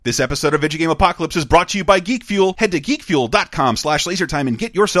This episode of Video Game Apocalypse is brought to you by Geek Fuel. Head to geekfuel.com/lasertime and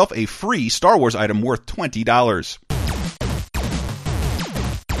get yourself a free Star Wars item worth $20.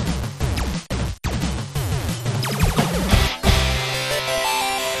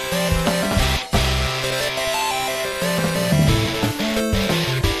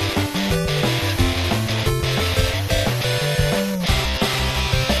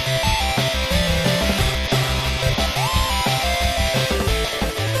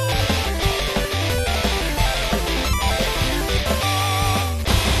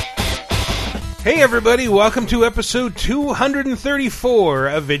 Hey everybody, welcome to episode 234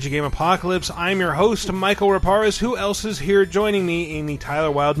 of Video Game Apocalypse. I'm your host, Michael Raparez. Who else is here joining me in the Tyler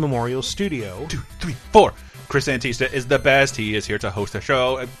Wilde Memorial Studio? 2, 3, 4. Chris Antista is the best. He is here to host a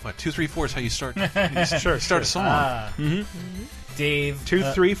show. What, 2, 3, 4 is how you start. Sure, start a song. Dave. 2,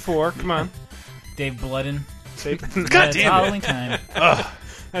 3, 4. Come on. Dave Blooden. God damn it. Halloween time.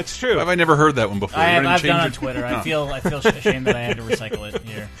 That's true. Have I never heard that one before? I've done it on Twitter. I feel ashamed that I had to recycle it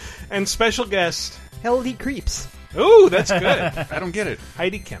here. And special guest. Healthy Creeps. Ooh, that's good. I don't get it.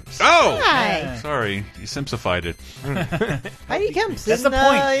 Heidi Kemps. Oh! Hi. Sorry, you simplified it. Heidi Kemps That's in, the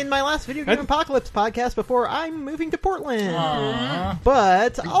point. In my last Video Game Apocalypse podcast before I'm moving to Portland. Aww.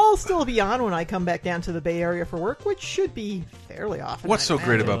 But I'll still be on when I come back down to the Bay Area for work, which should be fairly often. What's so I'd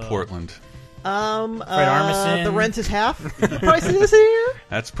great imagine. about Portland? Armisen. The rent is half the price it is here.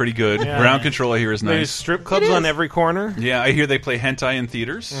 That's pretty good. Yeah. Ground control, I hear, is There's nice. strip clubs It is. on every corner. Yeah, I hear they play hentai in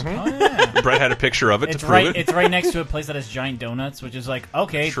theaters. Oh, yeah. Brett had a picture of it It's to prove right. it. It's right next to a place that has giant donuts, which is like,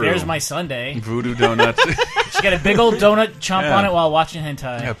 okay, True. there's my Sunday. Voodoo donuts. Just get a big old donut, chomp Yeah. on it while watching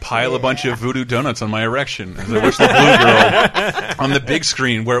hentai. I pile a bunch of voodoo donuts on my erection as I watch the Blue Girl on the big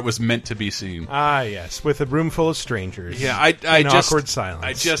screen where it was meant to be seen. Ah, yes, with a room full of strangers. Yeah, I In just awkward silence.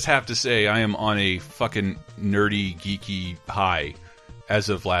 I just have to say I am on a fucking nerdy geeky high as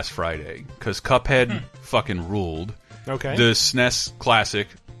of last Friday because Cuphead fucking ruled. Okay. The SNES Classic,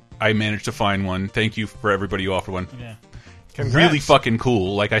 I managed to find one. Thank you for everybody who offered one. Yeah. Congrats. Really fucking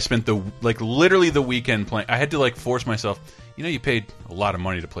cool. Like I spent literally the weekend playing. I had to force myself. You know, you paid a lot of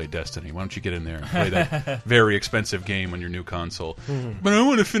money to play Destiny. Why don't you get in there and play that very expensive game on your new console? But I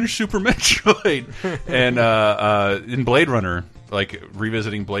want to finish Super Metroid. And in Blade Runner,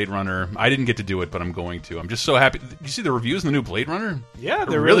 revisiting Blade Runner, I didn't get to do it, but I'm going to. I'm just so happy. Did you see the reviews in the new Blade Runner? Yeah,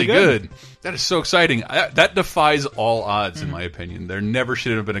 they're really good. That is so exciting. That defies all odds, in my opinion. There never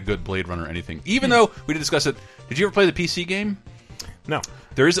should have been a good Blade Runner or anything. Even though we did discuss it. Did you ever play the PC game? No.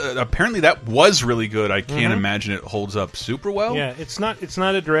 There is apparently that was really good. I can't imagine it holds up super well. Yeah, it's not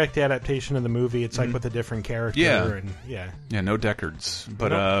a direct adaptation of the movie. It's like with a different character. Yeah. And, yeah. Yeah, no Deckards.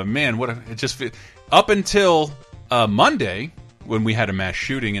 But man, it just up until Monday when we had a mass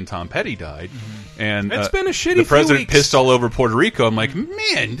shooting and Tom Petty died, and It's been a shitty the few president weeks. pissed all over Puerto Rico. I'm like,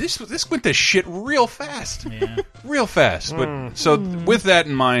 man, this went to shit real fast, Yeah. real fast. But so with that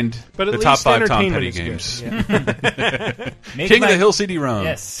in mind, But at the top least 5 Tom entertainment Petty is games, good. Yeah. Make King my, of the Hill CD-ROM.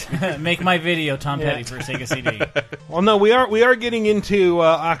 Yes. Make my video, Tom Petty, for Sega CD. Well, no, we are getting into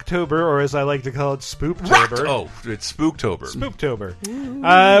October, or as I like to call it, Spooktober. Oh, it's Spooktober.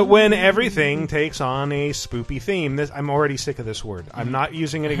 Spooktober. When everything takes on a spoopy theme. I'm already sick of this word. I'm not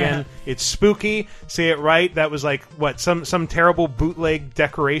using it again. It's spooky. Say it right. That was like, what, some terrible bootleg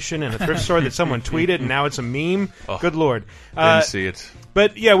decoration in a thrift store that someone tweeted, and now it's a meme? Oh, Good Lord. Didn't see it.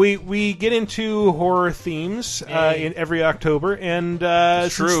 But yeah, we get into horror themes in every October, and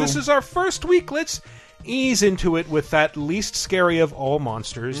since true. this is our first week, let's ease into it with that least scary of all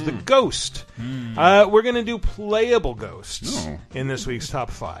monsters, the ghost. We're going to do playable ghosts in this week's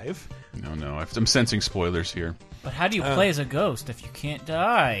top 5. No, I'm sensing spoilers here. But how do you play as a ghost if you can't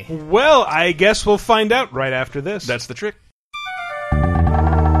die? Well, I guess we'll find out right after this. That's the trick.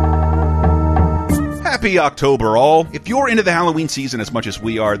 Happy October, all. If you're into the Halloween season as much as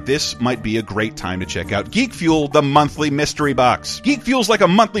we are, this might be a great time to check out Geek Fuel, the monthly mystery box. Geek Fuel's like a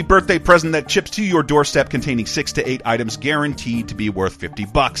monthly birthday present that ships to your doorstep containing 6 to 8 items guaranteed to be worth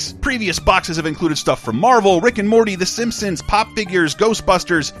 $50. Previous boxes have included stuff from Marvel, Rick and Morty, The Simpsons, Pop Figures,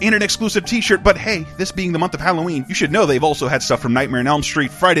 Ghostbusters, and an exclusive t-shirt, but hey, this being the month of Halloween, you should know they've also had stuff from Nightmare on Elm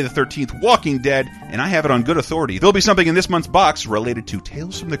Street, Friday the 13th, Walking Dead, and I have it on good authority. There'll be something in this month's box related to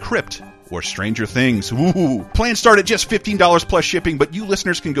Tales from the Crypt or Stranger Things. Ooh. Plans start at just $15 plus shipping, but you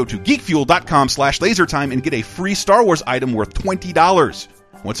listeners can go to geekfuel.com/lasertime and get a free Star Wars item worth $20.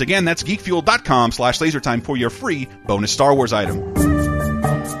 Once again, that's geekfuel.com/lasertime for your free bonus Star Wars item.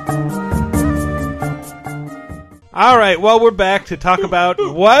 All right, well, we're back to talk about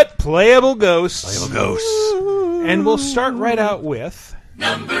what playable ghosts. Playable ghosts. And we'll start right out with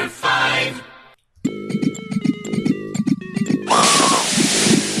Number 5.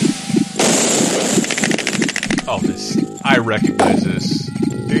 recognize this.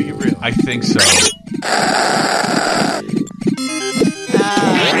 Do you really? I think so.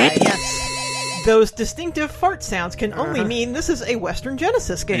 Yes. Those distinctive fart sounds can only mean this is a Western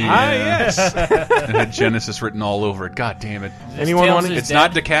Genesis game. Yes. It had Genesis written all over it. God damn it. Anyone Tales want is it? It's dead.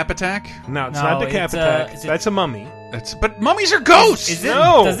 not Decapitac? No, it's No, not it's, Decapitac. is it- That's a mummy. But mummies are ghosts!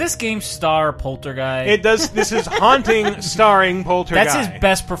 Does this game star Poltergeist? It does. This is Haunting starring Poltergeist. That's his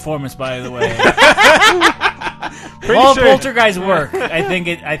best performance, by the way. Pretty All sure, Poltergeist work. I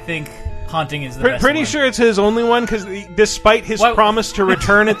think Haunting is the best. Pretty one. sure it's his only one because despite his What- promise to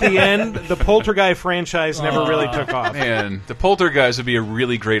return at the end, the Poltergeist franchise never really took off. Man, the Poltergeist would be a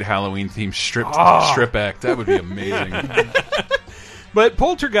really great Halloween-themed strip act. That would be amazing. But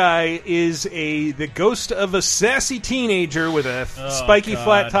Poltergeist is the ghost of a sassy teenager with a spiky God.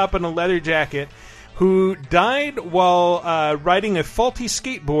 flat top and a leather jacket who died while riding a faulty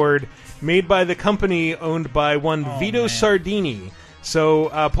skateboard made by the company owned by one Vito man. Sardini. So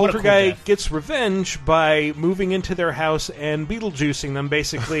Poltergeist death. gets revenge by moving into their house and Beetlejuicing them,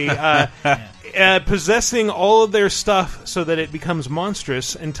 basically possessing all of their stuff so that it becomes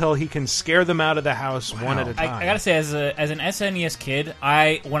monstrous until he can scare them out of the house one at a time. I gotta say, as an SNES kid,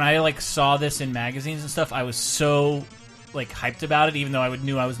 when I saw this in magazines and stuff, I was so hyped about it, even though I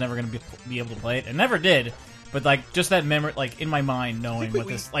knew I was never going to be able to play it, and never did. But just that memory, in my mind, knowing what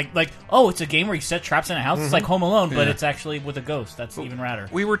this it's a game where you set traps in a house. It's like Home Alone, but it's actually with a ghost. That's even radder.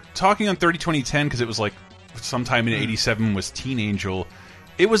 We were talking on 30-2010 because it was sometime in '87 was Teen Angel.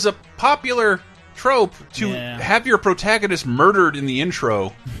 It was a popular trope to have your protagonist murdered in the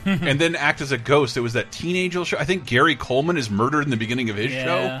intro and then act as a ghost. It was that Teen Angel show. I think Gary Coleman is murdered in the beginning of his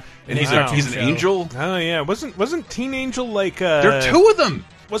show, and he's an angel. Oh yeah, wasn't Teen Angel There are two of them.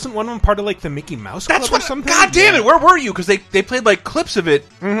 Wasn't one of them part of the Mickey Mouse Club or something? God damn it! Where were you? Because they played clips of it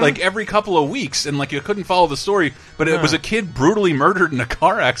every couple of weeks, and you couldn't follow the story. But it was a kid brutally murdered in a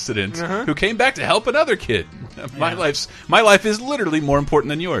car accident who came back to help another kid. My life is literally more important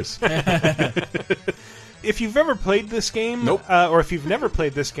than yours. If you've ever played this game, Nope. Or if you've never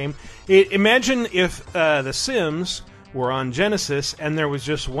played this game, imagine if The Sims were on Genesis and there was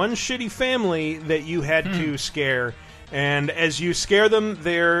just one shitty family that you had to scare. And as you scare them,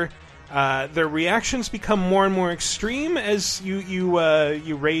 their reactions become more and more extreme as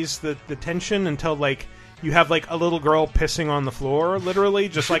you raise the tension until you have a little girl pissing on the floor, literally,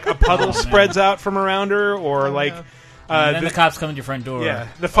 just a puddle spreads out from around her, or and then the cops come to your front door. yeah,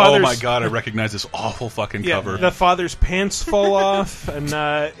 the father's, Oh my god! I recognize this awful fucking cover. the father's pants fall off, and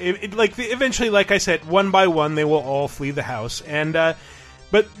eventually, like I said, one by one, they will all flee the house, and.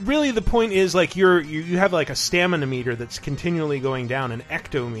 But really, the point is, you have a stamina meter that's continually going down, an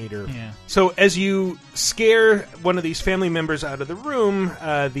ectometer. Yeah. So as you scare one of these family members out of the room,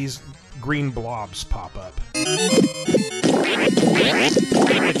 these green blobs pop up.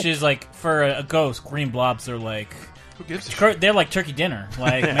 Which is for a ghost, green blobs are Who gives a shit? they're like turkey dinner.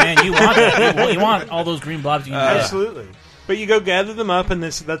 Man, you want that. You want all those green blobs. You can get. Absolutely. But you go gather them up, and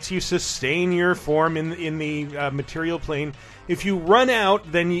this lets you sustain your form in the material plane. If you run out,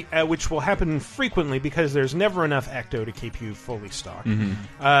 then which will happen frequently because there's never enough ecto to keep you fully stocked.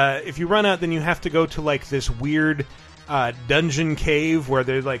 If you run out, then you have to go to this weird dungeon cave where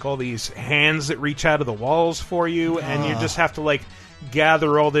there's all these hands that reach out of the walls for you, and you just have to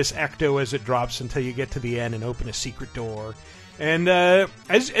gather all this ecto as it drops until you get to the end and open a secret door. And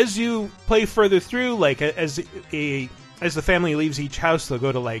as you play further through, as the family leaves each house, they'll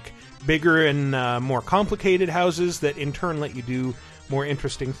go to bigger and more complicated houses that in turn let you do more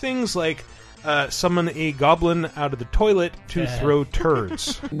interesting things, like summon a goblin out of the toilet to throw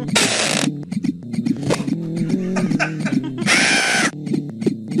turds.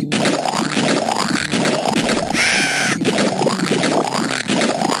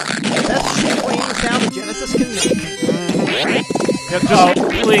 That's shit-weighing sound the Genesis can make.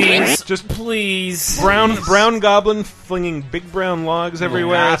 Please, just please. brown goblin flinging big brown logs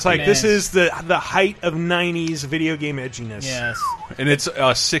everywhere. It's happiness. this is the height of 90s video game edginess. Yes. And it's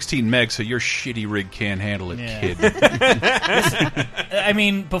 16 meg, so your shitty rig can't handle it, Yeah. kid. I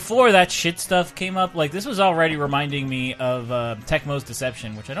mean, before that shit stuff came up, this was already reminding me of Tecmo's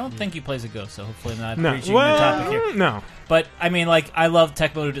Deception, which I don't think he plays a ghost, so hopefully I'm not preaching the topic here. No. But, I mean, I love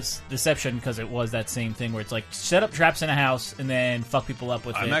Tecmo Deception because it was that same thing where it's set up traps in a house and then fuck people up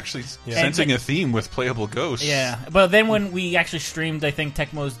with it. I'm actually Sensing a theme with playable ghosts. Yeah, but then when we actually streamed, I think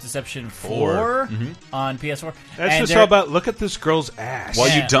Tecmo's Deception 4 on PS4. That's and just all about look at this girl's ass. While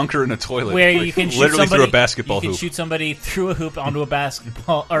you dunk her in a toilet. Where you can shoot literally somebody, through a basketball hoop. You can hoop. shoot somebody through a hoop onto a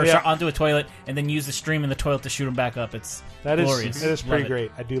basketball, or sorry, onto a toilet, and then use the stream in the toilet to shoot them back up. It's glorious. That is pretty Love it.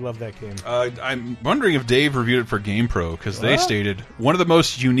 great. I do love that game. I'm wondering if Dave reviewed it for GamePro, because they stated one of the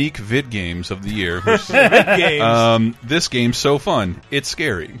most unique vid games of the year. Games. This game's so fun. It's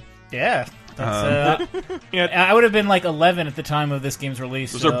scary. Yeah. I would have been like 11 at the time of this game's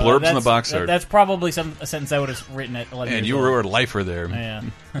release. Those are blurbs in the box art. That's probably a sentence I would have written at 11 And years you old. were a lifer there. Yeah.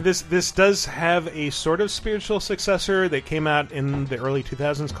 This does have a sort of spiritual successor that came out in the early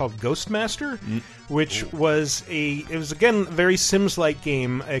 2000s called Ghostmaster, which was again a very Sims-like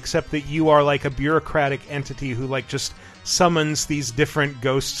game, except that you are like a bureaucratic entity who like just summons these different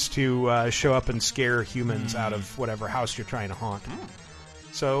ghosts to show up and scare humans out of whatever house you're trying to haunt.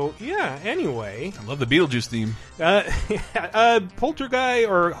 So, yeah, anyway. I love the Beetlejuice theme. Poltergeist,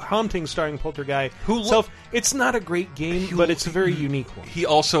 or Haunting starring Poltergeist. It's not a great game, but it's a very unique one. He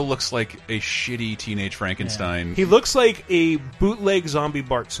also looks like a shitty teenage Frankenstein. He looks like a bootleg zombie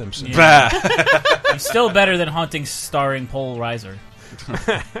Bart Simpson. He's still better than Haunting starring Paul Reiser.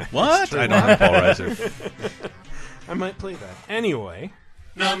 What? I don't have Paul Reiser. I might play that. Anyway.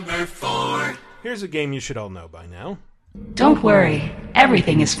 Number 4. Here's a game you should all know by now. Don't worry,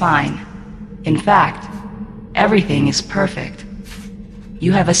 everything is fine. In fact, everything is perfect.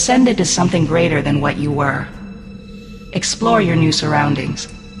 You have ascended to something greater than what you were. Explore your new surroundings.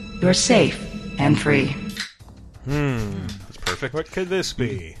 You're safe and free. That's perfect. What could this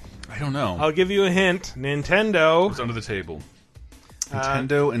be? I don't know. I'll give you a hint. Nintendo. What's under the table?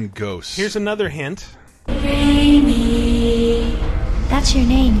 Nintendo and Ghosts. Here's another hint. Rainy. That's your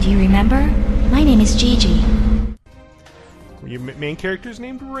name, do you remember? My name is Gigi. Your main character's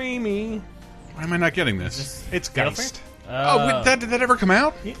named Raimi. Why am I not getting this? It's Geist. Did that ever come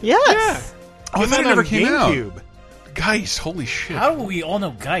out? Yes. Yeah. Oh, I thought it never came out. GameCube. Geist, holy shit. How do we all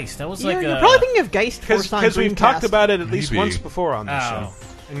know Geist? That was like You're probably thinking of Geist Force on Because we've Dreamcast. talked about it at least Maybe. once before on this show.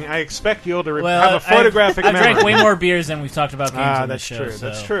 And I expect you all to have a photographic I've memory. drank way more beers than we've talked about games on that's this show. true, So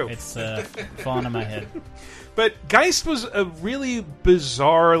that's true. It's falling in my head. But Geist was a really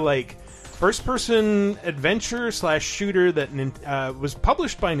bizarre, like, first-person adventure/shooter that was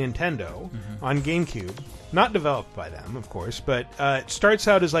published by Nintendo on GameCube. Not developed by them, of course, but it starts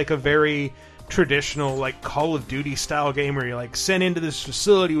out as like a very traditional, like, Call of Duty style game where you're like sent into this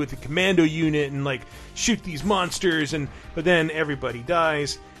facility with a commando unit and like shoot these monsters, but then everybody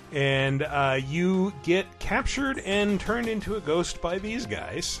dies. And you get captured and turned into a ghost by these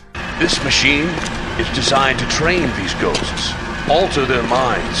guys. This machine is designed to train these ghosts, alter their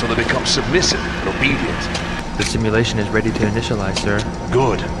minds so they become submissive and obedient. The simulation is ready to initialize, sir.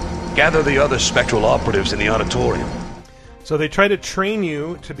 Good. Gather the other spectral operatives in the auditorium. So they try to train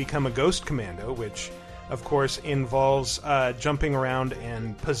you to become a ghost commando, which, of course, involves jumping around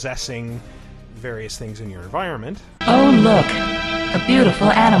and possessing various things in your environment. Oh, look, a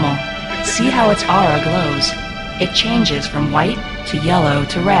beautiful animal. See how its aura glows. It changes from white to yellow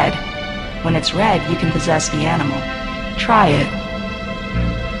to red. When it's red, you can possess the animal. Try it.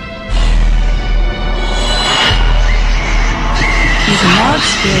 You can now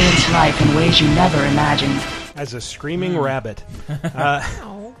experience life in ways you never imagined. As a screaming rabbit.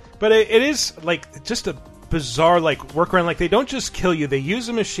 But it is, like, just a bizarre, like, workaround. Like, they don't just kill you. They use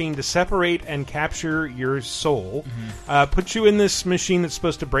a machine to separate and capture your soul, put you in this machine that's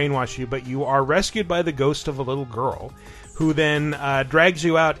supposed to brainwash you, but you are rescued by the ghost of a little girl, who then drags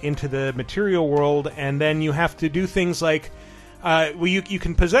you out into the material world, and then you have to do things like, you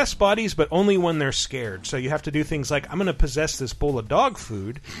can possess bodies, but only when they're scared. So you have to do things like, I'm going to possess this bowl of dog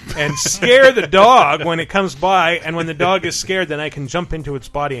food and scare the dog when it comes by, and when the dog is scared, then I can jump into its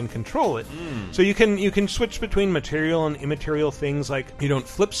body and control it. So you can switch between material and immaterial things. Like, you don't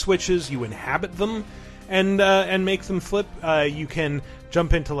flip switches, you inhabit them and make them flip. You can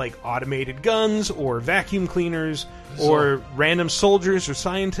jump into, like, automated guns or vacuum cleaners or random soldiers or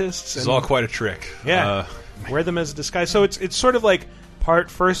scientists. It's all quite a trick. Yeah. Wear them as a disguise. So it's sort of like part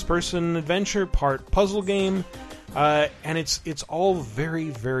first-person adventure, part puzzle game, and it's all very,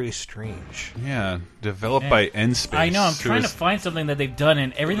 very strange. Yeah, developed by N-Space. I know. I'm trying to find something that they've done,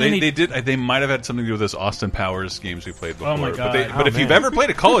 and everything they did. They might have had something to do with those Austin Powers games we played before. Oh my God. But if you've ever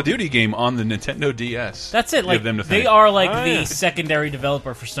played a Call of Duty game on the Nintendo DS, that's it. Like, them to they thank. are like the secondary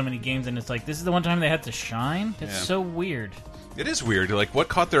developer for so many games, and it's like this is the one time they had to shine. It's Yeah. so weird. It is weird. Like, what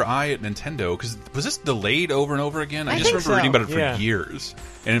caught their eye at Nintendo? Because was this delayed over and over again? I just think remember so. reading about it for years,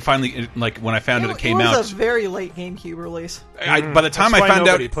 and then finally, like when I found it came it was out. a very late GameCube release. By the time That's I why found out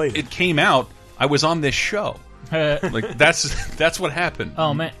nobody played it came out, I was on this show. Like that's what happened.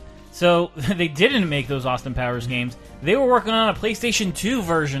 Oh man! So they didn't make those Austin Powers games. They were working on a PlayStation 2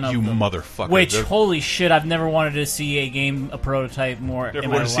 version of You them. motherfucker! Which, They're- holy shit! I've never wanted to see a prototype more Never in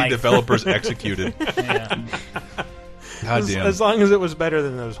my want to see life. developers executed. Yeah. God damn. As long as it was better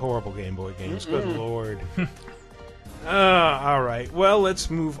than those horrible Game Boy games. Good lord. All right. Well, let's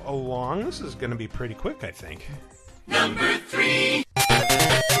move along. This is going to be pretty quick, I think. Number 3.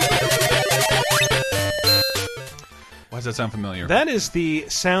 Why does that sound familiar? That is the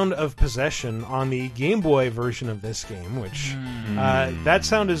Sound of Possession on the Game Boy version of this game, which that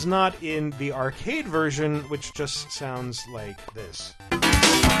sound is not in the arcade version, which just sounds like this.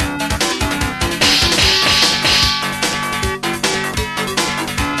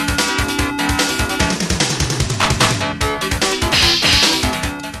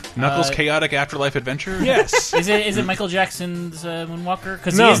 Knuckles' Chaotic Afterlife Adventure? Yes. Is it Michael Jackson's Moonwalker?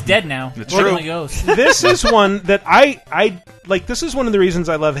 Because No. he is dead now. It's He's true. only ghost. This is one that I like. This is one of the reasons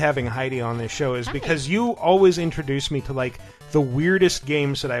I love having Heidi on this show is because you always introduce me to like the weirdest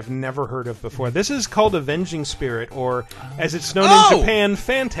games that I've never heard of before. This is called Avenging Spirit, or as it's known in Japan,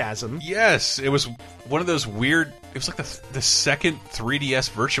 Phantasm. Yes, it was one of those weird. It was like the second 3DS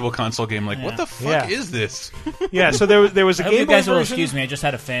Virtual Console game. Like, what the fuck Yeah. is this? Yeah, so there was a I hope Game you Boy guys will version. excuse me. I just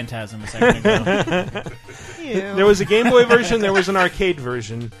had a phantasm a second ago. There was a Game Boy version. There was an arcade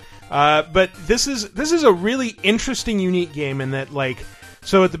version. But this is a really interesting, unique game in that, like,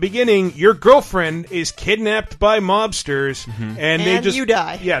 so at the beginning, your girlfriend is kidnapped by mobsters, and they And just you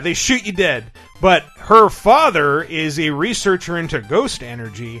die. Yeah, they shoot you dead. But her father is a researcher into ghost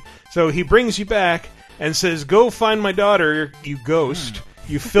energy, so he brings you back and says, "Go find my daughter, you ghost."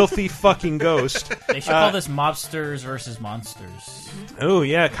 You filthy fucking ghost. They should call this Mobsters versus Monsters. Oh,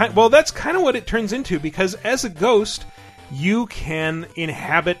 yeah. Well, that's kind of what it turns into, because as a ghost, you can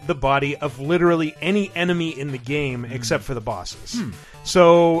inhabit the body of literally any enemy in the game except for the bosses.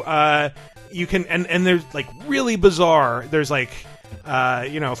 So you can, and there's like really bizarre, there's like,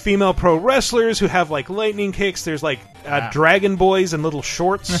 female pro wrestlers who have like lightning kicks. There's like Dragon Boys in little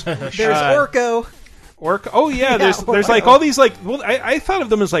shorts. There's Orko. Oh yeah, Yeah, there's like all these like. Well, I thought of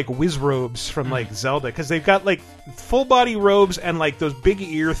them as like whiz robes from like Zelda, because they've got like full body robes and like those big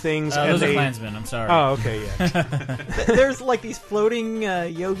ear things. And Those are Klansmen. I'm sorry. Oh, okay, yeah. There's like these floating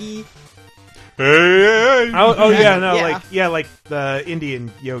yogi. Oh yeah, no, Yeah. like the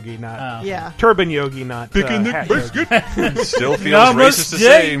Indian yogi, not Yeah. turban yogi, not Picking hat the yogi. biscuit. Still feels racist to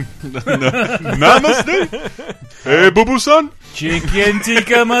say. Namaste. Hey, boo-boo-san. Chicken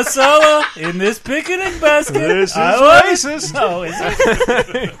tikka masala in this picnic basket. This is I love it. racist. Oh, is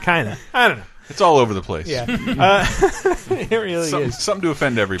it? Kind of. I don't know. It's all over the place. Yeah, it really is. Something to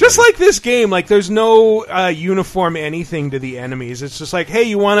offend everybody. Just like this game, like there's no uniform anything to the enemies. It's just like, hey,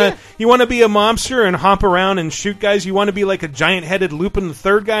 you wanna be a mobster and hop around and shoot guys. You want to be like a giant-headed Lupin the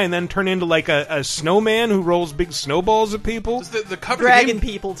Third guy and then turn into like a snowman who rolls big snowballs at people. the cover Dragon of the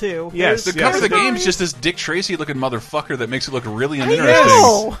game, people too. Yes, the cover of the game is just this Dick Tracy looking motherfucker that makes it look really I uninteresting.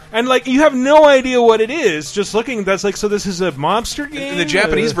 know. And like you have no idea what it is. Just looking, that's like, so this is a mobster game. And the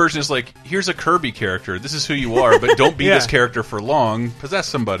Japanese version is like, here's a Kirby character. This is who you are, but don't be Yeah. this character for long. Possess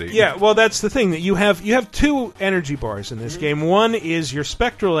somebody. Yeah, well, that's the thing, that you have two energy bars in this game. One is your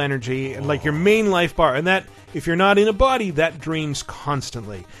spectral energy, and like your main life bar, and that, if you're not in a body, that drains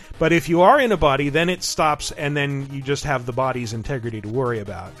constantly. But if you are in a body, then it stops, and then you just have the body's integrity to worry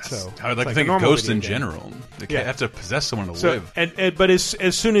about. So I would like it's to think a of normal ghosts video in game. general. They Yeah. have to possess someone to So, live. but as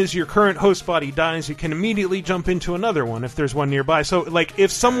soon as your current host body dies, you can immediately jump into another one if there's one nearby. So, like, if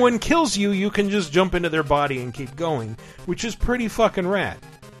someone kills you, you can just jump into their body and keep going, which is pretty fucking rad.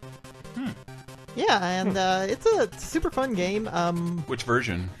 Yeah, and it's a super fun game. Which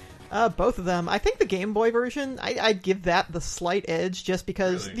version? Both of them. I think the Game Boy version, I'd give that the slight edge, just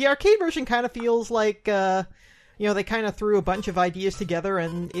because Really? the arcade version kind of feels like, they kind of threw a bunch of ideas together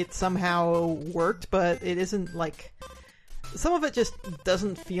and it somehow worked, but it isn't like... Some of it just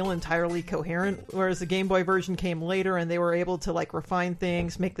doesn't feel entirely coherent, whereas the Game Boy version came later and they were able to like refine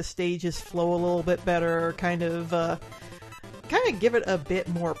things, make the stages flow a little bit better, kind of give it a bit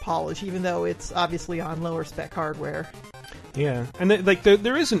more polish, even though it's obviously on lower spec hardware. Yeah, and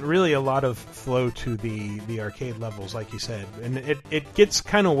there isn't really a lot of flow to the arcade levels, like you said, and it gets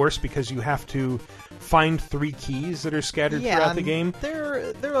kind of worse because you have to find 3 keys that are scattered throughout the game.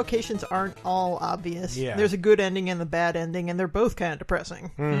 Their locations aren't all obvious. Yeah. There's a good ending and the bad ending, and they're both kind of depressing.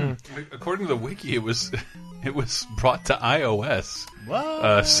 Mm-hmm. According to the wiki, it was It was brought to iOS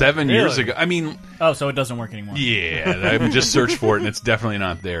What? 7 years ago. I mean... Oh, so it doesn't work anymore. Yeah, I just searched for it, and it's definitely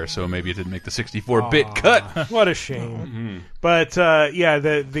not there, so maybe it didn't make the 64-bit cut. What a shame. But, yeah,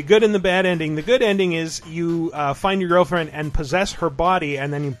 the good and the bad ending. The good ending is you find your girlfriend and possess her body,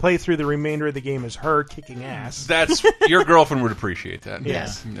 and then you play through the remainder of the game as her kicking ass. That's your girlfriend would appreciate that.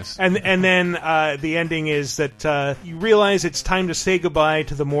 Yes. Yes. And then the ending is that you realize it's time to say goodbye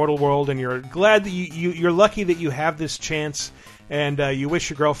to the mortal world, and you're glad that you're lucky that you have this chance, and you wish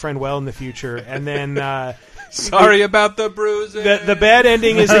your girlfriend well in the future. And then sorry about the bruises. The bad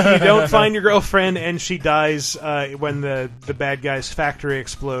ending is that you don't find your girlfriend, and she dies when the bad guy's factory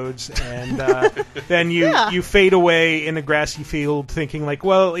explodes, and then you fade away in a grassy field, thinking like,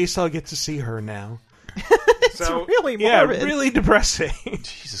 well, at least I'll get to see her now. It's really morbid. Yeah, really depressing.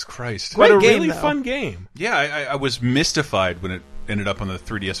 Jesus Christ. What a Great game, really though. fun game. Yeah, I was mystified when it ended up on the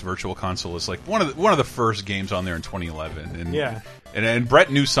 3DS Virtual Console. It's like one of the first games on there in 2011. And, Yeah. And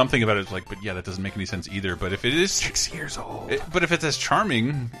Brett knew something about it. Like, but yeah, that doesn't make any sense either. But if it is 6 years old. But if it's as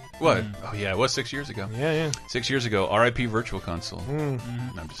charming, what? Oh yeah, it was 6 years ago. Yeah. 6 years ago, R.I.P. Virtual Console. No,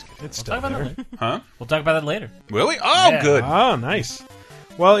 I'm just kidding. It's We'll still talk about there. that later. Huh? We'll talk about that later. Will we? Oh, Yeah. good. Oh, nice.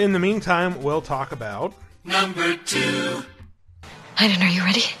 Well, in the meantime, we'll talk about... Number 2. Aiden, are you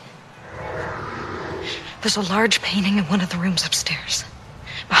ready? There's a large painting in one of the rooms upstairs.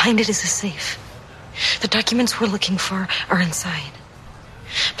 Behind it is a safe. The documents we're looking for are inside.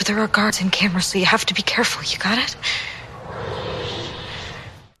 But there are guards and cameras, so you have to be careful. You got it?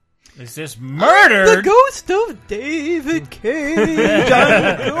 Is this murdered? The ghost of David Cage.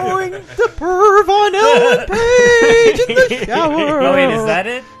 I'm going to perv on Ellen Page in the shower. Oh, wait, is that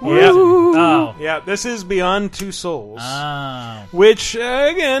it? Yeah. Oh. Yeah, this is Beyond Two Souls. Oh. Which,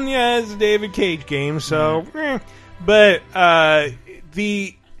 again, yeah, is a David Cage game, so... But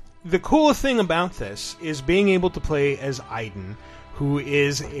the cool thing about this is being able to play as Aiden, who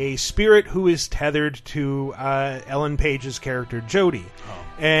is a spirit who is tethered to Ellen Page's character, Jodie.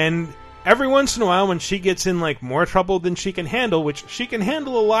 And every once in a while, when she gets in like more trouble than she can handle, which she can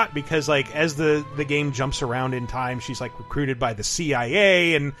handle a lot because like as the game jumps around in time, she's like recruited by the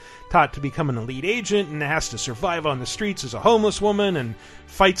CIA and taught to become an elite agent and has to survive on the streets as a homeless woman and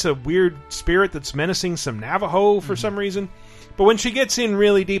fights a weird spirit that's menacing some Navajo for some reason. But when she gets in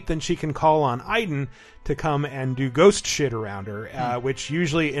really deep, then she can call on Aiden to come and do ghost shit around her, which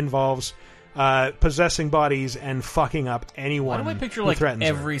usually involves possessing bodies and fucking up anyone. Why do I picture who like threatens her.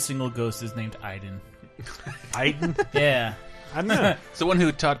 every single ghost is named Aiden? Aiden? Yeah. I don't know. It's the one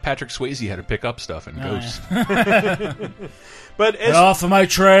who taught Patrick Swayze how to pick up stuff in Ghost. But Get off of my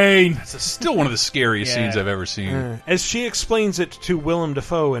train! It's still one of the scariest scenes I've ever seen. As she explains it to Willem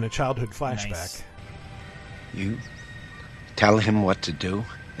Dafoe in a childhood flashback. Nice. You tell him what to do,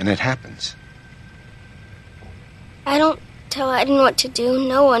 and it happens. I don't tell Aiden what to do.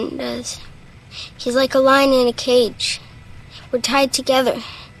 No one does. He's like a lion in a cage. We're tied together.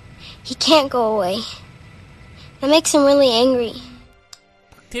 He can't go away. That makes him really angry.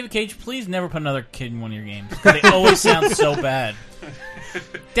 David Cage, please never put another kid in one of your games. They always sound so bad.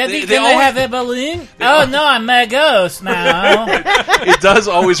 Daddy, can I have that balloon? Oh, no, I'm a ghost now. It does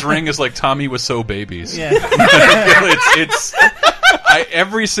always ring as like Tommy was so babies. Yeah. it's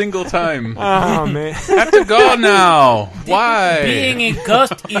every single time. Oh, man. Have to go now. Why? Being a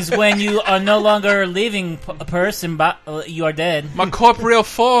ghost is when you are no longer a living person, but you are dead. My corporeal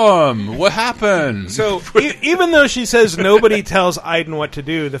form. What happened? So, even though she says nobody tells Aiden what to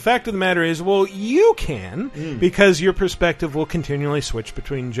do, the fact of the matter is, well, you can, because your perspective will continually switch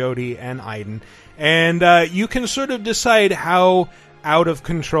between Jodie and Aiden. And you can sort of decide how out of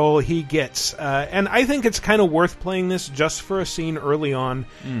control he gets. And I think it's kind of worth playing this just for a scene early on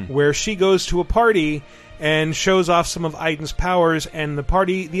where she goes to a party and shows off some of Aiden's powers, and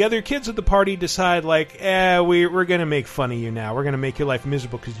the other kids at the party decide, like, we're going to make fun of you now. We're going to make your life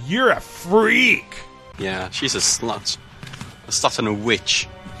miserable because you're a freak. Yeah, she's a slut. A slut and a witch.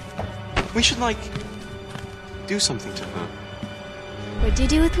 We should, like, do something to her. What do you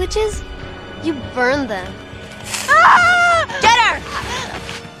do with witches? You burn them. Ah! Get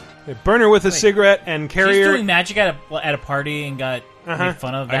her! They burn her with a cigarette and carry She's her. doing magic at a party and got made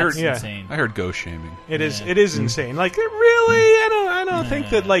fun of. That's insane. I heard ghost shaming. It is insane. Like, really, I don't think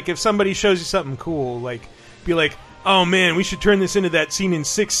that, like, if somebody shows you something cool, like, be like, oh man, we should turn this into that scene in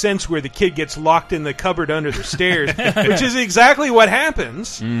Sixth Sense where the kid gets locked in the cupboard under the stairs, which is exactly what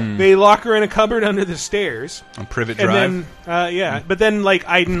happens. They lock her in a cupboard under the stairs on Privet Drive. And then, but then like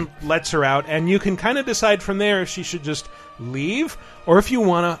Aiden lets her out, and you can kind of decide from there if she should just leave or if you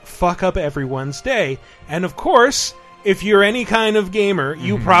want to fuck up everyone's day. And of course, if you're any kind of gamer,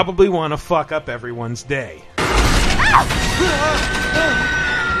 you probably want to fuck up everyone's day.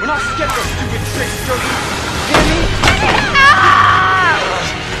 We're not scared of those stupid tricks, Jody. Hear me?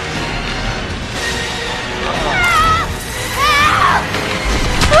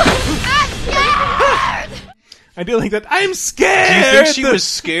 I do like that. I'm scared. Do you think she was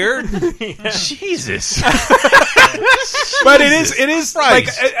scared? Jesus. But it is like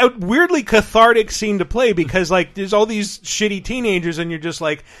a weirdly cathartic scene to play because like there's all these shitty teenagers and you're just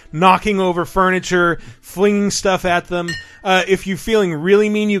like knocking over furniture, flinging stuff at them. If you're feeling really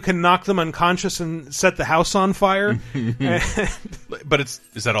mean, you can knock them unconscious and set the house on fire. But is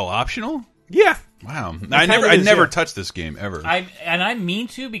that all optional? Yeah. Wow. I never touched this game ever. I mean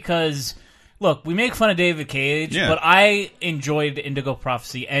to because. Look, we make fun of David Cage, Yeah. but I enjoyed Indigo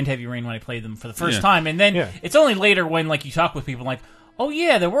Prophecy and Heavy Rain when I played them for the first time. And then it's only later when like you talk with people like, oh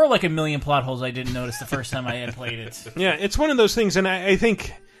yeah, there were like a million plot holes I didn't notice the first time I had played it. Yeah, it's one of those things, and I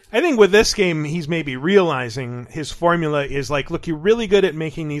think with this game, he's maybe realizing his formula is like, look, you're really good at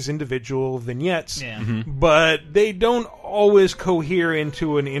making these individual vignettes, but they don't always cohere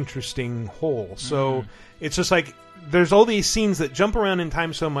into an interesting whole. So it's just like, there's all these scenes that jump around in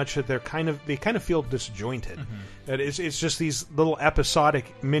time so much that they kind of feel disjointed. That it's just these little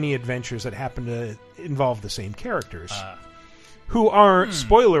episodic mini adventures that happen to involve the same characters, who are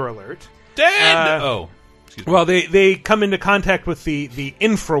spoiler alert dead. Well, they come into contact with the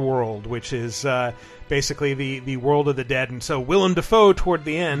infra world, which is basically the world of the dead, and so Willem Dafoe toward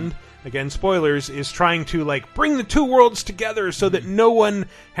the end. Again, spoilers, is trying to like bring the two worlds together so that no one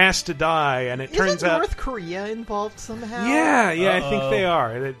has to die, and it turns out North Korea involved somehow. Yeah, I think they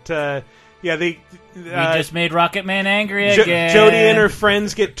are. That we just made Rocket Man angry again. Jodie and her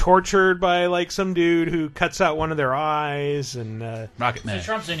friends get tortured by like some dude who cuts out one of their eyes, and Rocket Man. So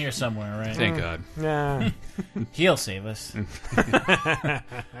Trump's in here somewhere, right? Thank God. Yeah, he'll save us. Fuck that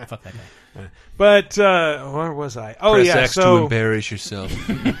guy. But where was I? Oh, Press yeah. X so to embarrass yourself.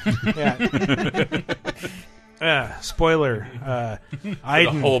 Spoiler.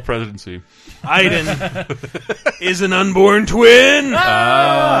 Aiden, the whole presidency. Aiden is an unborn twin.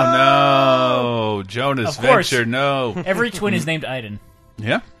 Oh no, Jonas Of course. Venture. No, Every twin is named Aiden.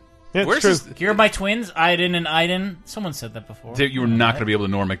 Yeah, Where's it's true. Here are my twins, Aiden and Aiden. Someone said that before. You were not going to be able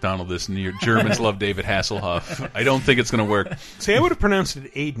to Norm Macdonald this, and your Germans love David Hasselhoff. I don't think it's going to work. See, I would have pronounced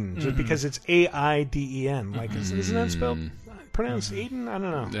it Aiden just because it's Aiden. Like, isn't that spelled? Pronounced Aiden? I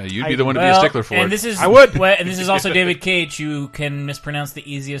don't know. You'd be the one to be a stickler for and it. This is, I would. And this is also David Cage, who can mispronounce the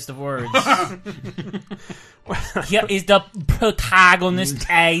easiest of words. Here is the protagonist,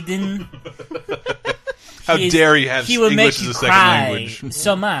 Aiden. How dare you have he will English make you as a second cry language?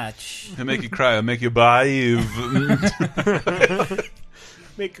 so much. He'll make you cry. He'll make you brave.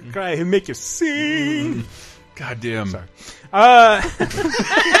 Make you cry. He'll make you sing. God damn. Sorry.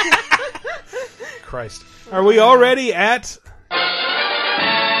 Christ. Are we already at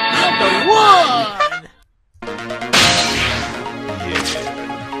Number one?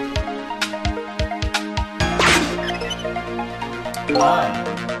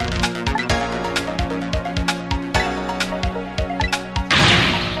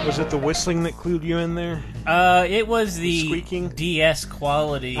 Was it the whistling that clued you in there? It was the Squeaking? DS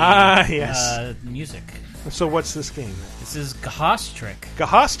quality yes. music. So what's this game? This is Ghost Trick.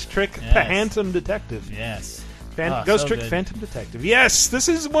 Ghost Trick, Yes. Phantom Detective. Yes. Ghost so Trick, good. Phantom Detective. Yes, this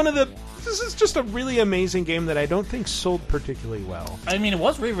is just a really amazing game that I don't think sold particularly well. I mean, it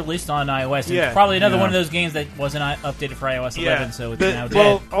was re-released on iOS. And Yeah. it's probably another Yeah. one of those games that wasn't updated for iOS 11, so it's now dead.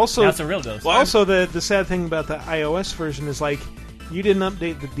 Well, also, now it's a real Ghost. Also, the sad thing about the iOS version is like you didn't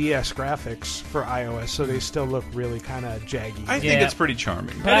update the DS graphics for iOS, so they still look really kind of jaggy. I think it's pretty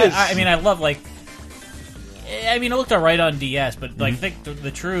charming. But I mean, I love it looked alright on DS, but like I think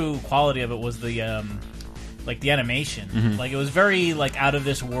the true quality of it was the animation. Like it was very like out of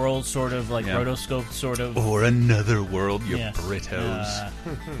this world, sort of like rotoscoped, sort of. Or another world, you Yes. Britos.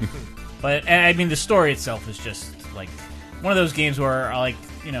 But I mean, the story itself is just like one of those games where like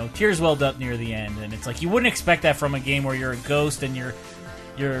tears welled up near the end, and it's like you wouldn't expect that from a game where you're a ghost and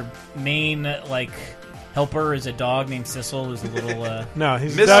your main like helper is a dog named Sissel, who's a little no,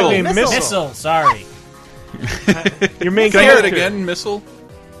 he's Missile. a dog named Missile. Missile. Sorry. Your main Can I hear character it again, Missile?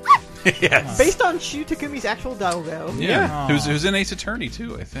 Yes. Based on Shu Takumi's actual doggo. Yeah. Who's in Ace Attorney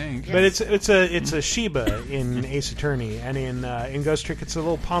too, I think. But it's a Shiba in Ace Attorney, and in Ghost Trick it's a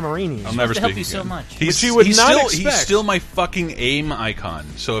little Pomeranian. I'll never to speak help you so again. much. Which you would not still, expect. He's still my fucking aim icon.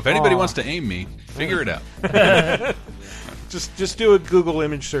 So if anybody Aw. wants to aim me, figure it out. Just do a Google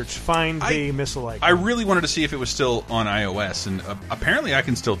image search. Find the missile icon. I really wanted to see if it was still on iOS, and apparently I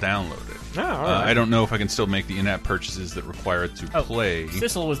can still download it. Oh, all right. I don't know if I can still make the in-app purchases that require it to play.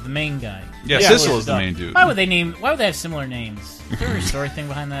 Sissel was the main guy. Yeah, Sissel is the main dude. Why would they have similar names? Is there a story thing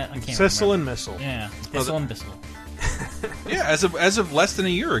behind that? I can't remember. Sissel and Missile. Yeah, Sissel and Bissell. Yeah, as of less than a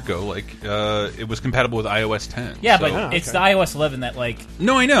year ago, it was compatible with iOS 10. Yeah, so. but it's the iOS 11 that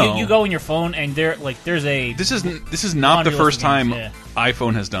No, I know. You go in your phone and there's a. This is not the first time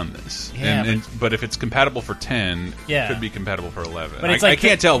iPhone has done this. Yeah, but if it's compatible for 10, Yeah. it could be compatible for 11. But it's I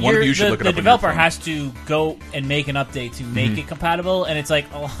can't tell. One of you should look it up. The developer has to go and make an update to make it compatible, and it's like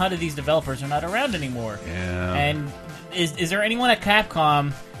a lot of these developers are not around anymore. Yeah. And is there anyone at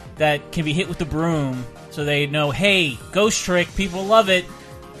Capcom that can be hit with the broom so they know, hey, Ghost Trick, people love it,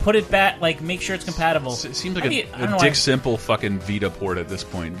 put it back, make sure it's compatible? It seems like a Dick Simple fucking Vita port at this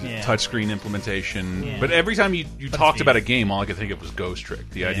point. Yeah. Touchscreen implementation. Yeah. But every time you talked about a game, all I could think of was Ghost Trick.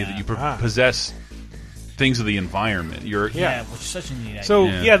 The idea that you possess things of the environment. Which is such a neat idea. So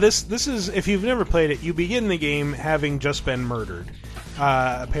this is, if you've never played it, you begin the game having just been murdered,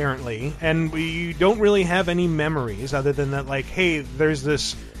 apparently, and you don't really have any memories other than that, hey, there's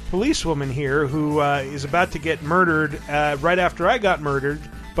this policewoman here who is about to get murdered right after I got murdered,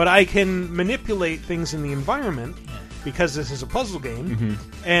 but I can manipulate things in the environment because this is a puzzle game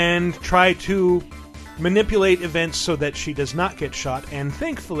and try to manipulate events so that she does not get shot. And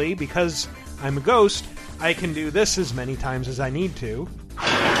thankfully, because I'm a ghost, I can do this as many times as I need to.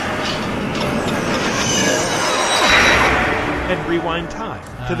 And rewind time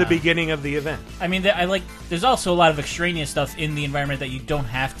to the beginning of the event. I mean, there's also a lot of extraneous stuff in the environment that you don't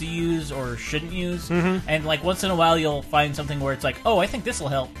have to use or shouldn't use. And once in a while, you'll find something where it's like, oh, I think this will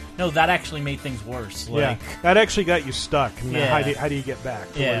help. No, that actually made things worse. That actually got you stuck. And how do you get back?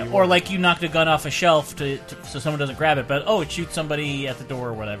 Or you knocked a gun off a shelf so someone doesn't grab it, but it shoots somebody at the door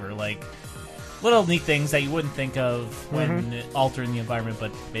or whatever. Little neat things that you wouldn't think of when altering the environment,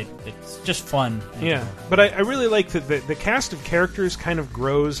 but it's just fun. Yeah, but I really like that the cast of characters kind of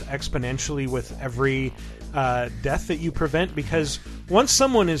grows exponentially with every death that you prevent, because once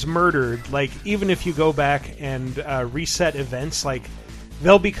someone is murdered, even if you go back and reset events,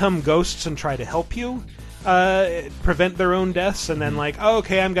 they'll become ghosts and try to help you prevent their own deaths, and then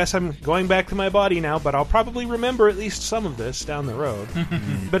okay, I guess I'm going back to my body now, but I'll probably remember at least some of this down the road.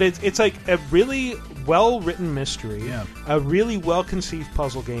 But it's a really well-written mystery, a really well-conceived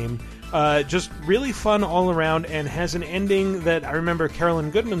puzzle game, just really fun all around, and has an ending that I remember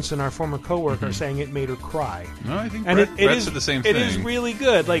Carolyn Goodmanson, our former coworker, saying it made her cry. No, I think Brett said the same thing. It is really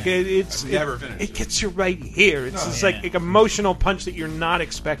good. It gets you right here. It's like an emotional punch that you're not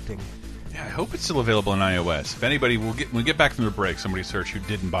expecting. I hope it's still available on iOS. If anybody when we get back from the break, somebody search who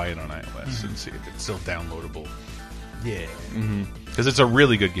didn't buy it on iOS and see if it's still downloadable. Yeah, because it's a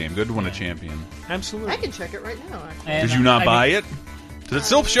really good game. Good to win a champion. Absolutely, I can check it right now. Actually, did you not buy it? Because it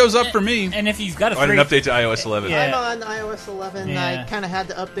still shows up for me. And if you've got I didn't update to iOS 11. I'm on iOS 11. I kind of had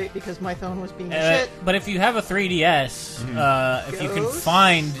to update because my phone was being shit. But if you have a 3DS, if you can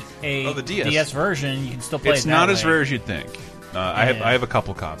find a the DS. DS version, you can still play it. It's not as rare as you'd think. I have a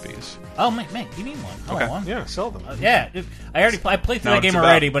couple copies. Oh, man, give me one. I want one. Yeah, sell them. I played through that game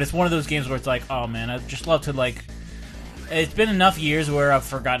already, but it's one of those games where it's like, oh man, I'd just love to It's been enough years where I've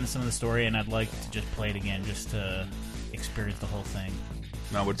forgotten some of the story, and I'd like to just play it again, just to experience the whole thing.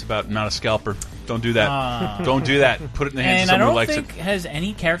 Not what it's about. Not a scalper. Don't do that. Don't do that. Put it in the hands of someone who likes it. And I don't think has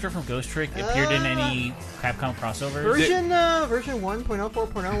any character from Ghost Trick appeared in any Capcom crossovers. Version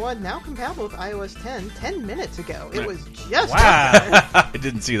 1.04.01 now compatible with iOS 10 minutes ago. It was just I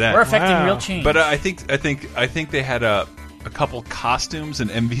didn't see that. We're affecting real change. But I think they had a couple costumes in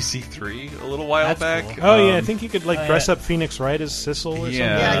MVC3 a little while back. Cool. Oh yeah, I think you could dress up Phoenix Wright as Sissel or something.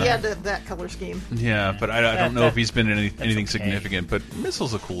 Yeah, that color scheme. Yeah, but I don't know if he's been in anything significant. But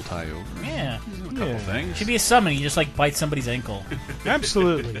Missile's a cool tie over. Yeah, a couple things. Should be a summon. You just bite somebody's ankle.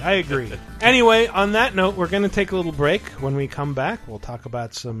 Absolutely, I agree. Anyway, on that note, we're going to take a little break. When we come back, we'll talk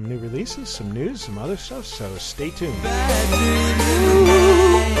about some new releases, some news, some other stuff. So stay tuned.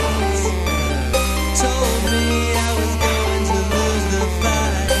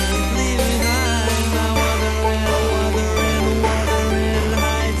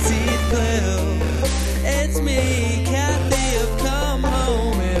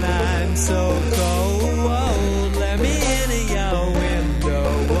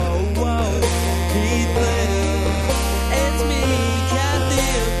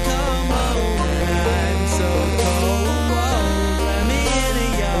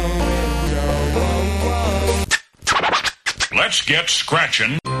 Let's get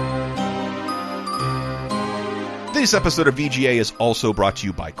scratching. This episode of VGA is also brought to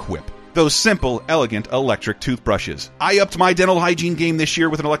you by Quip. Those simple, elegant, electric toothbrushes. I upped my dental hygiene game this year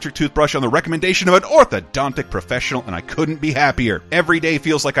with an electric toothbrush on the recommendation of an orthodontic professional, and I couldn't be happier. Every day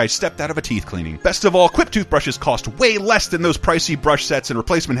feels like I stepped out of a teeth cleaning. Best of all, Quip toothbrushes cost way less than those pricey brush sets and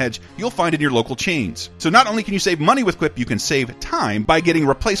replacement heads you'll find in your local chains. So not only can you save money with Quip, you can save time by getting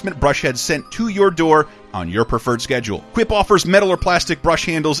replacement brush heads sent to your door on your preferred schedule. Quip offers metal or plastic brush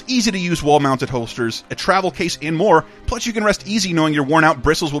handles, easy-to-use wall-mounted holsters, a travel case, and more. Plus, you can rest easy knowing your worn-out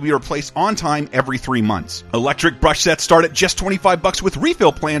bristles will be replaced on time every 3 months. Electric brush sets start at just $25 with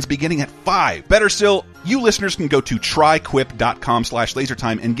refill plans beginning at $5. Better still, you listeners can go to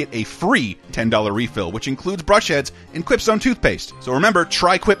tryquip.com/lasertime and get a free $10 refill, which includes brush heads and Quip's own toothpaste. So remember,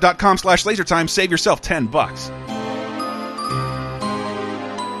 tryquip.com/lasertime, save yourself $10.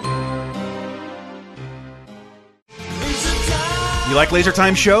 You like Laser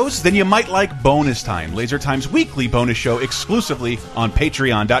Time shows? Then you might like Bonus Time, Laser Time's weekly bonus show exclusively on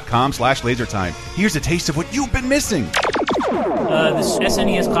patreon.com/lasertime. Here's a taste of what you've been missing. This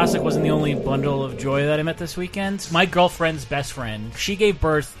SNES Classic wasn't the only bundle of joy that I met this weekend. My girlfriend's best friend, she gave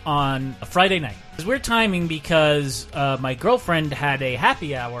birth on a Friday night. It was weird timing because my girlfriend had a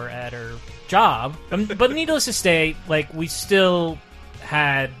happy hour at her job. But needless to say, like, we still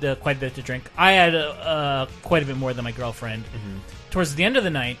had quite a bit to drink. I had quite a bit more than my girlfriend. Mm-hmm. Towards the end of the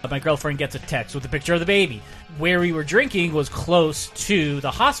night, my girlfriend gets a text with a picture of the baby. Where we were drinking was close to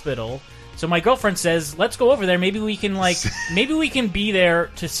the hospital, so my girlfriend says, "Let's go over there. Maybe we can be there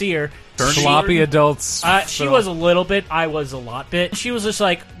to see her." Sloppy adults. She was a little bit. I was a lot bit. She was just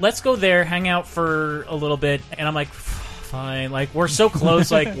like, "Let's go there, hang out for a little bit," and I'm like, fine. Like, we're so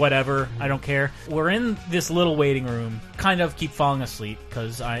close, like, whatever. I don't care. We're in this little waiting room, kind of keep falling asleep,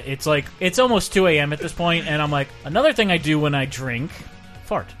 because it's almost 2 a.m. at this point, and I'm like, another thing I do when I drink,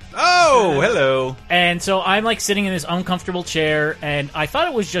 fart. Oh, hello. And so I'm, like, sitting in this uncomfortable chair, and I thought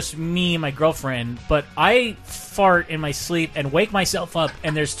it was just me and my girlfriend, but I fart in my sleep and wake myself up,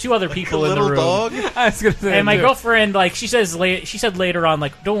 and there's 2 other people in the room. Dog? I was gonna say, and my girlfriend, like, she said later on,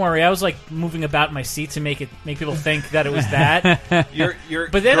 like, don't worry, I was, like, moving about in my seat to make people think that it was that. Your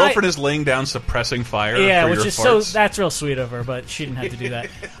girlfriend is laying down suppressing fire. Yeah, for which your is farts. that's real sweet of her, but she didn't have to do that.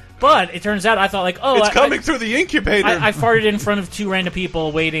 But it turns out I thought, like, it's coming through the incubator. I farted in front of 2 random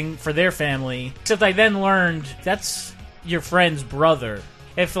people waiting for their family. Except I then learned that's your friend's brother.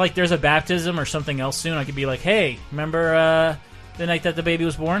 If, like, there's a baptism or something else soon, I could be like, hey, remember the night that the baby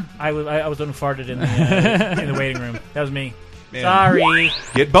was born? I was the one who farted in the waiting room. That was me. Man. Sorry.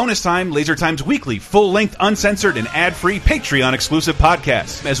 Get Bonus Time, Laser Time's weekly, full-length, uncensored, and ad-free Patreon-exclusive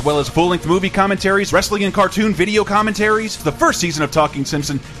podcast, as well as full-length movie commentaries, wrestling and cartoon video commentaries, the first season of Talking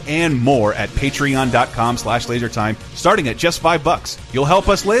Simpson, and more at patreon.com/lasertime, starting at just $5. You'll help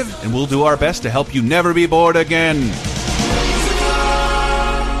us live, and we'll do our best to help you never be bored again.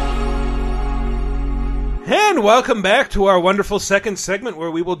 And welcome back to our wonderful second segment where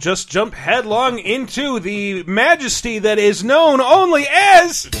we will just jump headlong into the majesty that is known only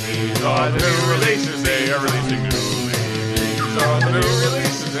as... These are the new releases, they are releasing new releases. These are the new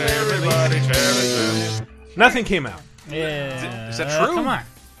releases, everybody cherish them. Nothing came out. Yeah. Is that true? Come on.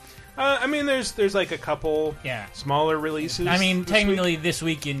 I mean, there's like a couple smaller releases. I mean, technically, this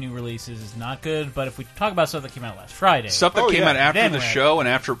week in new releases is not good, but if we talk about stuff that came out last Friday... Stuff that came out after the show, and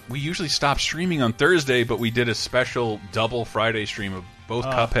after... We usually stop streaming on Thursday, but we did a special double Friday stream of both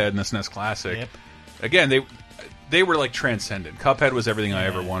Cuphead and the SNES Classic. Yep. Again, they were, like, transcendent. Cuphead was everything I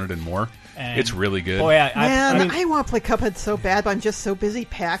ever wanted and more. And it's really good. Boy, I want to play Cuphead so bad, but I'm just so busy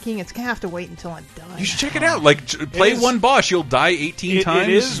packing. It's going to have to wait until I'm done. You should check it out. Like, play one boss. You'll die 18 times.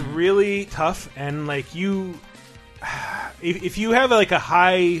 It is really tough, and, like, if you have, like, a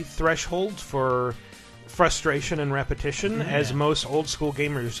high threshold for frustration and repetition, as most old-school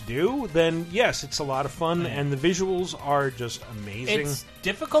gamers do, then, yes, it's a lot of fun, and the visuals are just amazing. It's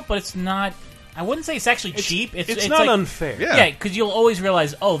difficult, but it's not... I wouldn't say it's actually cheap. It's not like, unfair. Yeah, because you'll always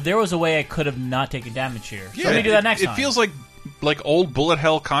realize, oh, there was a way I could have not taken damage here. So let me do that next time. It feels like old bullet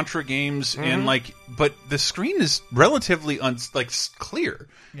hell Contra games, and but the screen is relatively clear.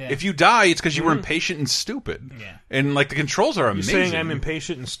 Yeah. If you die, it's because you were impatient and stupid. Yeah. And like the controls are amazing. You're saying I'm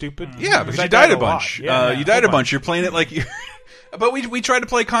impatient and stupid? Yeah, because you died a bunch. You died a bunch. You're playing it like you. But we tried to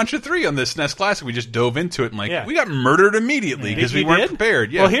play Contra 3 on this SNES Classic. We just dove into it and we got murdered immediately because we weren't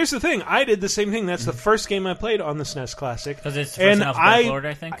prepared. Yeah. Well, here's the thing. I did the same thing. That's the first game I played on the SNES Classic. Because it's the first in alphabetical order,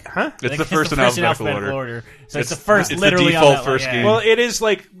 I think. Huh? It's the first in alphabetical order. So it's the first, literally the default on that first game. Well, it is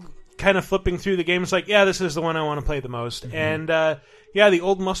like kind of flipping through the game. It's like, this is the one I want to play the most. And the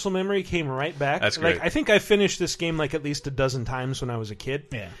old muscle memory came right back. That's great. Like, I think I finished this game like at least a dozen times when I was a kid.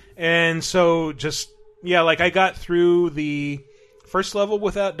 Yeah. And so just Yeah, like I got through the first level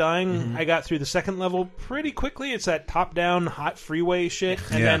without dying. I got through the second level pretty quickly. It's that top-down hot freeway shit.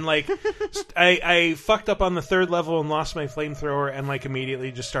 And then like I fucked up on the third level and lost my flamethrower and like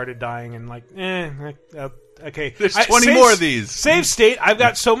immediately just started dying and like okay. There's 20 more of these. Save state. I've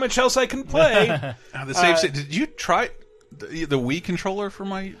got so much else I can play. The save state. Did you try the Wii controller for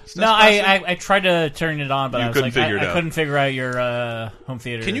my SNES No, Classic? I tried to turn it on, but You I was couldn't like, figure it I out. couldn't figure out your home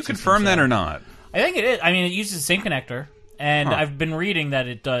theater. Can you system, confirm that so- or not? I think it is. I mean, it uses the same connector, and I've been reading that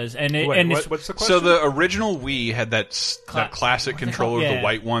it does. And it, Wait, and it's, what's the question? So the original Wii had that classic controller, Yeah. the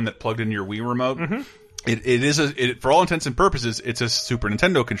white one that plugged into your Wii remote. It is for all intents and purposes, it's a Super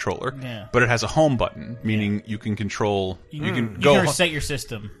Nintendo controller, Yeah. but it has a home button, meaning you can control. You can you go can reset your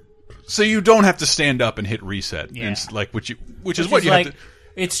system. so you don't have to stand up and hit reset. Yeah. And like which is what you like, have to.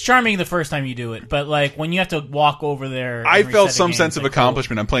 It's charming the first time you do it, but like when you have to walk over there, I and felt reset a some game, sense it's of like,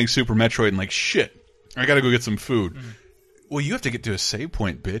 accomplishment. I'm playing Super Metroid and like shit. I got to go get some food. Well, you have to get to a save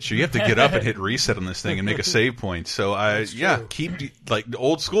point, bitch. Or you have to get up and hit reset on this thing and make a save point. So keep like the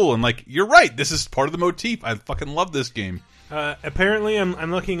old school and like you're right. This is part of the motif. I fucking love this game. Apparently,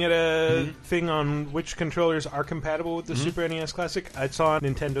 I'm looking at a thing on which controllers are compatible with the Super NES Classic. I saw on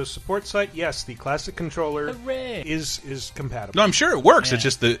Nintendo's support site. Yes, the Classic controller is compatible. No, I'm sure it works. It's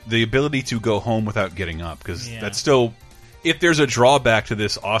just the ability to go home without getting up because that's still. If there's a drawback to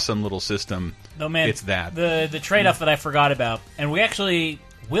this awesome little system, No, man, it's that. the trade-off that I forgot about, and we actually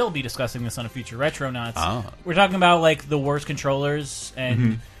will be discussing this on a future Retronauts. We're talking about like the worst controllers,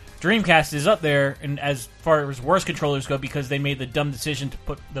 and Dreamcast is up there, and as far as worst controllers go, because they made the dumb decision to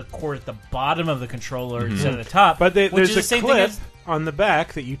put the cord at the bottom of the controller instead of the top. But which there's is the a same clip thing as, on the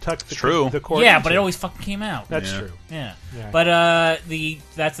back that you tuck the cord yeah, into. but it always fucking came out. That's true. Yeah. Yeah. But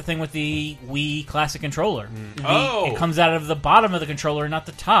that's the thing with the Wii Classic controller. It comes out of the bottom of the controller, not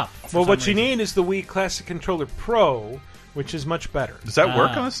the top. Well, what you need is the Wii Classic Controller Pro, which is much better. Does that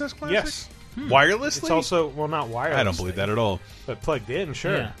work on the SNES Classic? Yes. Wirelessly? It's also not wireless. I don't believe that at all. But plugged in,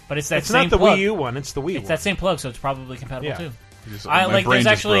 sure. Yeah, but it's that It's same not the plug. Wii U one. It's the Wii. It's that same plug, so it's probably compatible too. My There's brain just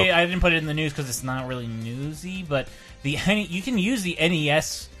actually broke. I didn't put it in the news because it's not really newsy, but you can use the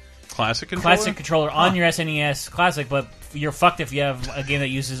NES Classic controller on your SNES Classic, but you're fucked if you have a game that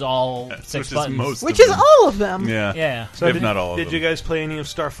uses all 6 which is buttons. most Which is all of them. Yeah. So if not all of did them. you guys play any of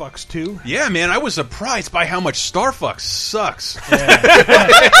Star Fox 2? Yeah, man, I was surprised by how much Star Fox sucks.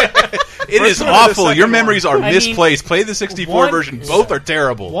 It First is one or the awful. Your second memories one? are I mean, misplaced. Play the 64 version. Both are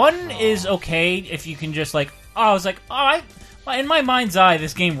terrible. One is okay if you can just like. Oh, I was like, in my mind's eye,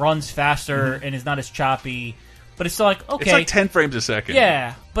 this game runs faster and is not as choppy, but it's still like okay. It's like 10 frames a second.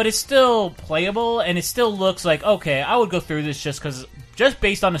 Yeah, but it's still playable, and it still looks like okay. I would go through this just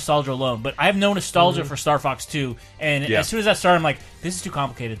based on nostalgia alone. But I have no nostalgia for Star Fox 2, and as soon as I started, I'm like, this is too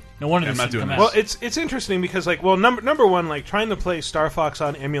complicated. No wonder this didn't come out. Well, it's interesting because like, well, number one, like trying to play Star Fox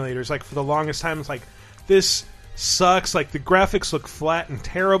on emulators, like for the longest time, it's like this sucks. Like the graphics look flat and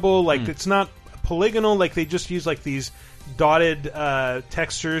terrible. Like it's not polygonal. Like they just use like these dotted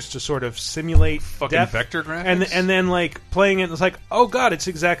textures to sort of simulate Fucking depth. vector graphics? and then like playing it, it's like, oh god, it's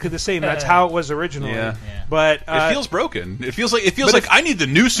exactly the same. That's how it was originally. Yeah. But It feels broken. It feels like I need the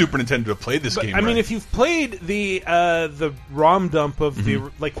new Super Nintendo to play this game. I mean, right. if you've played the ROM dump of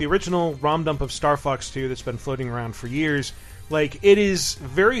the original ROM dump of Star Fox 2 that's been floating around for years, like it is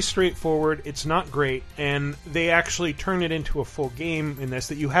very straightforward. It's not great, and they actually turn it into a full game in this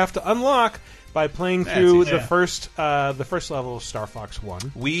that you have to unlock by playing through the first level of Star Fox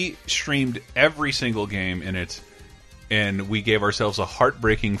 1. We streamed every single game in it, and we gave ourselves a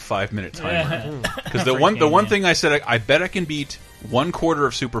heartbreaking 5-minute timer. Because the one thing I said, I bet I can beat 1/4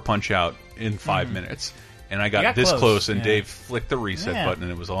 of Super Punch Out in 5 minutes. And I got this close, and Dave flicked the reset button, and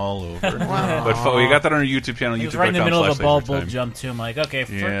it was all over. Wow. But we got that on our YouTube channel. It was right in the middle of a ball bull jump too. I'm like, okay,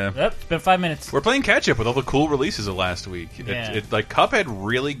 it's been 5 minutes. We're playing catch up with all the cool releases of last week. Like Cuphead,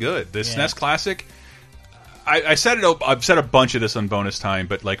 really good. The SNES Classic. I've said a bunch of this on bonus time,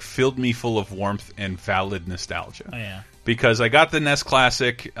 but like filled me full of warmth and valid nostalgia. Oh, yeah. Because I got the NES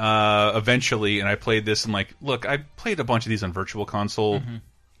Classic eventually, and I played this, and like, look, I played a bunch of these on Virtual Console.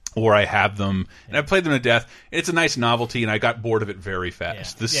 Or I have them, and I played them to death. It's a nice novelty, and I got bored of it very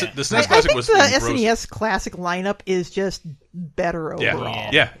fast. The SNES Classic was I think the SNES Classic lineup is just better overall.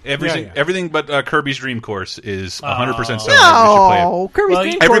 Yeah. Everything but Kirby's Dream Course is 100% selling. No, Kirby's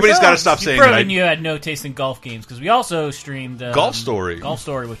Dream Course. Everybody's got to stop saying that. You had no taste in golf games because we also streamed Golf Story.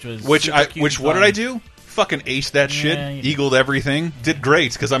 Which was what did I do? Fucking aced that shit, eagled everything, did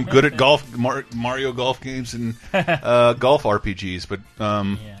great because I'm good at golf, Mario golf games and golf RPGs. But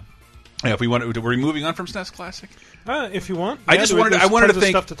Yeah, if we want, were we moving on from SNES Classic? If you want, I just wanted. I wanted to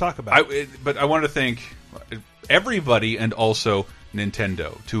thank stuff to talk about. But I wanted to thank everybody and also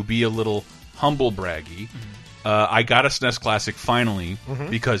Nintendo to be a little humble braggy. I got a SNES Classic finally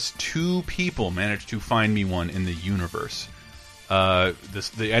because 2 people managed to find me one in the universe. The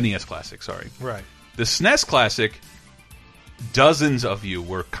NES Classic, sorry. Right. The SNES Classic, dozens of you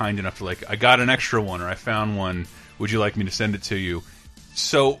were kind enough to I got an extra one, or I found one. Would you like me to send it to you?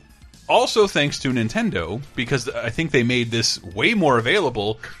 So, also thanks to Nintendo, because I think they made this way more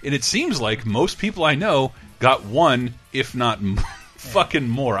available, and it seems like most people I know got one, if not fucking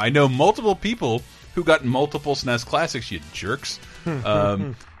more. I know multiple people who got multiple SNES Classics, you jerks.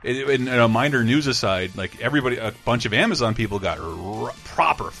 In a minor news aside, everybody, a bunch of Amazon people got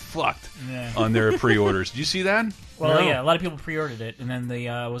proper fucked on their pre-orders. Did you see that? Well, yeah, a lot of people pre-ordered it, and then the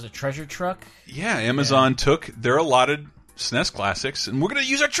was it Treasure Truck? Yeah, Amazon took their allotted SNES Classics, and we're going to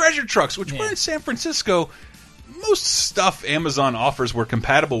use our treasure trucks, which we're in San Francisco. Most stuff Amazon offers we're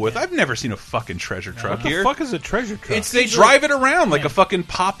compatible with. I've never seen a fucking treasure truck here. What the fuck is a treasure truck? They drive it around like a fucking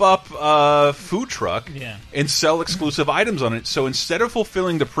pop-up food truck and sell exclusive items on it. So instead of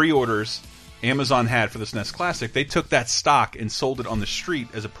fulfilling the pre-orders Amazon had for the SNES Classic, they took that stock and sold it on the street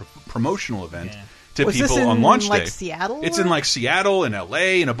as a promotional event to people on launch day. Seattle? It's in Seattle and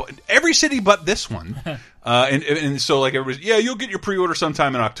LA and every city but this one. And so everybody's, you'll get your pre-order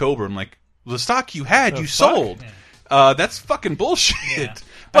sometime in October. I'm like, the stock you had, you sold. That's fucking bullshit. Yeah.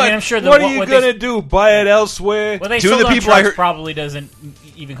 But I'm sure what are you gonna do? Buy it elsewhere? Well, they sold on trucks probably doesn't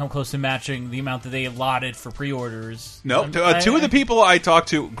even come close to matching the amount that they allotted for pre-orders. No, 2 of the people I talked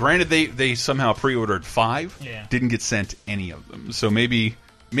to, granted they somehow pre-ordered 5, didn't get sent any of them. So maybe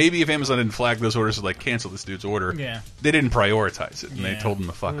if Amazon didn't flag those orders as cancel this dude's order, they didn't prioritize it and they told him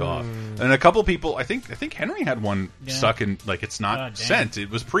to fuck off. And a couple people, I think Henry had one stuck in it's not sent. It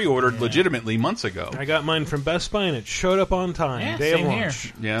was pre-ordered legitimately months ago. I got mine from Best Buy and it showed up on time. Day of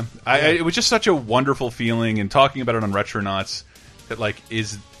launch. Yeah, it was just such a wonderful feeling, and talking about it on Retronauts that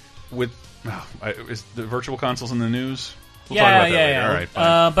is the virtual consoles in the news. We'll talk about that later. All right,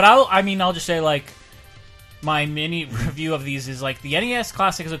 fine. But I'll just say my mini review of these is the NES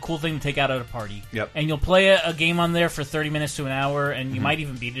Classic is a cool thing to take out at a party. Yep. And you'll play a game on there for 30 minutes to an hour, and you might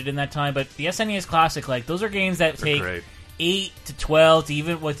even beat it in that time. But the SNES Classic, those are games that take 8 to 12 to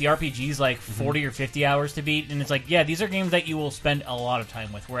even with the RPGs 40 or 50 hours to beat. And it's these are games that you will spend a lot of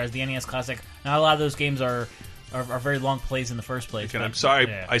time with. Whereas the NES Classic, not a lot of those games are very long plays in the first place. I'm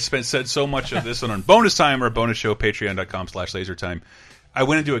sorry, I said so much of this on bonus time or bonus show, patreon.com/lasertime. I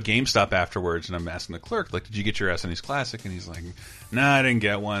went into a GameStop afterwards, and I'm asking the clerk, did you get your SNES Classic? And he's like, nah, I didn't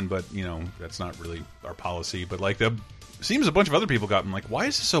get one, but, that's not really our policy. But, seems a bunch of other people got them. Why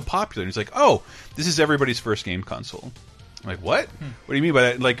is this so popular? And he's like, oh, this is everybody's first game console. I'm like, what? What do you mean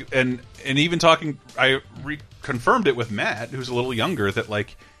by that? And even talking, I reconfirmed it with Matt, who's a little younger, that,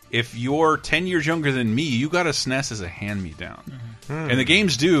 if you're 10 years younger than me, you got a SNES as a hand-me-down. And the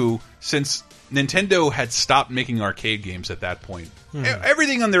games do, since Nintendo had stopped making arcade games at that point.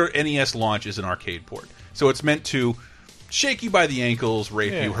 Everything on their NES launch is an arcade port. So it's meant to shake you by the ankles,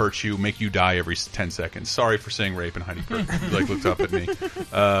 rape you, hurt you, make you die every 10 seconds. Sorry for saying rape, and Heidi looked up at me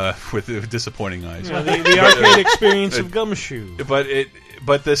with disappointing eyes. The arcade experience of Gumshoe.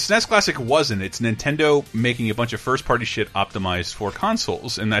 But the SNES Classic wasn't. It's Nintendo making a bunch of first-party shit optimized for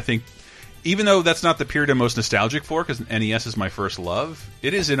consoles. And I think, even though that's not the period I'm most nostalgic for, because NES is my first love,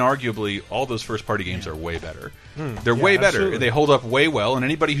 it is inarguably all those first-party games are way better. They're way better. Absolutely. They hold up way well, and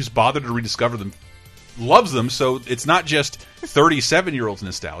anybody who's bothered to rediscover them loves them. So it's not just 37-year-olds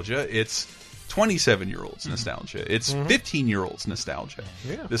nostalgia; it's 27-year-olds nostalgia. It's 15-year-olds nostalgia.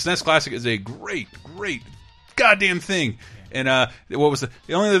 The SNES Classic is a great goddamn thing. And what was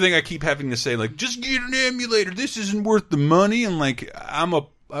the only other thing I keep having to say? Just get an emulator. This isn't worth the money. And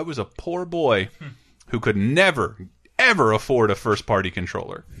I was a poor boy who could never, ever afford a first-party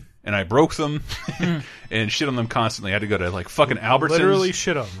controller. And I broke them and shit on them constantly. I had to go to fucking Albertsons. Literally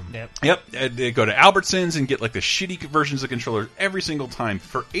shit on them. Yep. I'd go to Albertsons and get the shitty versions of controllers every single time.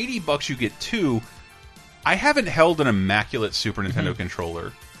 For $80 you get 2. I haven't held an immaculate Super Nintendo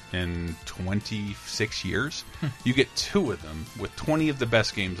controller in 26 years. You get 2 of them with 20 of the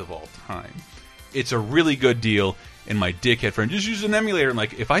best games of all time. It's a really good deal. And my dickhead friend, just use an emulator. And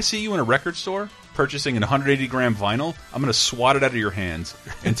if I see you in a record store purchasing an 180-gram vinyl, I'm going to swat it out of your hands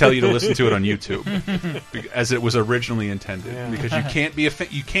and tell you to listen to it on YouTube, as it was originally intended. Because you can't be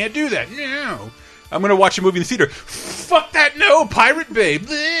you can't do that. No, I'm going to watch a movie in the theater. Fuck that! No, Pirate Bay.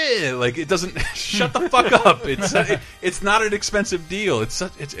 Bleh. It doesn't. Shut the fuck up. It's not an expensive deal.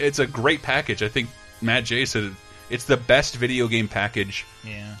 It's a great package. I think Matt J said It's the best video game package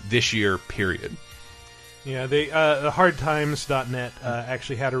this year, period. Yeah, the hardtimes.net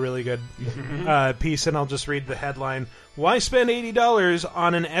actually had a really good piece, and I'll just read the headline. Why spend $80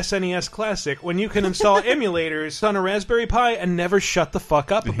 on an SNES Classic when you can install emulators on a Raspberry Pi and never shut the fuck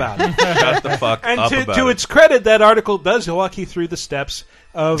up about it? Shut the fuck and up about it. To its credit, that article does walk you through the steps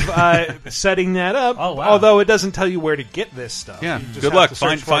of setting that up, although it doesn't tell you where to get this stuff. Yeah, You just good have luck. to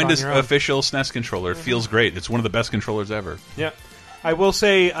search Find for it his on your own. official SNES controller. It feels great. It's one of the best controllers ever. Yeah. I will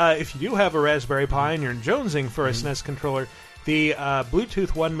say, if you do have a Raspberry Pi and you're jonesing for a SNES controller, the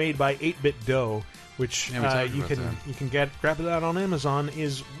Bluetooth one made by 8-Bit Do, which Yeah, we talked you about can grab that on Amazon,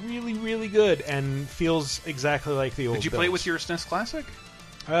 is really, really good and feels exactly like the old. Did you play it with your SNES Classic?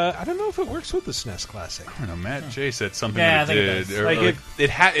 I don't know if it works with the SNES Classic. I don't know. Matt J said something Yeah, that I it think did. it Or, does.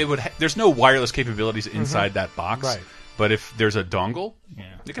 Like it would. There's no wireless capabilities inside that box. Right. But if there's a dongle,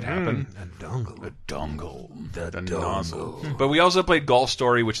 it could happen. A dongle. A dongle. The nozzle. But we also played Golf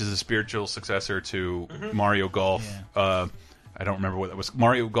Story, which is a spiritual successor to Mario Golf. I don't remember what that was.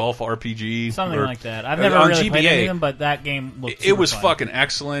 Mario Golf RPG, Something or- like that. I've never on really GBA. played any of them, but that game looked It was super fun. fucking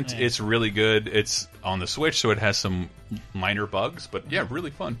excellent. Yeah. It's really good. It's on the Switch, so it has some minor bugs, but yeah,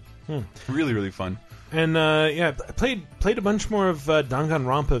 really fun. Really, really fun. And I played a bunch more of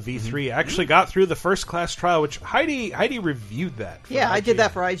Danganronpa V3. I actually got through the first class trial, which Heidi reviewed that. For Yeah, I did IGN.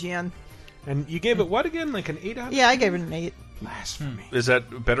 that for IGN. And you gave it what again? Like an 8 out of Yeah, I gave it an 8. Blasphemy. Is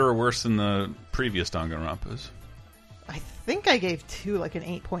that better or worse than the previous Danganronpas? I think I gave 2 like an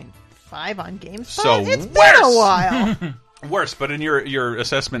 8.5 on GameSpot. So It's worse. been a while. Worse, but in your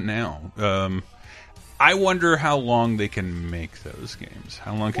assessment now, I wonder how long they can make those games.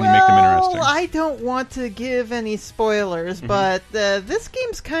 How long can you make them interesting? Well, I don't want to give any spoilers, but this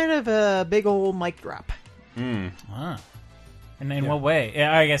game's kind of a big old mic drop. Wow. And in what way?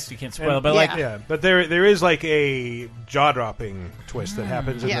 Yeah, I guess you can't spoil it, but but there is like a jaw-dropping twist that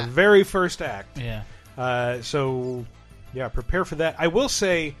happens in Yeah. the very first act. Yeah. So, yeah, prepare for that. I will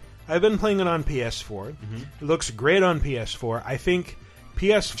say, I've been playing it on PS4. It looks great on PS4. I think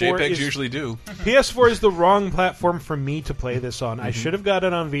PS4 JPEGs is, usually do. PS4 is the wrong platform for me to play this on. I should have got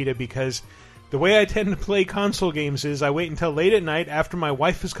it on Vita because the way I tend to play console games is I wait until late at night after my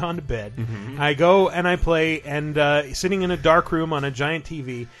wife has gone to bed. I go and I play, and sitting in a dark room on a giant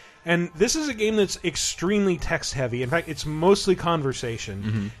TV. And this is a game that's extremely text heavy. In fact, it's mostly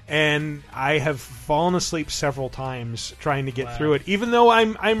conversation. And I have fallen asleep several times trying to get through it. Even though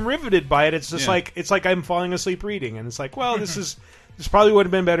I'm riveted by it, it's just it's like I'm falling asleep reading. And it's like, well, this probably would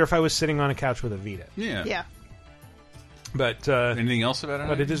have been better if I was sitting on a couch with a Vita. Yeah. But anything else about it?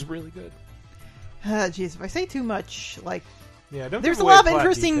 But it is really good. Jeez, if I say too much, Yeah, don't there's give a away lot of plot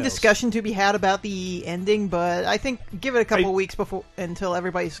interesting details. discussion to be had about the ending, but I think give it a couple weeks before until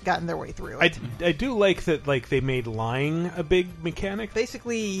everybody's gotten their way through it. I do like that they made lying a big mechanic.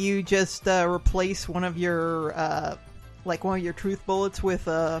 Basically, you just replace one of your truth bullets with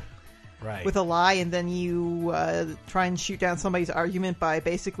a lie, and then you try and shoot down somebody's argument by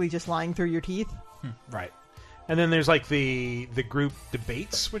basically just lying through your teeth. Right. And then there's like the group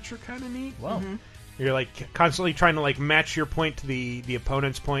debates, which are kind of neat. Wow. You're like constantly trying to like match your point to the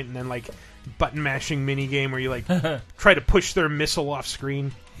opponent's point, and then like button mashing mini game where you like try to push their missile off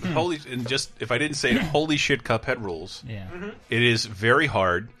screen. Holy, and just if I didn't say it, holy shit, Cuphead rules. Yeah. It is very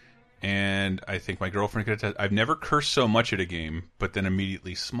hard, and I think my girlfriend could attest. I've never cursed so much at a game, but then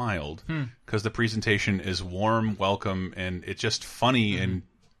immediately smiled because the presentation is warm, welcome, and it's just funny and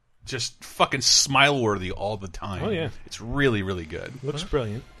just fucking smile worthy all the time. Oh, yeah. It's really, really good. Looks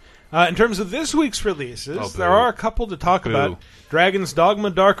brilliant. In terms of this week's releases, Oh, boo. there are a couple to talk Boo. about. Dragon's Dogma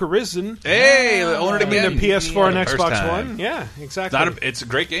Dark Arisen. Hey, own it again. The PS4 and Yeah, the first Xbox time. One. Yeah, exactly. It's a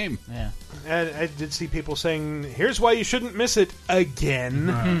great game. Yeah. And I did see people saying, "Here's why you shouldn't miss it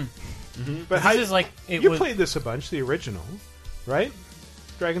again." But This is like it you was- played this a bunch, the original, right?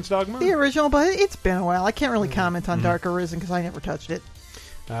 Dragon's Dogma. The original, but it's been a while. I can't really comment on Dark Arisen because I never touched it.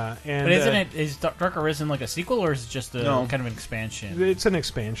 And But is Dark Arisen like a sequel, or is it just a kind of an expansion? It's an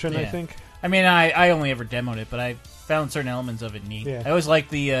expansion, I think. I mean, I only ever demoed it, but I found certain elements of it neat. Yeah. I always like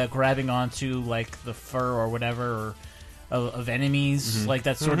the grabbing onto like the fur or whatever of enemies, like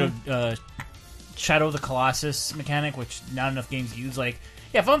that sort of Shadow of the Colossus mechanic, which not enough games use. Like,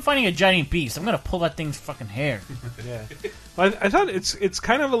 yeah, if I'm fighting a giant beast, I'm gonna pull that thing's fucking hair. Yeah, well, I thought it's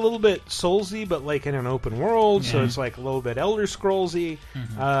kind of a little bit Soulsy, but like in an open world, so it's like a little bit Elder Scrollsy.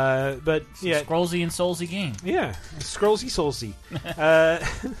 But yeah, Scrollsy and Soulsy game. Yeah, Scrollsy Soulsy.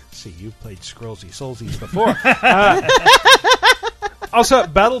 See, you've played Scrollsy Soulsies before. Also,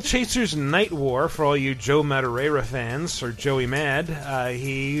 Battle Chasers Night War, for all you Joe Madureira fans, or Joey Mad,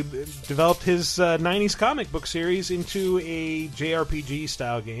 he developed his 90s comic book series into a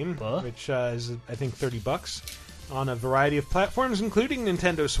JRPG-style game, which is, I think, $30 on a variety of platforms, including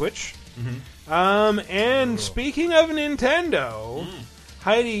Nintendo Switch. And speaking of Nintendo...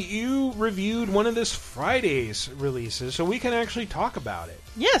 Heidi, you reviewed one of this Friday's releases, so we can actually talk about it.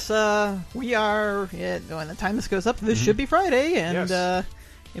 Yes, we are. When the time this goes up, this should be Friday, and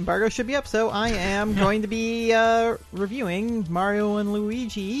embargo should be up. So I am going to be reviewing Mario and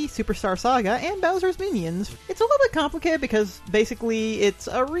Luigi Superstar Saga and Bowser's Minions. It's a little bit complicated because basically it's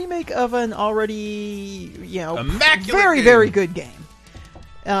a remake of an already, very, very good game.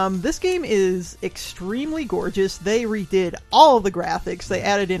 This game is extremely gorgeous. They redid all of the graphics. They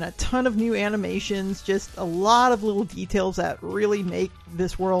added in a ton of new animations, just a lot of little details that really make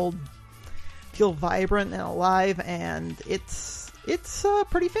this world feel vibrant and alive, and it's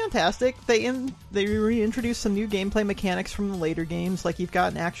pretty fantastic. They reintroduced some new gameplay mechanics from the later games, like you've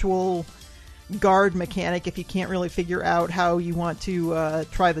got an actual guard mechanic if you can't really figure out how you want to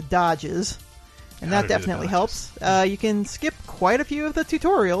try the dodges. And that definitely helps. You can skip quite a few of the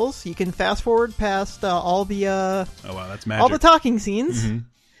tutorials. You can fast forward past all the that's magic. all the talking scenes,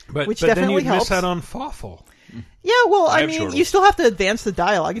 which but definitely then you helps. miss out on Fawful. Yeah, well, I mean, you still have to advance the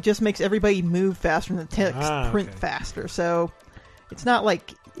dialogue. It just makes everybody move faster and the text print faster. So it's not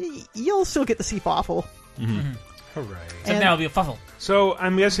like you'll still get to see Fawful. Hooray! So now it'll be a Fuffle. So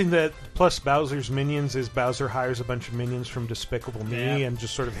I'm guessing that plus Bowser's Minions is Bowser hires a bunch of minions from Despicable Me and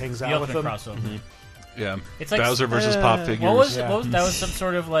just sort of hangs out with them. Crossover. Yeah, it's like Bowser versus Pop figures. What was that? Was some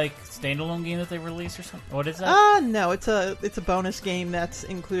sort of like standalone game that they released or something? What is that? No, it's a bonus game that's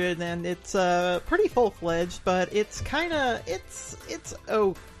included, and it's pretty full fledged, but it's kind of it's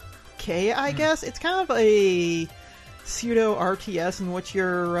okay, I guess. It's kind of a pseudo RTS in which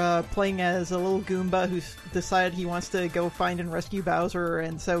you're playing as a little Goomba who's decided he wants to go find and rescue Bowser,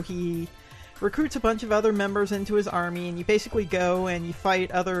 and so he recruits a bunch of other members into his army, and you basically go and you fight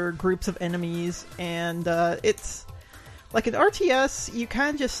other groups of enemies, and it's like an RTS. You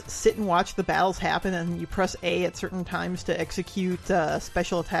kind of just sit and watch the battles happen, and you press A at certain times to execute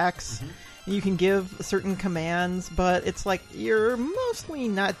special attacks. And you can give certain commands, but it's like you're mostly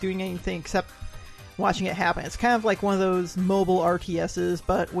not doing anything except watching it happen. It's kind of like one of those mobile RTSs,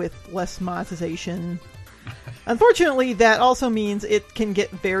 but with less monetization. Unfortunately, that also means it can get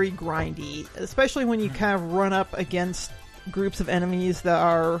very grindy, especially when you kind of run up against groups of enemies that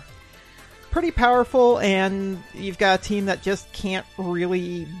are pretty powerful, and you've got a team that just can't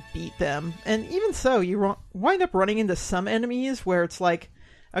really beat them. And even so, you wind up running into some enemies where it's like,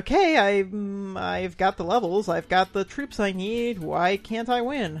 okay, I've got the levels, I've got the troops I need, why can't I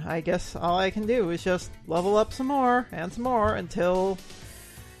win? I guess all I can do is just level up some more and some more until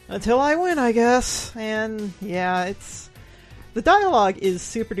I win, I guess. And yeah, the dialogue is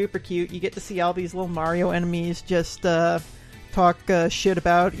super duper cute. You get to see all these little Mario enemies just talk shit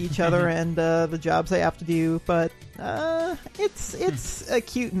about each other and the jobs they have to do. But it's a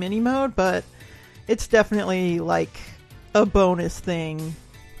cute mini mode, but it's definitely like a bonus thing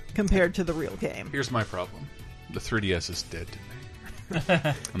compared to the real game. Here's my problem: the 3DS is dead to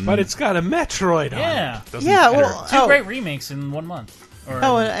me. But it's got a Metroid on Yeah. it. Well, two great remakes in 1 month.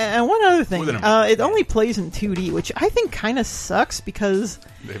 And one other thing, Within a it only plays in 2D, which I think kind of sucks because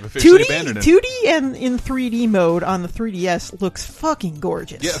They've officially 2D, abandoned it. 2D and in 3D mode on the 3DS looks fucking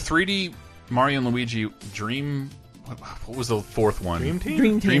gorgeous. Yeah, 3D Mario and Luigi Dream. What was the fourth one? Dream Team?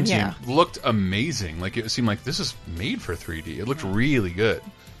 Dream Team, yeah. Looked amazing. Like it seemed like this is made for 3D. It looked really good.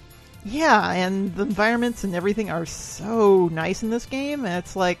 Yeah, and the environments and everything are so nice in this game. And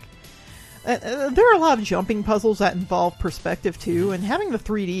it's like there are a lot of jumping puzzles that involve perspective too, and having the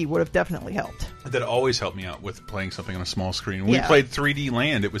 3D would have definitely helped. That always helped me out with playing something on a small screen. When we Yeah. played 3D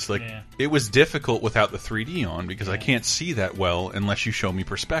Land, it was like it was difficult without the 3D on because I can't see that well unless you show me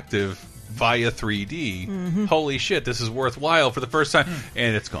perspective via 3D. Holy shit, this is worthwhile for the first time,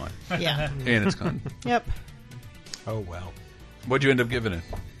 and it's gone. Yeah. And it's gone. Yep. Oh well. What'd you end up giving it?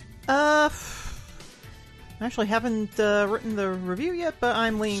 I actually haven't written the review yet, but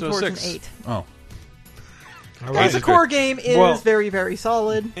I'm leaning So towards 6. an 8. Oh. All As right. a core game, it Well- is very, very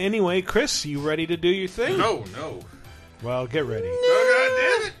solid. Anyway, Chris, you ready to do your thing? No. Well, get ready.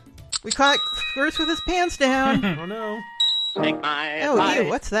 Oh, God damn it. We caught Chris with his pants down. Oh no. Take my Oh, advice, ew,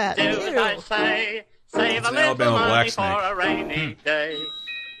 what's that? Do as I Ew. say. Save It's a an little Alabama money black for snake. a rainy day.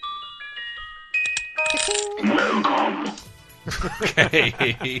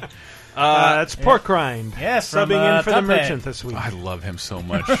 Okay. That's Pork Rind. Yes, from, subbing in for the Cuphead. merchant this week. I love him so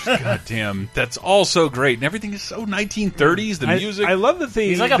much. God damn, that's all so great, and everything is so 1930s. The music. I love that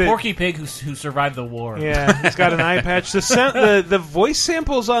He's like a Porky Pig who survived the war. Yeah, he's got an eye patch. The voice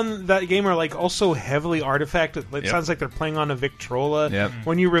samples on that game are like also heavily artifact. It sounds like they're playing on a Victrola. Yep.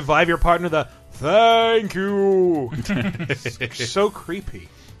 When you revive your partner, the thank you. So creepy.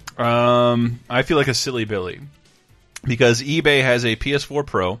 I feel like a silly Billy because eBay has a PS4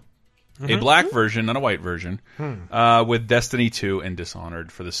 Pro. A black version, not a white version, with Destiny 2 and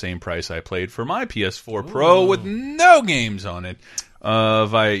Dishonored for the same price I paid for my PS4 Pro with no games on it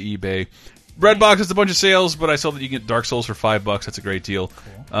via eBay. Redbox has a bunch of sales, but I saw that you can get Dark Souls for $5. That's a great deal.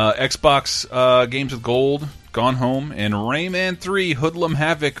 Cool. Xbox games with gold, Gone Home, and Rayman 3 Hoodlum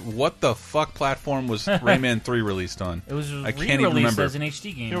Havoc. What the fuck platform was Rayman 3 released on? It was I can't even remember. as an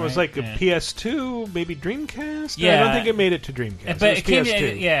HD game. It was like a PS2, maybe Dreamcast. Yeah, I don't think it made it to Dreamcast. But it came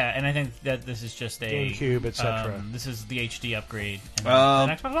PS2. Yeah, and I think that this is just a GameCube, etc. This is the HD upgrade.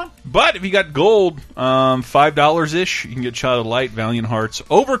 And the Xbox One? But if you got gold, $5 ish, you can get Child of Light, Valiant Hearts,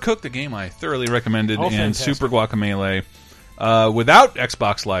 Overcooked, the game I thoroughly recommended, and fantastic. Super Guacamelee. Without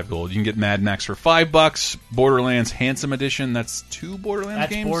Xbox Live Gold, you can get Mad Max for $5. Borderlands Handsome Edition. That's 2 Borderlands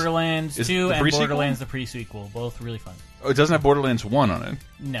games. That's Borderlands 2 and pre-sequel? Borderlands the pre-sequel. Both really fun. Oh, it doesn't have Borderlands 1 on it.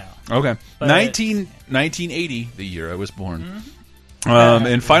 No. Okay. But 1980, the year I was born.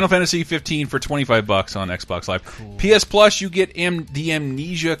 And Final Fantasy 15 for $25 on Xbox Live. Cool. PS Plus, you get the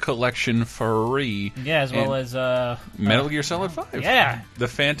Amnesia Collection free. Yeah, as well as Metal Gear Solid 5. Yeah, the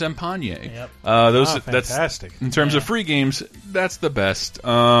Phantom Panye. Yep. That's fantastic. In terms of free games, that's the best.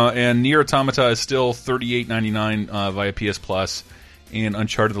 And Nier Automata is still $38.99 via PS Plus, and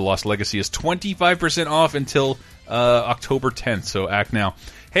Uncharted: The Lost Legacy is 25% off until October 10th. So act now.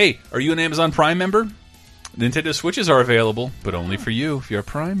 Hey, are you an Amazon Prime member? Nintendo Switches are available, but only for you if you're a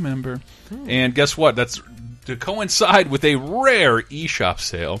Prime member. And guess what? That's to coincide with a rare eShop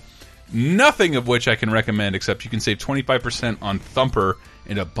sale, nothing of which I can recommend except you can save 25% on Thumper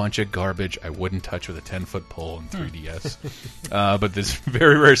and a bunch of garbage I wouldn't touch with a 10-foot pole in 3DS. But there's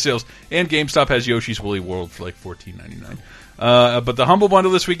very rare sales. And GameStop has Yoshi's Woolly World for like $14.99. But the Humble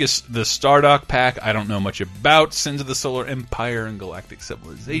Bundle this week is the Stardock Pack. I don't know much about Sins of the Solar Empire and Galactic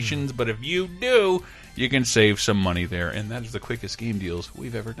Civilizations, but if you do, you can save some money there, and that is the quickest game deals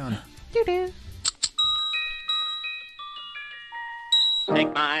we've ever done.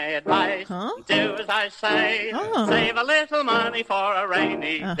 Take my advice, do as I say, save a little money for a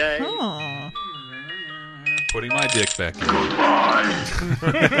rainy day. Putting my dick back in.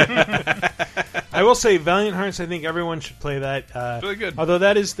 I will say, Valiant Hearts, I think everyone should play that. Really good. Although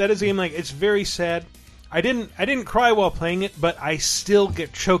that is a game, like, it's very sad. I didn't cry while playing it, but I still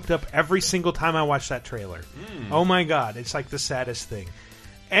get choked up every single time I watch that trailer. Oh my god, it's like the saddest thing.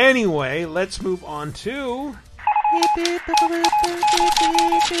 Anyway, let's move on to...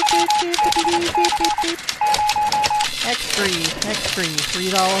 X3,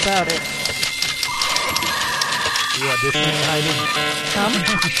 read all about it. Are you auditioning, Heidi?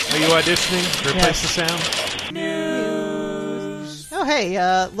 Are you auditioning to replace the sound? Oh, hey,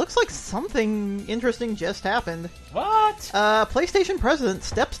 looks like something interesting just happened. What? PlayStation president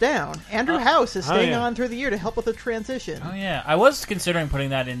steps down. Andrew House is staying on through the year to help with the transition. Oh, yeah. I was considering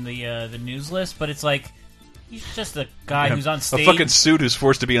putting that in the news list, but it's like, he's just a guy who's on stage. A fucking suit who's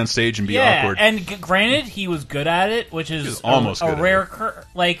forced to be on stage and be awkward. And granted, he was good at it, which is almost a rare...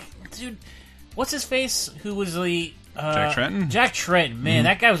 like, dude, what's his face? Who was the... Jack Tretton? Jack Tretton. Man,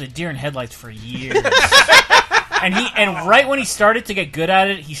 that guy was a deer in headlights for years. And right when he started to get good at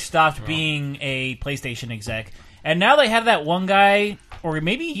it, he stopped being a PlayStation exec. And now they have that one guy, or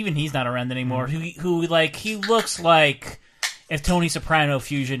maybe even he's not around anymore, who like, he looks like if Tony Soprano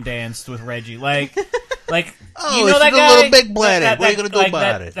fusion danced with Reggie. Like you know that guy? A little big bladed. What are you going to do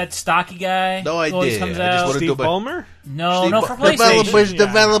about it? That stocky guy. No idea. Always comes out. Steve Ballmer? No, for PlayStation.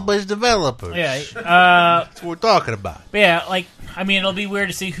 Developers. Yeah. That's what we're talking about. But yeah, like, I mean, it'll be weird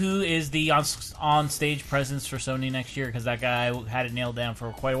to see who is the on-stage presence for Sony next year, because that guy had it nailed down for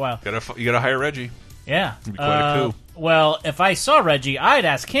quite a while. You gotta hire Reggie. Yeah. It'd be quite a coup. Well, if I saw Reggie, I'd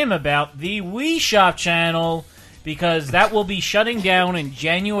ask him about the Wii Shop channel, because that will be shutting down in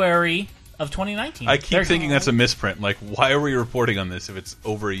January of 2019. I keep thinking that's a misprint. Like, why are we reporting on this if it's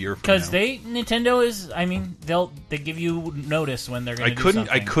over a year from now? Because Nintendo is, I mean, they give you notice when they're going to do something.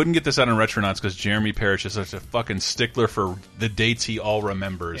 I couldn't get this out on Retronauts because Jeremy Parrish is such a fucking stickler for the dates he all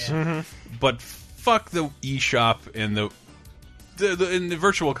remembers. Yeah. But fuck the eShop and the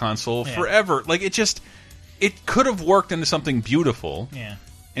Virtual Console forever. Like, it could have worked into something beautiful. Yeah.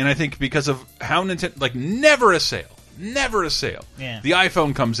 And I think because of how Nintendo, like, never a sale. Never a sale. Yeah. The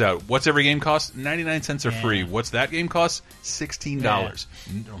iPhone comes out. What's every game cost? 99 cents are free. What's that game cost? $16.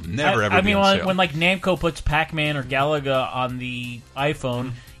 It'll never ever be on sale. When like Namco puts Pac-Man or Galaga on the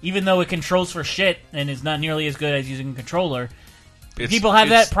iPhone, even though it controls for shit and is not nearly as good as using a controller, people have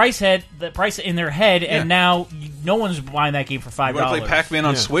that price in their head, and now no one's buying that game for $5. You want to play Pac-Man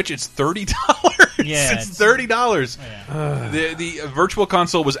on Switch? It's $30. Yeah, it's $30. The Virtual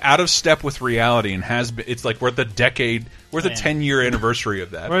Console was out of step with reality and has been. It's like we're at the decade, we're at the 10-year anniversary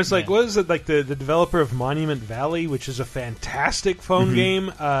of that. Where it's like, what is it? Like the developer of Monument Valley, which is a fantastic phone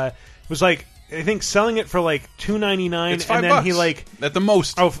game, was like, I think selling it for like $2.99, It's $5 and then he like at the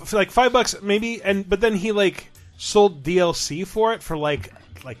most. Oh, for like $5 maybe, but then he like sold DLC for it for like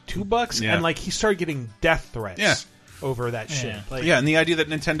 $2, and like he started getting death threats over that shit. Like, and the idea that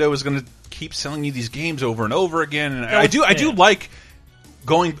Nintendo is going to keep selling you these games over and over again, and I do like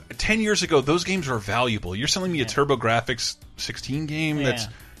going 10 years ago. Those games were valuable. You're selling me a TurboGrafx 16 game that's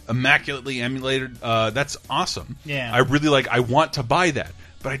immaculately emulated. That's awesome. Yeah, I really like. I want to buy that.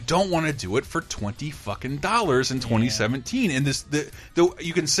 But I don't want to do it for $20 fucking in 2017. And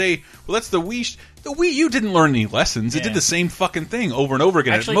you can say, well, that's the Wii. The Wii U didn't learn any lessons. It did the same fucking thing over and over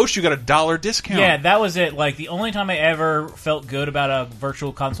again. Actually, at most, you got a $1 discount. Yeah, that was it. Like the only time I ever felt good about a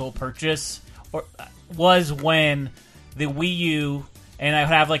Virtual Console purchase was when the Wii U. And I would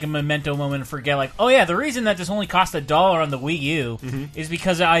have like a memento moment and forget, like, oh yeah, the reason that this only cost $1 on the Wii U is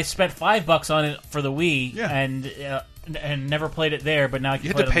because I spent $5 on it for the Wii, and never played it there. But now you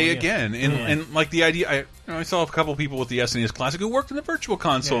have to pay again, and like the idea, I saw a couple people with the SNES Classic who worked in the Virtual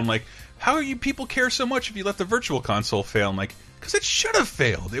Console. I'm like, how are you people care so much if you let the Virtual Console fail? I'm like, because it should have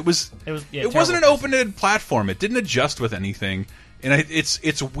failed. It wasn't an open-ended platform. It didn't adjust with anything. And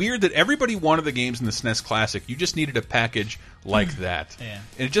it's weird that everybody wanted the games in the SNES Classic. You just needed a package like that.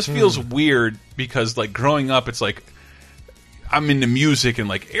 And it just feels weird because, like, growing up, it's like I'm into music and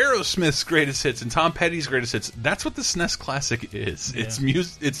like Aerosmith's greatest hits and Tom Petty's greatest hits. That's what the SNES Classic is. It's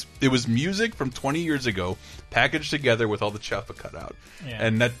music. It was music from 20 years ago packaged together with all the chuffa cut out,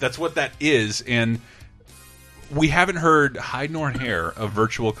 and that's what that is. And we haven't heard hide nor hair of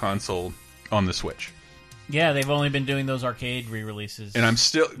Virtual Console on the Switch. Yeah, they've only been doing those arcade re-releases. And I'm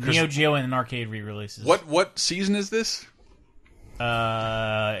still Neo Geo and arcade re-releases. What season is this?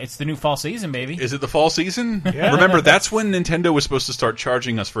 It's the new fall season, baby. Is it the fall season? Yeah. Remember, that's when Nintendo was supposed to start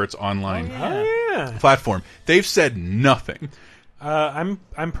charging us for its online platform. They've said nothing. I'm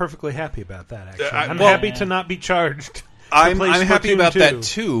perfectly happy about that. Actually, I'm happy to not be charged. I'm happy about that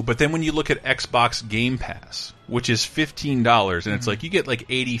too. But then when you look at Xbox Game Pass, which is $15, and it's like you get like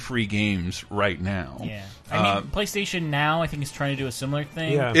 80 free games right now. Yeah, I mean PlayStation Now I think is trying to do a similar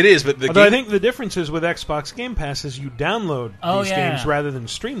thing. Yeah. It is, but I think the difference is with Xbox Game Pass is you download these games rather than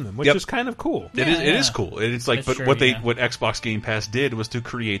stream them, which is kind of cool. It is cool. It's like, but what Xbox Game Pass did was to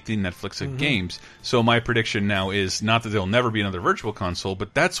create the Netflix of games. So my prediction now is not that there'll never be another Virtual Console,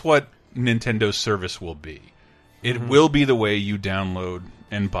 but that's what Nintendo's service will be. It will be the way you download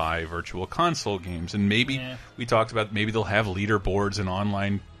and buy Virtual Console games, and maybe we talked about maybe they'll have leaderboards and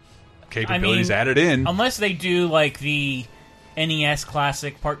online capabilities added in. Unless they do like the NES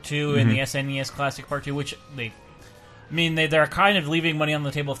Classic Part 2 and the SNES Classic Part 2, which they're kind of leaving money on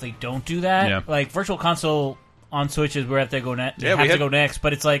the table if they don't do that. Yeah. Like Virtual Console on Switch is where they have to go next,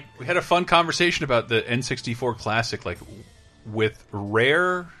 but it's like we had a fun conversation about the N64 Classic, like with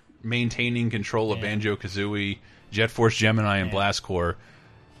Rare maintaining control of Banjo-Kazooie, Jet Force Gemini, and Blast Corps.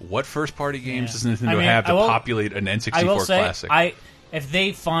 What first-party games does Nintendo have to populate an N64 Classic? If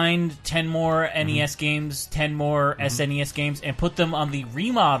they find 10 more NES games, 10 more SNES games, and put them on the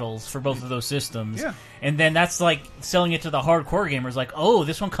remodels for both of those systems, and then that's like selling it to the hardcore gamers, like, oh,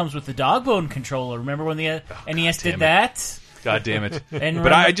 this one comes with the Dogbone controller. Remember when the NES did that? God damn it!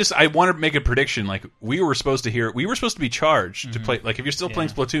 But I want to make a prediction. Like we were supposed to be charged to play. Like if you're still playing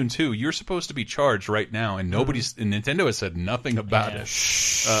Splatoon 2, you're supposed to be charged right now, and and Nintendo has said nothing about it.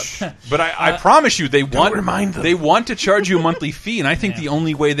 But I promise you, they want to charge you a monthly fee, and I think the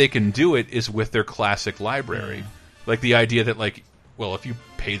only way they can do it is with their classic library. Like the idea that if you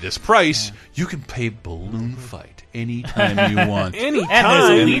pay this price, you can play Balloon Fight anytime you want.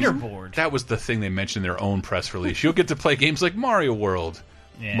 Anytime. Leaderboard. That was the thing they mentioned in their own press release. You'll get to play games like Mario World,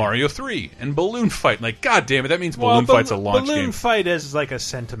 Mario 3, and Balloon Fight. Like, God damn it, that means Balloon Fight's a launch game. Balloon Fight is like a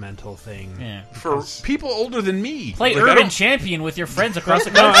sentimental thing. Yeah. For people older than me. Play Urban Champion with your friends across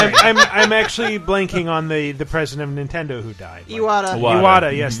the country. I'm actually blanking on the president of Nintendo who died.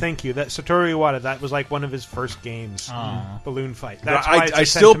 Iwata. Yes, thank you. That Satoru Iwata. That was like one of his first games. Balloon Fight. That's why it's I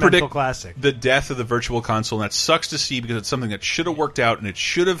still predict classic. The death of the Virtual Console, and that sucks to see because it's something that should have worked out, and it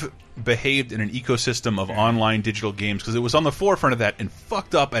should have behaved in an ecosystem of online digital games, because it was on the forefront of that and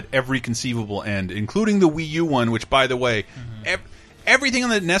fucked up at every conceivable end, including the Wii U one, which, by the way, everything on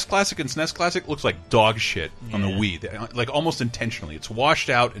the NES Classic and SNES Classic looks like dog shit on the Wii, like almost intentionally. It's washed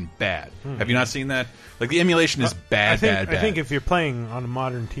out and bad. Have you not seen that? Like, the emulation is bad. I think if you're playing on a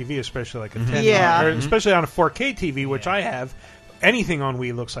modern TV, especially like a 10, Yeah. or especially on a 4K TV, which I have, anything on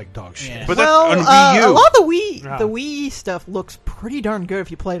Wii looks like dog shit. But well, that's on Wii U. a lot of the Wii stuff looks pretty darn good if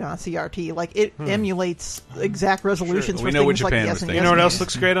you play it on a CRT. Like, it emulates exact resolutions for We know what things like Japan the was SNES thinking. You know what else games.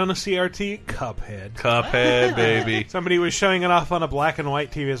 looks great on a CRT? Cuphead. Cuphead, baby. Somebody was showing it off on a black and white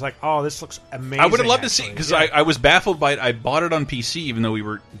TV. It's like, oh, this looks amazing. I would have loved to see, actually. because I was baffled by it. I bought it on PC, even though we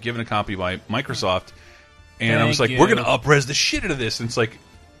were given a copy by Microsoft, and I was like, we're going to up-res the shit out of this. And it's like,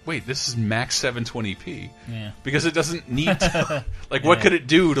 wait, this is max 720p. Yeah. Because it doesn't need to. Like, what could it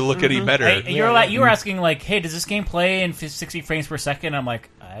do to look any better? Hey, you were asking, like, hey, does this game play in 60 frames per second? I'm like,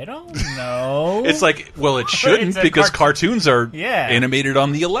 I don't know. It's like, well, it shouldn't, because cartoons are animated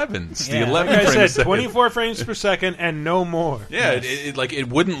on the 11s. Yeah. The 11 Like I frames a said, second. 24 frames per second and no more. Yeah, it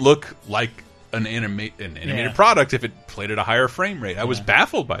wouldn't look like an animated product if it played at a higher frame rate. I was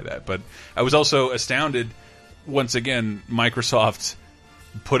baffled by that, but I was also astounded. Once again, Microsoft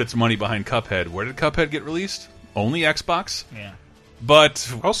put its money behind Cuphead. Where did Cuphead get released? Only Xbox. Yeah,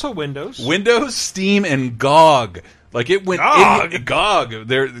 but also Windows, Steam, and GOG. Like, it went GOG.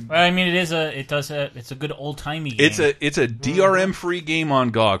 There. Well, I mean, it's a good old timey game. It's a DRM free game on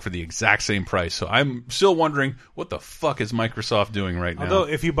GOG for the exact same price. So I'm still wondering, what the fuck is Microsoft doing right now? Although,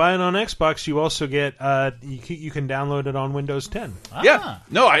 if you buy it on Xbox, you also get you can download it on Windows 10. Yeah,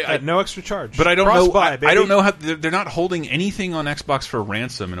 no, at no extra charge. But I don't know. I baby. don't know how they're not holding anything on Xbox for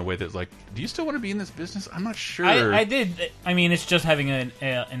ransom in a way that's like, do you still want to be in this business? I'm not sure. I did. I mean, it's just having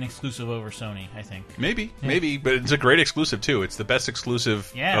an exclusive over Sony, I think. Maybe, but it's a great exclusive too. It's the best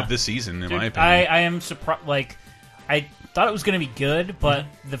exclusive of this season, in my opinion. I am surprised. Like, I thought it was going to be good, but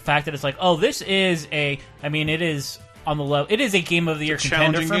the fact that it's like, oh, this is it is on the level. It is a game of the year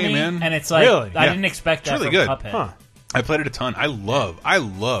contender for me, man. and it's like, Really? I didn't expect that It's from really good. Cuphead. I played it a ton. I love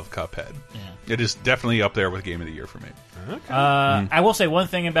Cuphead. Yeah. It is definitely up there with game of the year for me. Okay. I will say one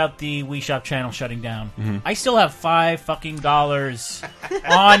thing about the Wii Shop channel shutting down. Mhm. I still have $5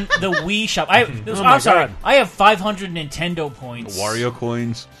 on the Wii Shop. I'm sorry. God. I have 500 Nintendo points. Wario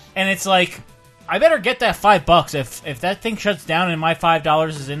coins. And it's like, I better get that $5 if that thing shuts down and my $5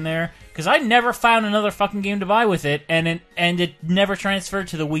 is in there, because I never found another fucking game to buy with it, and it never transferred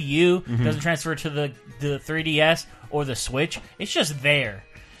to the Wii U. Doesn't transfer to the 3DS or the Switch. It's just there.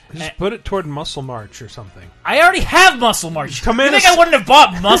 Just put it toward Muscle March or something. I already have Muscle March. You think I wouldn't have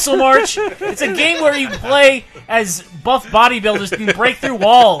bought Muscle March? It's a game where you play as buff bodybuilders and break through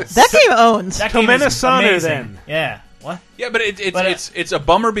walls. That game owns. That game is Tomena-sana, amazing. then. Yeah. What? Yeah, but it's a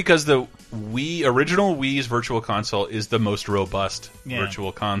bummer, because the original Wii's Virtual Console is the most robust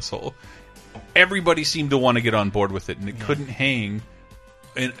Virtual Console. Everybody seemed to want to get on board with it, and it couldn't hang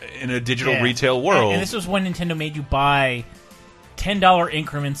in a digital retail world. And this was when Nintendo made you buy $10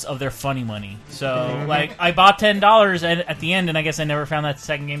 increments of their funny money. So, like, I bought $10 at the end, and I guess I never found that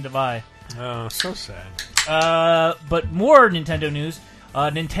second game to buy. Oh, so sad. But more Nintendo news.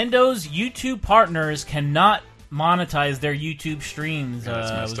 Nintendo's YouTube partners cannot monetize their YouTube streams.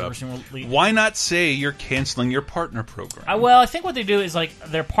 That's messed up. Recently. Why not say you're canceling your partner program? Well, I think what they do is, like,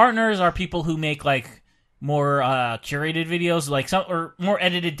 their partners are people who make, like, more curated videos, like some or more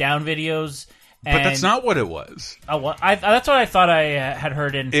edited down videos. But that's not what it was. Oh, well, that's what I thought I had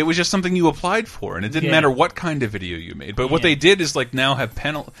heard. It was just something you applied for, and it didn't matter what kind of video you made. But what they did is, like, now have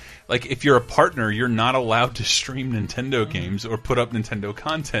like, if you're a partner, you're not allowed to stream Nintendo games or put up Nintendo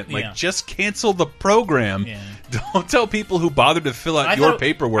content. Like, just cancel the program. Don't tell people who bothered to fill out your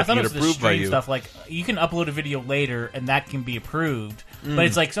paperwork and get approved by you. Stuff like, you can upload a video later and that can be approved, but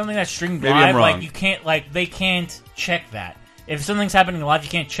it's like something that's streamed Maybe live. I'm wrong. Like, you can't, like, they can't check that. If something's happening live, you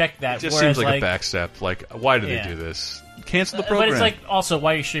can't check that. It just seems like a backstep. Like, why do they do this? Cancel the program. But it's like, also,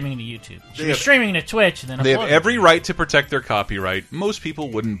 why are you streaming to YouTube? You're streaming to Twitch, and then they have upload it. every right to protect their copyright. Most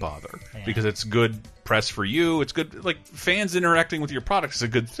people wouldn't bother because it's good press for you. It's good, like, fans interacting with your product is a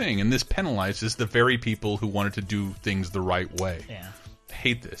good thing, and this penalizes the very people who wanted to do things the right way. I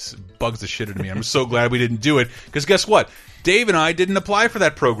hate this. It bugs the shit out of me. I'm so glad we didn't do it, because guess what? Dave and I didn't apply for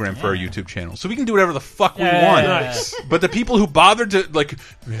that program for our YouTube channel, so we can do whatever the fuck we want. Nice. But the people who bothered to, like,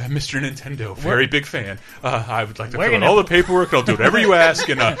 Mr. Nintendo, very big fan. I would like to fill out all the paperwork. I'll do whatever you ask,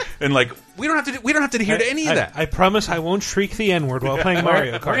 and like, we don't have to adhere to any of that. I promise I won't shriek the N-word while playing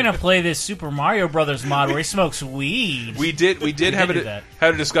Mario Kart. We're gonna play this Super Mario Brothers mod where he smokes weed. We did have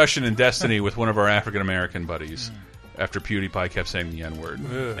a discussion in Destiny with one of our African American buddies. after PewDiePie kept saying the N-word.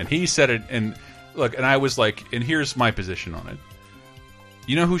 And he said it, and look, and I was like, and here's my position on it.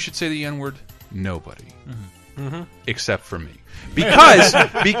 You know who should say the N-word? Nobody. Except for me.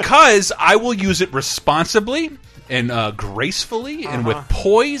 Because I will use it responsibly and gracefully and with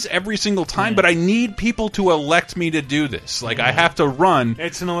poise every single time, but I need people to elect me to do this. Like, I have to run.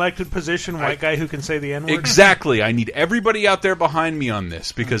 It's an elected position, white guy who can say the N-word. Exactly. I need everybody out there behind me on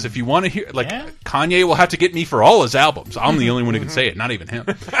this, because if you want to hear, like, Kanye will have to get me for all his albums. I'm the only one who can say it, not even him.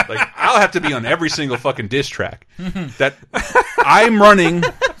 Like, I'll have to be on every single fucking diss track. That I'm running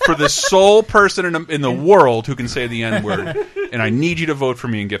for the sole person in the world who can say the N-word, and I need you to vote for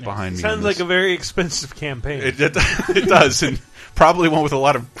me and get behind me. Sounds like a very expensive campaign. It does, and probably one with a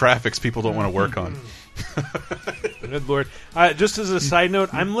lot of graphics people don't want to work on. Good Lord. Just as a side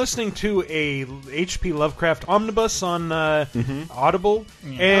note, I'm listening to a H.P. Lovecraft omnibus on Audible,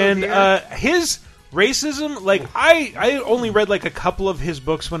 and his racism, like, I only read like a couple of his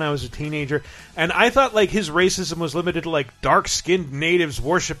books when I was a teenager, and I thought like his racism was limited to like dark-skinned natives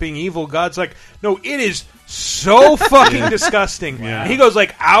worshiping evil gods. Like, no, it is so fucking disgusting. Yeah. He goes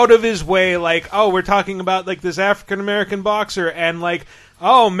like out of his way, like, oh, we're talking about like this African-American boxer, and like,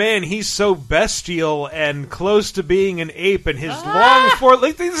 oh man, he's so bestial and close to being an ape, and his long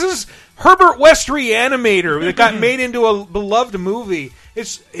like, this is Herbert West Reanimator that got made into a beloved movie.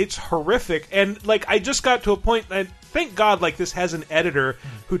 It's horrific, and like, I just got to a point, and thank God, like, this has an editor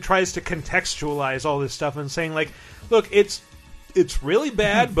who tries to contextualize all this stuff and saying like, look, it's really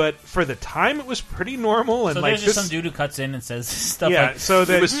bad, but for the time it was pretty normal. And so like, there's just some dude who cuts in and says stuff like, so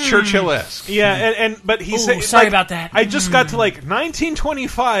that it was Churchill-esque. Yeah, but he said, sorry like, about that. I just got to like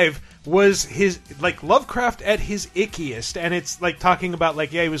 1925 was his, like, Lovecraft at his ickiest, and it's like talking about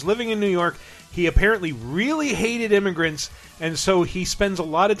like, yeah, he was living in New York. He apparently really hated immigrants, and so he spends a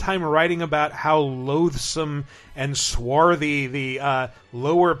lot of time writing about how loathsome and swarthy the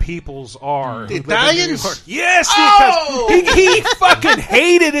lower peoples are. The Italians? Yes, the Italians. He fucking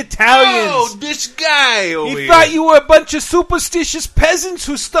hated Italians. Oh, this guy over He here. thought you were a bunch of superstitious peasants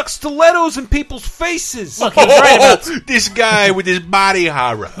who stuck stilettos in people's faces. Look, he was right about this guy with his body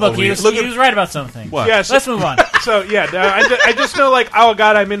horror. Look, he was right about something. What? Yes. Let's move on. So yeah, I just know, like, oh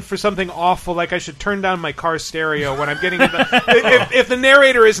god, I'm in for something awful. Like, I should turn down my car stereo when I'm getting if the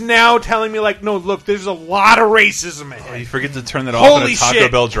narrator is now telling me like, no, look, there's a lot of racism ahead. Oh, you forget to turn that off in Holy a Taco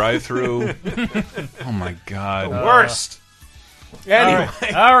shit. Bell drive-through. Oh my god, The worst. Anyway,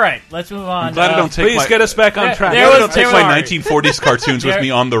 all right, let's move on. I'm glad I don't take please get us back on track. I don't take my 1940s cartoons with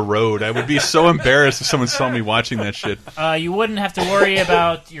me on the road. I would be so embarrassed if someone saw me watching that shit. You wouldn't have to worry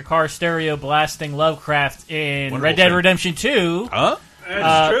about your car stereo blasting Lovecraft in Red Dead Redemption 2. Huh?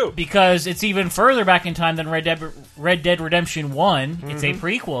 That's true. Because it's even further back in time than Red Dead Redemption 1. It's a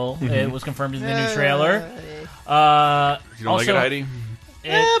prequel. It was confirmed in the new trailer. You don't like it, Heidi?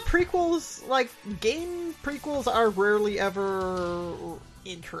 Prequels, like, game prequels are rarely ever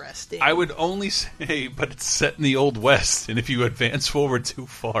interesting. I would only say, but it's set in the Old West, and if you advance forward too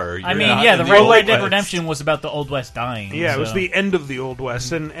far, you're I mean, not yeah, in the Old Red Dead West. Redemption was about the Old West dying. Yeah, so. it was the end of the Old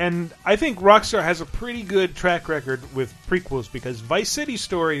West, and I think Rockstar has a pretty good track record with prequels, because Vice City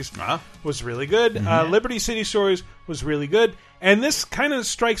Stories was really good, Liberty City Stories was really good, and this kind of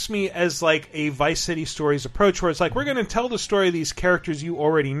strikes me as like a Vice City Stories approach, where it's like, we're going to tell the story of these characters you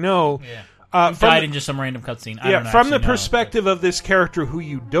already know. Yeah. From died in just some random cutscene. From the perspective of this character who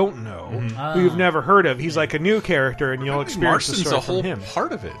you don't know, who you've never heard of. He's like a new character, and you'll experience the Marston's story a whole from him.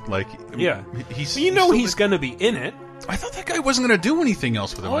 part of it. Like, Yeah, he's you know he's going to be in it. I thought that guy wasn't going to do anything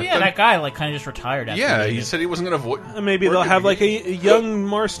else with him. Oh yeah, that guy like kind of just retired. After Yeah, they he did. said he wasn't going to. Maybe they'll have like a young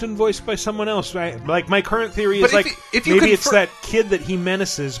Marston voiced by someone else. Right? Like, my current theory is But like if you maybe it's confirm- that kid that he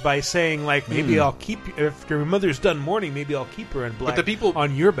menaces by saying like, maybe I'll keep if your mother's done mourning, maybe I'll keep her in black. But the people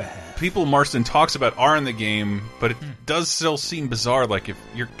on your behalf. People Marston talks about are in the game, but it does still seem bizarre. Like, if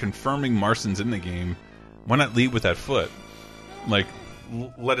you're confirming Marston's in the game, why not lead with that foot? Like,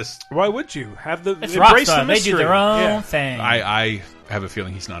 let us. Why would you have the It's embrace Rockstar. the mystery? They do their own Yeah. thing. I have a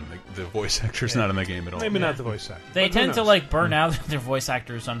feeling he's not in the voice actor's not in the game at all. Maybe not the voice actor. They but who tend to knows? like burn out their voice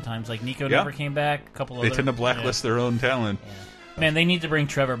actors sometimes. Like Nico Yeah. never came back. A couple of They tend to blacklist their own talent. Man, they need to bring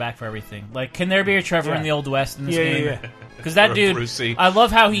Trevor back for everything. Like, can there be a Trevor in the Old West in this Yeah, game? yeah. Because that Or a dude, Brucey. I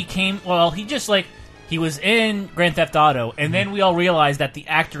love how he came. Well, he just like he was in Grand Theft Auto, and then we all realized that the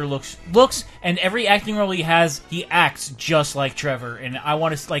actor looks, and every acting role he has, he acts just like Trevor. And I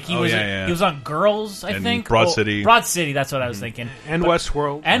want to like he was on Girls, I And think, Broad City. Broad City. That's what I was thinking. And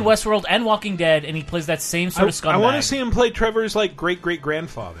Westworld. And Walking Dead, and he plays that same sort of scumbag. I want to see him play Trevor's like great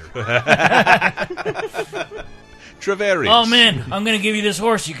grandfather. Treverius. Oh man, I'm gonna give you this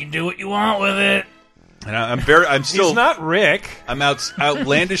horse. You can do what you want with it. And I'm still. He's not Rick. I'm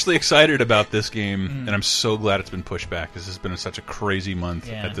outlandishly excited about this game, and I'm so glad it's been pushed back. This has been such a crazy month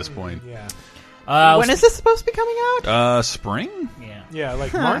at this point. Yeah. When is this supposed to be coming out? Spring? Yeah,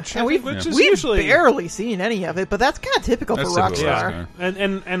 like March. And we've usually barely seen any of it, but that's kind of typical for Rockstar.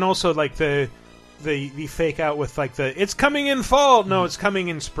 And also like the fake out with like it's coming in fall. No, it's coming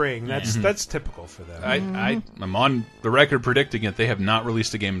in spring. That's typical for them. I'm on the record predicting it. They have not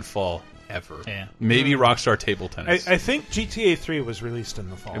released a game in fall ever. Yeah. Maybe Rockstar Table Tennis. I think GTA 3 was released in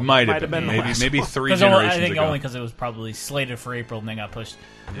the fall. It might have been. Maybe 3 generations I think ago. only because it was probably slated for April and then got pushed.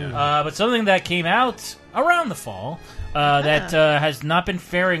 Yeah. But something that came out around the fall that has not been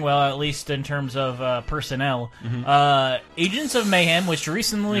faring well, at least in terms of personnel. Agents of Mayhem, which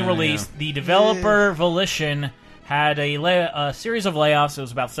recently released, the developer Volition had a series of layoffs. It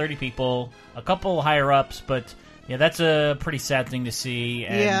was about 30 people, a couple higher-ups, but yeah, that's a pretty sad thing to see.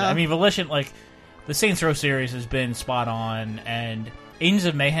 And I mean, Volition, like, the Saints Row series has been spot on, and Agents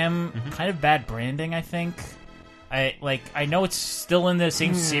of Mayhem, kind of bad branding, I think. I know it's still in the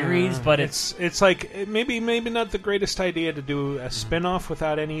same series, but it's like maybe not the greatest idea to do a spin-off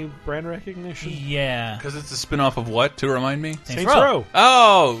without any brand recognition. Yeah, because it's a spin-off of what? To remind me, Saints Row.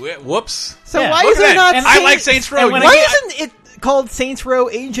 Oh, whoops! So why is it not? I like Saints Row. Why isn't it called Saints Row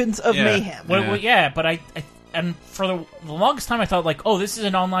Agents of Mayhem? But and for the longest time I thought like, oh, this is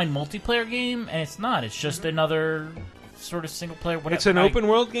an online multiplayer game, and it's not. It's just another sort of single player. Whatever. It's an open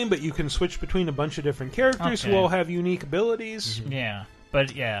world game, but you can switch between a bunch of different characters who all have unique abilities. Yeah,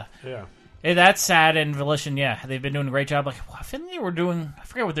 but that's sad. And Volition, they've been doing a great job. Like, I think they were doing. I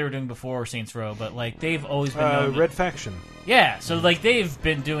forget what they were doing before Saints Row, but like they've always been Red Faction. Yeah, so like they've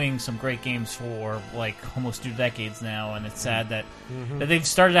been doing some great games for like almost 2 decades now, and it's sad that they've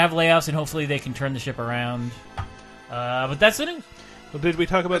started to have layoffs, and hopefully they can turn the ship around. But that's it. Well, did we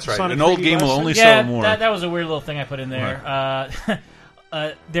talk about Sonic? An old 3D game will last only time? sell more. That was a weird little thing I put in there.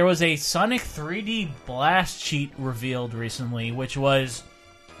 Right. There was a Sonic 3D Blast cheat revealed recently, which was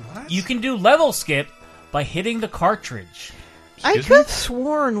you can do level skip by hitting the cartridge. I could have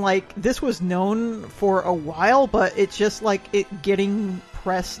sworn like this was known for a while, but it's just like it getting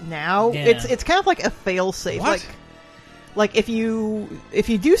pressed now. Yeah. It's kind of like a fail-safe. Like if you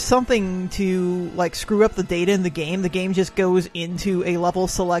do something to like screw up the data in the game just goes into a level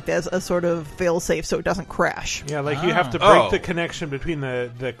select as a sort of fail-safe, so it doesn't crash. Yeah, like you have to break the connection between the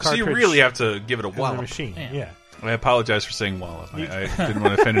cartridge. So you really have to give it a wallop. The machine. Yeah. I apologize for saying wallop. I didn't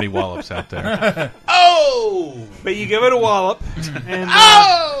want to offend any wallops out there. But you give it a wallop. And,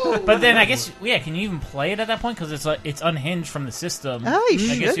 But then I guess, can you even play it at that point? Because it's unhinged from the system. Oh, you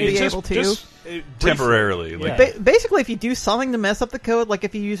should be able to. Temporarily. Basically, if you do something to mess up the code, like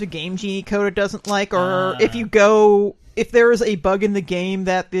if you use a Game Genie code it doesn't like, or if there is a bug in the game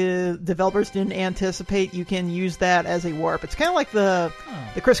that the developers didn't anticipate, you can use that as a warp. It's kind of like the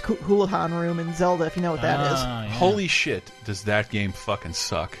Chris Houlihan room in Zelda, if you know what that is. Yeah. Holy shit, does that game fucking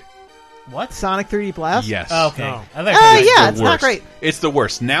suck. What? Sonic 3D Blast? Yes. Oh, okay. It's not great. It's the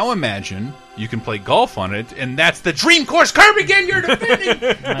worst. Now imagine you can play golf on it, and that's the Dream Course Kirby game you're defending!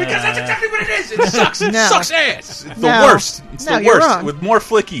 Because that's exactly what it is! It sucks! It sucks ass! It's the worst! It's the worst! Wrong. With more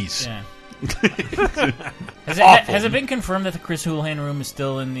flickies. Yeah. Has it been confirmed that the Chris Houlihan room is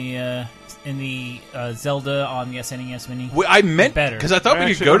still in the Zelda on the SNES Mini? I meant because I thought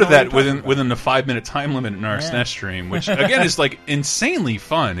we could go to that within the 5-minute time limit in our SNES stream, which again is like insanely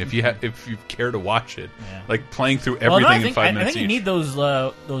fun if you care to watch it, like playing through everything in 5 minutes. I think you need those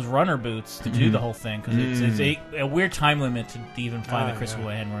runner boots to do the whole thing because it's a weird time limit to even find the Chris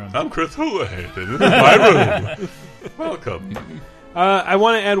Houlihan room. I'm Chris Houlihan. This is my room. Welcome. I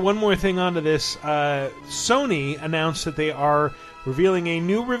want to add one more thing onto this. Sony announced that they are revealing a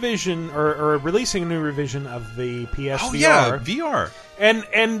new revision or releasing a new revision of the PSVR. Oh yeah, VR.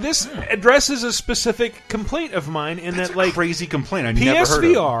 And this addresses a specific complaint of mine in That's that like a crazy complaint I never heard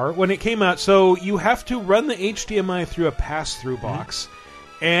of. PSVR when it came out, so you have to run the HDMI through a pass-through box.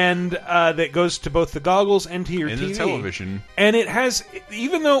 And that goes to both the goggles and to your TV. The television. And it has,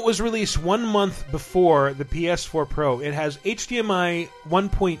 even though it was released 1 month before the PS4 Pro, it has HDMI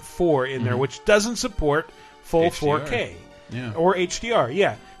 1.4 in there, which doesn't support full HDR. 4K. Yeah. Or HDR,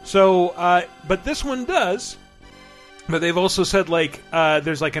 yeah. So, but this one does. But they've also said, like,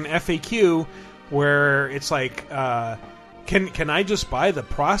 there's like an FAQ where it's like, Can I just buy the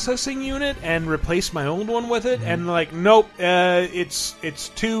processing unit and replace my old one with it? And like, nope, it's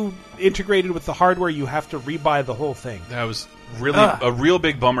too integrated with the hardware. You have to rebuy the whole thing. That was really a real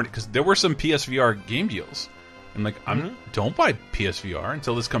big bummer because there were some PSVR game deals And like, don't buy PSVR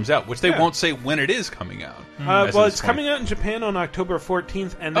until this comes out, which they won't say when it is coming out. Well, it's coming out in Japan on October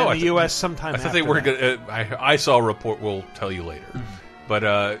 14th, and then the U.S. sometime. I thought after they were that. gonna. I saw a report. We'll tell you later.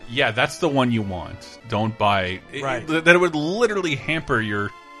 But yeah, that's the one you want. Don't buy. Right. That it would literally hamper your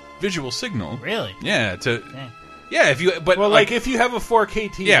visual signal. Really? Yeah. Yeah. If you. But like if you have a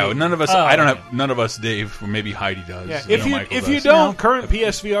 4K TV. Yeah. None of us. I don't have. None of us, Dave. Or maybe Heidi does. Yeah. If you don't, current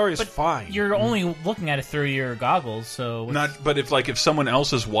PSVR is fine. You're only looking at it through your goggles, so But if someone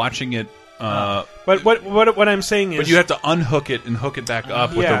else is watching it. But what I'm saying is, but you have to unhook it and hook it back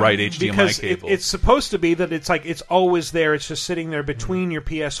up with the right HDMI cable. It's supposed to be that it's always there. It's just sitting there between your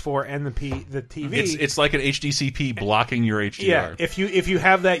PS4 and the TV. It's like an HDCP blocking your HDR. Yeah, if you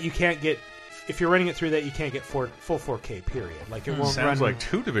have that, you can't get. If you're running it through that, you can't get full 4K. Period. Like it won't Sounds run. like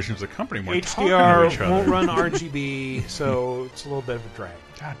two divisions of the company weren't talking to each HDR other. won't run RGB, so it's a little bit of a drag.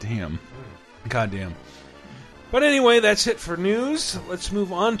 God damn. But anyway, that's it for news. Let's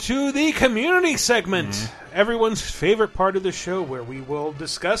move on to the community segment. Everyone's favorite part of the show, where we will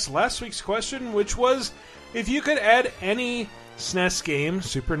discuss last week's question, which was, if you could add any SNES game,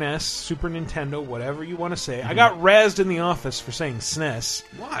 Super NES, Super Nintendo, whatever you want to say. I got razzed in the office for saying SNES.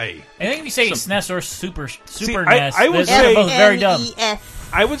 Why? I think if you say SNES or Super NES, I would say both very dumb.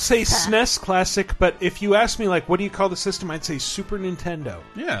 I would say SNES Classic, but if you ask me, like, what do you call the system, I'd say Super Nintendo.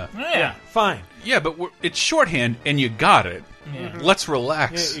 Yeah. Fine. Yeah, but it's shorthand, and you got it. Yeah. Let's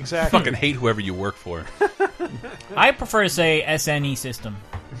relax. Yeah, exactly. Fucking hate whoever you work for. I prefer to say SNE system.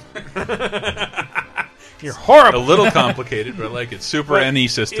 You're horrible. A little complicated, but I like it. Super NE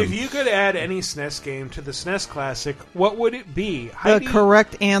system. If you could add any SNES game to the SNES Classic, what would it be? The Heidi?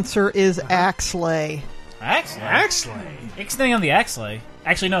 correct answer is Axlay. Axlay? Ixnay on the Axlay.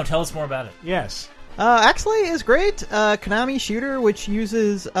 Actually, no, tell us more about it. Yes. Axlay is great. Konami shooter, which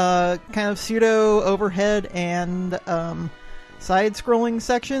uses kind of pseudo overhead and side-scrolling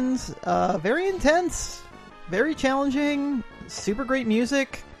sections. Very intense, very challenging, super great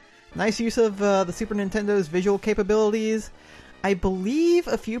music. Nice use of the Super Nintendo's visual capabilities. I believe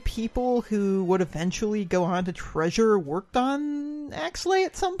a few people who would eventually go on to Treasure worked on Axlay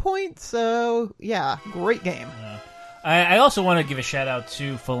at some point. So, yeah, great game. I also want to give a shout out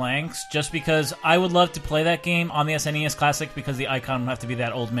to Phalanx, just because I would love to play that game on the SNES Classic, because the icon would have to be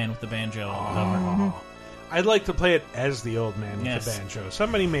that old man with the banjo. I'd like to play it as the old man with the banjo.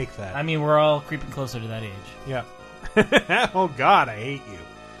 Somebody make that. I mean, we're all creeping closer to that age. Yeah. Oh, God, I hate you.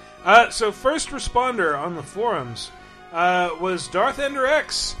 So first responder on the forums was Darth Ender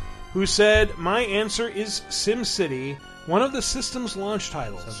X, who said, my answer is SimCity, one of the system's launch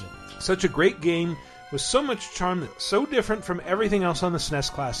titles. Such a great game with so much charm that's so different from everything else on the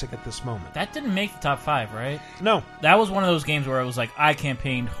SNES Classic at this moment. That didn't make the top 5, right? No. That was one of those games where I was like, I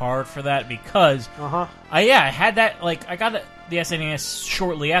campaigned hard for that because I had that, like, I got the SNES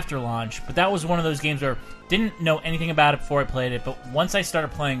shortly after launch, but that was one of those games where didn't know anything about it before I played it, but once I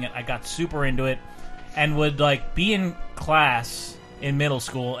started playing it, I got super into it and would, like, be in class in middle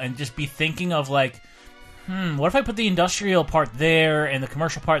school and just be thinking of, like, what if I put the industrial part there and the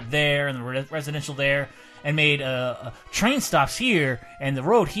commercial part there and the residential there and made train stops here and the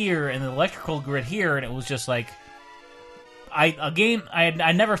road here and the electrical grid here, and it was just like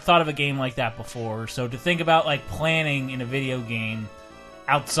I never thought of a game like that before. So to think about, like, planning in a video game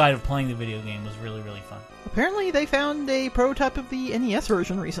outside of playing the video game was really, really fun. Apparently, they found a prototype of the NES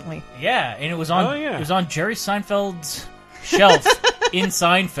version recently. Yeah, and it was on it was on Jerry Seinfeld's shelf in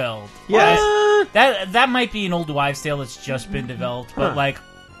Seinfeld. Yeah, that might be an old wives' tale that's just been developed, but like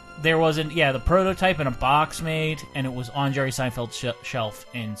there wasn't. Yeah, the prototype in a box made, and it was on Jerry Seinfeld's shelf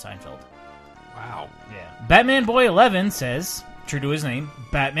in Seinfeld. Wow. Yeah. Batman Boy 11 says, true to his name,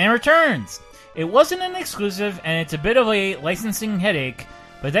 Batman Returns. It wasn't an exclusive, and it's a bit of a licensing headache,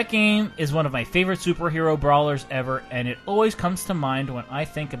 but that game is one of my favorite superhero brawlers ever, and it always comes to mind when I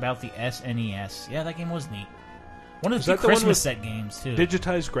think about the SNES. Yeah, that game was neat. One of the Christmas set games, too.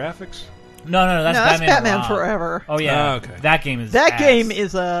 Digitized graphics? No, that's Batman Forever. Oh, yeah. Oh, okay. That game is That game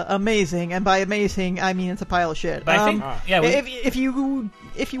is amazing, and by amazing, I mean it's a pile of shit. But I think, if you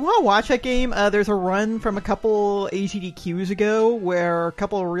want to watch that game, there's a run from a couple AGDQs ago where a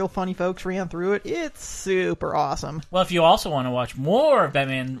couple of real funny folks ran through it. It's super awesome. Well, if you also want to watch more of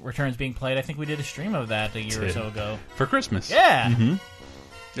Batman Returns being played, I think we did a stream of that a year or so ago. For Christmas. Yeah. Mm-hmm.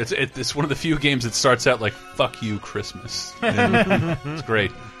 It's one of the few games that starts out like "fuck you, Christmas." It's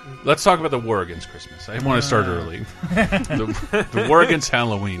great. Let's talk about the war against Christmas. I want to start early. the war against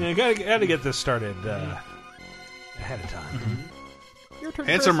Halloween. Yeah, got to get this started ahead of time. Your turn,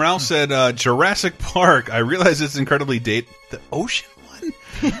 Handsome Chris. Ralph said Jurassic Park. I realize it's incredibly dated. The ocean one.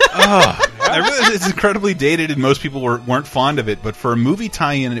 Oh, I realize it's incredibly dated, and most people weren't fond of it. But for a movie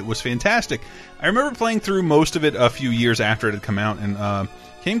tie-in, it was fantastic. I remember playing through most of it a few years after it had come out, and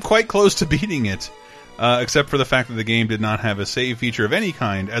came quite close to beating it. Except for the fact that the game did not have a save feature of any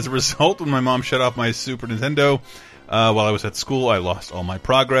kind. As a result, when my mom shut off my Super Nintendo while I was at school, I lost all my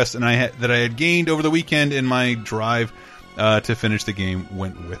progress that I had gained over the weekend, and my drive to finish the game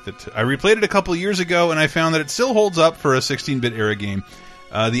went with it. I replayed it a couple years ago, and I found that it still holds up for a 16-bit era game.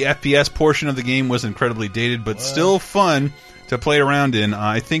 The FPS portion of the game was incredibly dated, but still fun to play around in.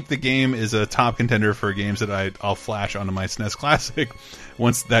 I think the game is a top contender for games that I'll flash onto my SNES Classic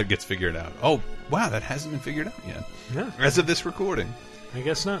once that gets figured out. Oh, wow, that hasn't been figured out yet. Yeah. As of this recording. I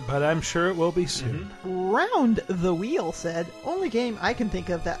guess not, but I'm sure it will be soon. Round the Wheel said, only game I can think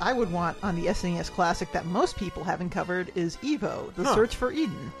of that I would want on the SNES Classic that most people haven't covered is Evo, The Search for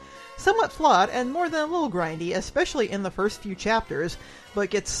Eden. Somewhat flawed and more than a little grindy, especially in the first few chapters, but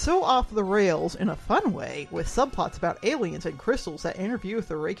gets so off the rails in a fun way, with subplots about aliens and crystals that interfere with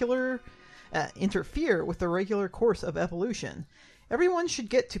the regular course of evolution. Everyone should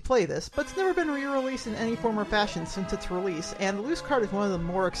get to play this, but it's never been re-released in any form or fashion since its release, and the loose card is one of the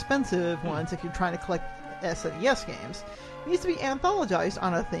more expensive ones if you're trying to collect SNES games. It needs to be anthologized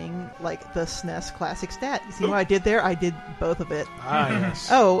on a thing like the SNES Classic Stat. You see what I did there? I did both of it.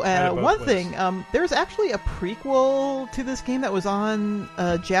 Yes. One thing, there's actually a prequel to this game that was on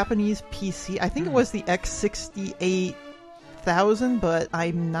Japanese PC. I think it was the X68000, but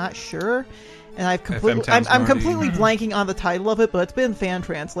I'm not sure. And I'm completely blanking on the title of it, but it's been fan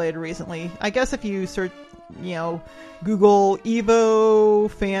translated recently. I guess if you search, Google Evo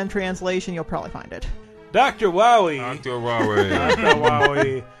fan translation, you'll probably find it. Dr. Wowie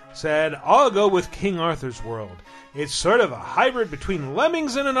said, I'll go with King Arthur's World. It's sort of a hybrid between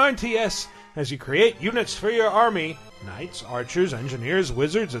Lemmings and an RTS, as you create units for your army, knights, archers, engineers,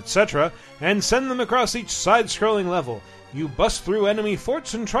 wizards, etc., and send them across each side-scrolling level. You bust through enemy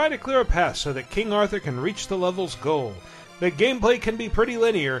forts and try to clear a path so that King Arthur can reach the level's goal. The gameplay can be pretty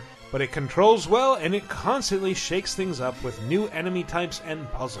linear, but it controls well and it constantly shakes things up with new enemy types and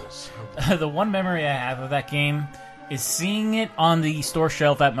puzzles. The one memory I have of that game is seeing it on the store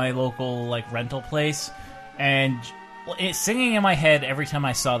shelf at my local rental place, and it's singing in my head every time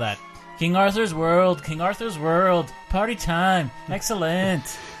I saw that. King Arthur's World, party time,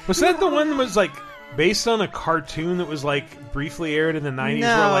 excellent. Was that the one that was based on a cartoon that was briefly aired in the 90s?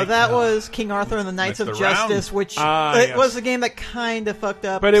 No, that was King Arthur and the Knights of Justice, which was a game that kind of fucked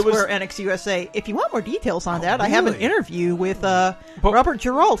up Square Enix USA. If you want more details on that, really? I have an interview with Robert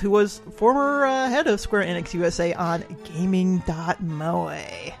Geralt, who was former head of Square Enix USA on Gaming.moe.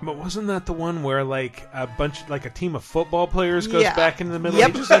 But wasn't that the one where a team of football players goes back into the Middle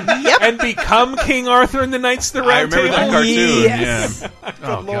Ages and become King Arthur and the Knights of the Round Table? I remember that cartoon. Yes. Yeah.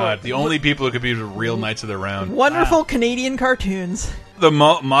 Oh God, the only people who could be the real Knights of the Round. Wonderful Canadian cartoons. The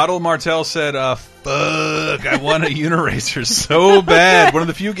model Martel said, fuck, I want a Uniracers so bad. One of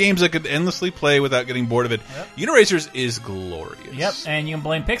the few games I could endlessly play without getting bored of it. Yep. Uniracers is glorious. Yep, and you can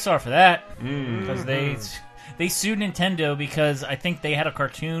blame Pixar for that. Because they sued Nintendo because I think they had a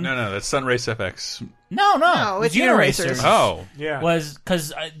cartoon. No, that's Sunrace FX. No, it's Uniracers. Oh. Yeah. Was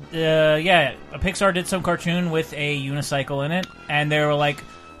because, Pixar did some cartoon with a unicycle in it, and they were like,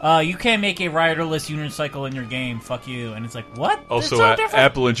 you can't make a riderless unicycle in your game. Fuck you. And it's like, what? Also,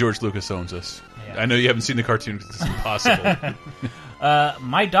 Apple and George Lucas owns us. Yeah. I know you haven't seen the cartoon because it's impossible.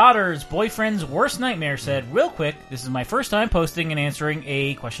 My daughter's boyfriend's worst nightmare said, real quick, this is my first time posting and answering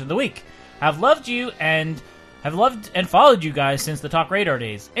a question of the week. Have loved and followed you guys since the Talk Radar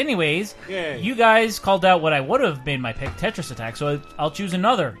days. Anyways, you guys called out what I would have been my pick, Tetris Attack, so I'll choose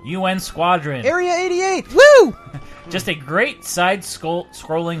another, UN Squadron. Area 88, woo! Just a great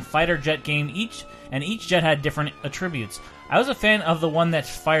side-scrolling fighter jet game, each jet had different attributes. I was a fan of the one that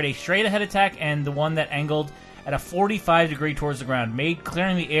fired a straight-ahead attack and the one that angled at a 45 degree towards the ground, made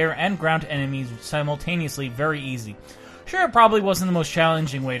clearing the air and ground enemies simultaneously very easy. Sure, it probably wasn't the most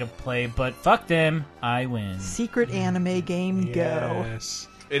challenging way to play, but fuck them, I win. Secret anime game, go.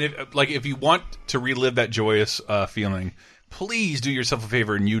 And if you want to relive that joyous feeling, please do yourself a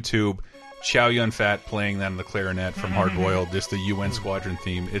favor and YouTube Chow Yun Fat playing that on the clarinet from Hard Boiled, just the UN Squadron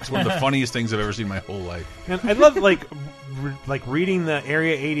theme. It's one of the funniest things I've ever seen in my whole life. And I love reading the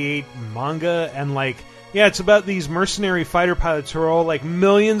Area 88 manga and it's about these mercenary fighter pilots who are all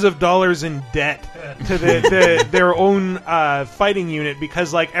millions of dollars in debt to their own fighting unit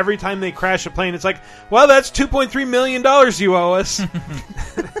because every time they crash a plane, it's well, that's $2.3 million you owe us.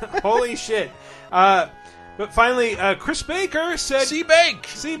 Holy shit. But finally, Chris Baker said...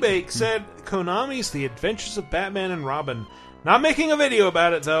 Seabake said, Konami's The Adventures of Batman and Robin. Not making a video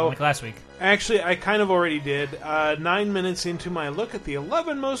about it, though. Like last week. Actually, I kind of already did. 9 minutes into my look at the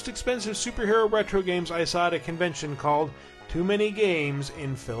 11 most expensive superhero retro games I saw at a convention called Too Many Games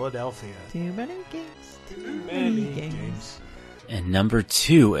in Philadelphia. Too many games. Too many games. And number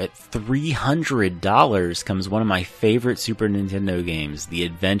 2 at $300 comes one of my favorite Super Nintendo games, The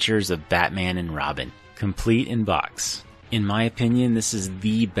Adventures of Batman and Robin, complete in box. In my opinion, this is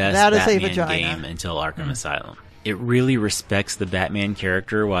the best Batman game until Arkham Asylum. It really respects the Batman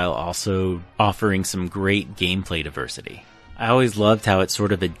character while also offering some great gameplay diversity. I always loved how it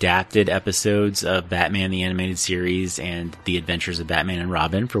sort of adapted episodes of Batman the Animated Series and The Adventures of Batman and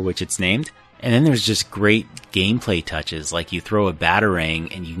Robin, for which it's named. And then there's just great gameplay touches, like you throw a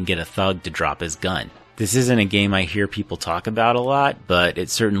Batarang and you can get a thug to drop his gun. This isn't a game I hear people talk about a lot, but it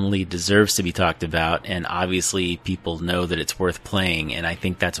certainly deserves to be talked about, and obviously people know that it's worth playing, and I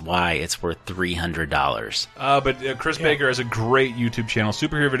think that's why it's worth $300. But Chris Baker has a great YouTube channel,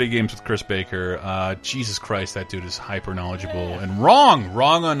 Superhero Video Games with Chris Baker. Jesus Christ, that dude is hyper knowledgeable and wrong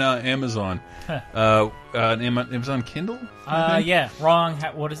on Amazon. Amazon Kindle? Yeah, wrong.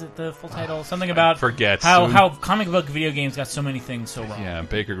 What is it, the full title? Something about forget how comic book video games got so many things so wrong. Yeah,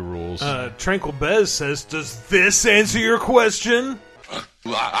 Baker rules. Tranquil Bez says, does this answer your question?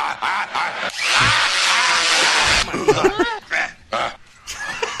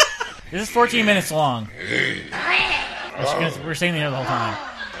 This is 14 minutes long. We're staying here the whole time.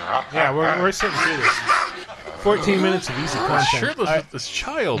 Yeah, we're sitting through this. 14 minutes of easy content. Shirtless with this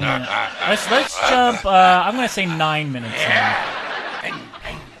child. Let's jump. I'm going to say 9 minutes. Hang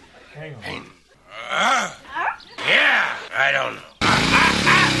on. Yeah, I don't know.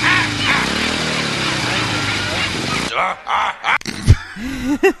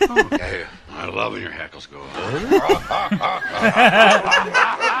 Okay, I love when your hackles go. Oh no!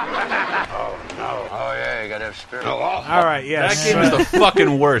 Oh yeah, you gotta have spirit. All right, yeah. That game is the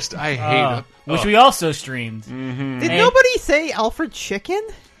fucking worst. I hate it. Which we also streamed. Did nobody say Alfred Chicken?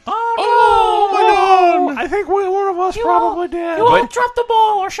 Oh my god! I think one of us probably did. You won't drop the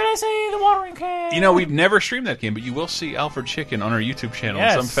ball, or should I say the watering can? You know, we've never streamed that game, but you will see Alfred Chicken on our YouTube channel in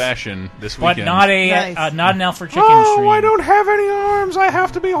some fashion this weekend. But not an Alfred Chicken stream. I don't have any arms. I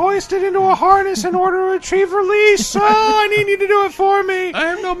have to be hoisted into a harness in order to achieve release. I need you to do it for me. I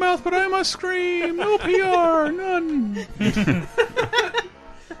have no mouth, but I must scream. No PR, none.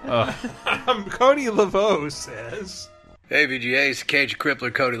 Cody Laveau says... Hey, VGA, it's Cage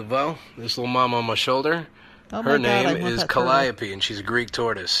Crippler, Cody Laveau. This little mama on my shoulder. Her name is Calliope, and she's a Greek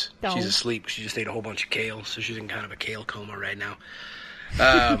tortoise. No. She's asleep. She just ate a whole bunch of kale, so she's in kind of a kale coma right now.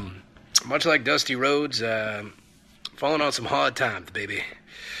 Much like Dusty Rhodes, falling on some hard times, baby.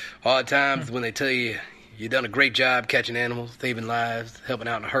 Hard times when they tell you you've done a great job catching animals, saving lives, helping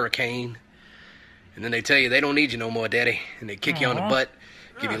out in a hurricane. And then they tell you they don't need you no more, Daddy. And they kick you on the butt,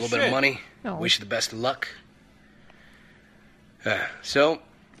 give you a little bit of money, wish you the best of luck. Don't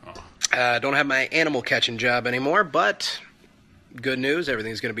have my animal catching job anymore, but good news,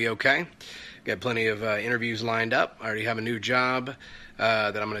 everything's going to be okay. Got plenty of interviews lined up. I already have a new job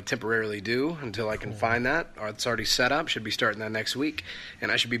that I'm going to temporarily do until I can find that. It's already set up, should be starting that next week,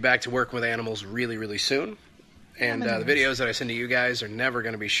 and I should be back to work with animals really, really soon. And the videos that I send to you guys are never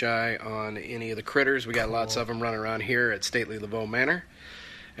going to be shy on any of the critters. We got lots of them running around here at Stately Laveau Manor.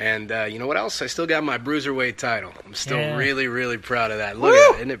 And you know what else? I still got my Bruiserweight title. I'm still really, really proud of that. Look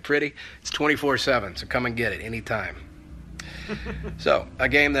at it. Isn't it pretty? It's 24/7, so come and get it anytime. So, a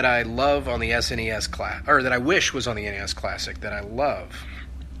game that I love on the SNES or that I wish was on the NES Classic that I love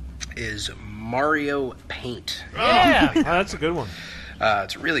is Mario Paint. Yeah, that's a good one.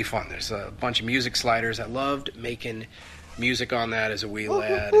 It's really fun. There's a bunch of music sliders. I loved making music on that as a wee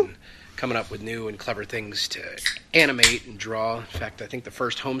lad and coming up with new and clever things to animate and draw. In fact, I think the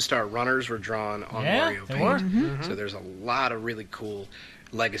first Homestar Runners were drawn on Mario Paint. Mm-hmm. So there's a lot of really cool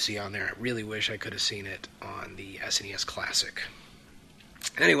legacy on there. I really wish I could have seen it on the SNES Classic.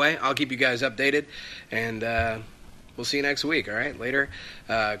 Anyway, I'll keep you guys updated, and we'll see you next week, all right? Later.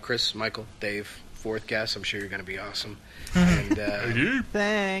 Chris, Michael, Dave, fourth guest. I'm sure you're going to be awesome. And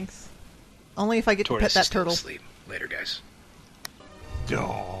Thanks. Only if I get to pet that turtle. Sleep. Later, guys.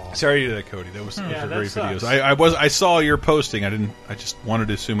 Sorry to do that, Cody. That was that great sucks. videos. I saw your posting. I just wanted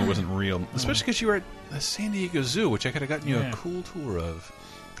to assume it wasn't real, especially because you were at the San Diego Zoo, which I could have gotten you a cool tour of.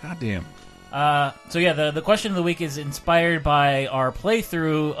 God damn. So yeah, the question of the week is inspired by our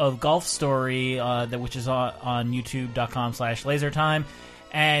playthrough of Golf Story, which is on YouTube.com/LaserTime.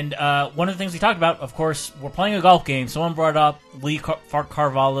 And one of the things we talked about, of course, we're playing a golf game. Someone brought up Lee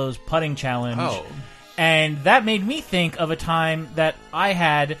Carvalho's putting challenge. Oh. And that made me think of a time that I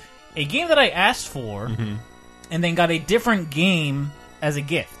had a game that I asked for, and then got a different game as a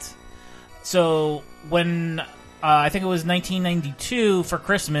gift. So when I think it was 1992 for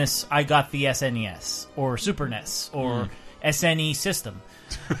Christmas, I got the SNES or Super NES or SNE system.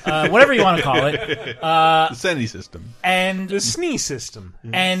 Whatever you want to call it. The SNE system. And the SNE system.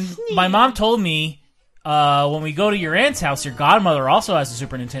 And my mom told me, when we go to your aunt's house, your godmother also has a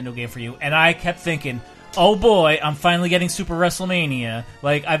Super Nintendo game for you. And I kept thinking, oh boy, I'm finally getting Super WrestleMania.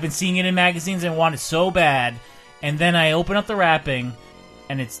 Like, I've been seeing it in magazines and want it so bad. And then I open up the wrapping,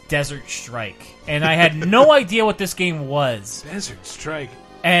 and it's Desert Strike. And I had no idea what this game was. Desert Strike.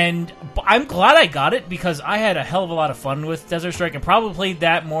 And I'm glad I got it because I had a hell of a lot of fun with Desert Strike and probably played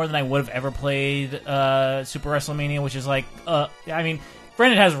that more than I would have ever played Super WrestleMania, which is like, I mean,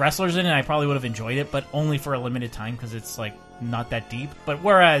 granted it has wrestlers in it, and I probably would have enjoyed it, but only for a limited time because it's like not that deep. But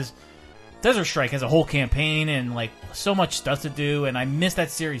whereas Desert Strike has a whole campaign and like so much stuff to do, and I miss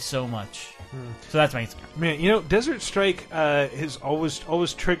that series so much. So that's my answer. Man, you know, Desert Strike is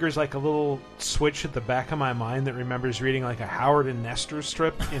always triggers like a little switch at the back of my mind that remembers reading like a Howard and Nestor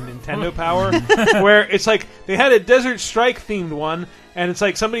strip in Nintendo Power, where it's like they had a Desert Strike themed one, and it's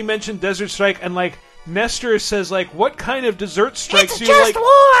like somebody mentioned Desert Strike, and like Nestor says like, "What kind of dessert strikes it's you just like?"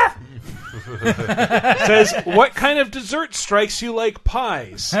 War! Says, "What kind of dessert strikes you like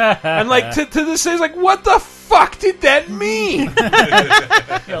pies?" And like to this is like, what the fuck did that mean?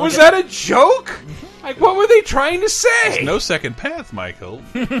 Was that a joke? Like, what were they trying to say? There's no second path, Michael.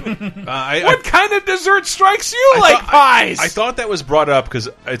 What kind of dessert strikes you like pies? I thought that was brought up because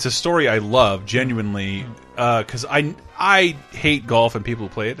it's a story I love genuinely. Because I hate golf and people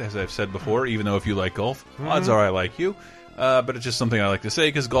who play it, as I've said before. Even though if you like golf, odds are I like you. But it's just something I like to say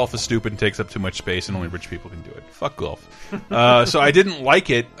because golf is stupid and takes up too much space, and only rich people can do it. Fuck golf. So I didn't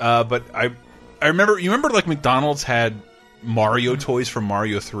like it, but I remember. You remember like McDonald's had Mario toys from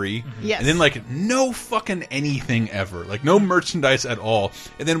Mario 3? Yes. And then like no fucking anything ever, like no merchandise at all.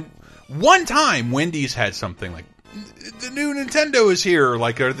 And then one time Wendy's had something like the new Nintendo is here,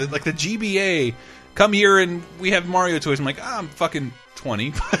 like or the GBA. Come here and we have Mario toys. I'm like, I'm fucking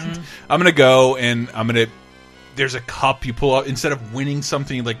 20. I'm gonna go and I'm gonna. There's a cup you pull out instead of winning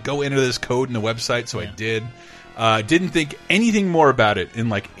something. You like go enter this code in the website. So I did. Didn't think anything more about it. And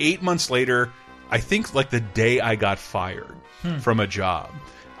like 8 months later, I think like the day I got fired from a job,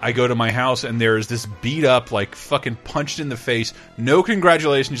 I go to my house and there's this beat up, like fucking punched in the face. No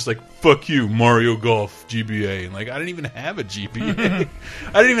congratulations, just like fuck you, Mario Golf GBA. And like I didn't even have a GBA.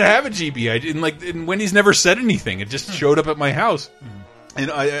 I didn't even have a GBA. And Wendy's never said anything. It just showed up at my house.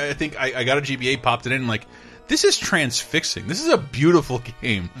 And I think I got a GBA, popped it in, and like. This is transfixing. This is a beautiful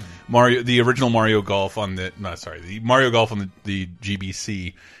game. Mario, the original Mario Golf on the Mario Golf on the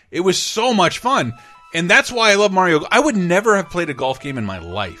GBC. It was so much fun, and that's why I love Mario. I would never have played a golf game in my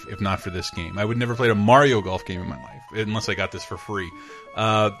life if not for this game. I would never played a Mario Golf game in my life unless I got this for free.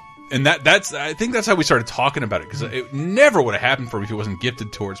 And I think that's how we started talking about it because it never would have happened for me if it wasn't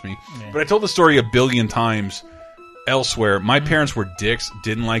gifted towards me. Yeah. But I told the story a billion times elsewhere. My parents were dicks.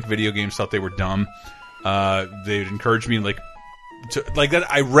 Didn't like video games. Thought they were dumb. They'd encourage me like that.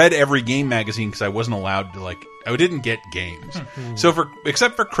 I read every game magazine because I wasn't allowed to I didn't get games. So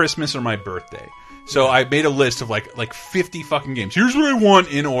except for Christmas or my birthday. So I made a list of like 50 fucking games. Here's what I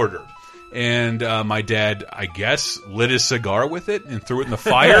want in order. And my dad, I guess, lit his cigar with it and threw it in the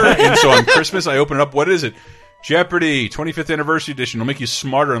fire. And so on Christmas, I opened it up. What is it? Jeopardy! 25th Anniversary Edition. It'll make you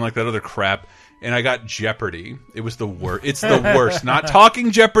smarter unlike that other crap. And I got Jeopardy. It was the worst. It's the worst. Not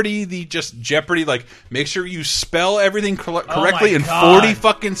Talking Jeopardy, just Jeopardy. Like, make sure you spell everything correctly in 40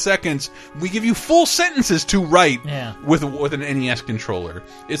 fucking seconds. We give you full sentences to write with an NES controller.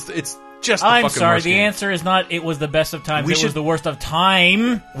 It's just the I'm fucking sorry, worst the game. answer is not it was the best of times, it was the worst of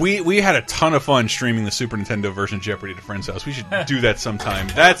time. We had a ton of fun streaming the Super Nintendo version of Jeopardy at a friend's house. We should do that sometime.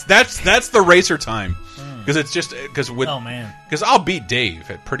 That's the racer time. Because it's just because I'll beat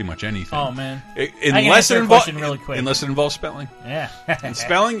Dave at pretty much anything. Oh man! Unless it involves spelling. Yeah, and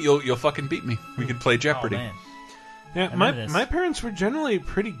spelling, you'll fucking beat me. We could play Jeopardy. Oh, yeah, my parents were generally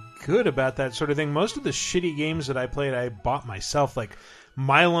pretty good about that sort of thing. Most of the shitty games that I played, I bought myself, like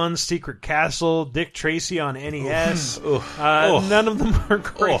Milon's Secret Castle, Dick Tracy on NES. None of them are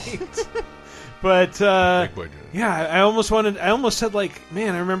great. But I almost said like,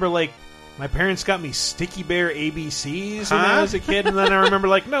 man, I remember like. My parents got me Sticky Bear ABCs when I was a kid, and then I remember,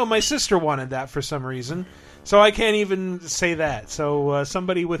 like, no, my sister wanted that for some reason. So I can't even say that. So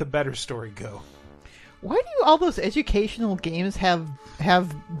somebody with a better story go. Why do all those educational games have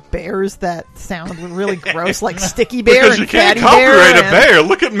bears that sound really gross, like Sticky Bear because and you can't Fatty Bear? Copyright a bear.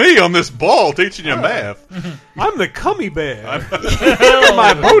 Look at me on this ball teaching you math. I'm the Cummy Bear.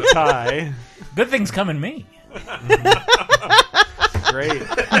 My bow tie. Good things come in me. Great.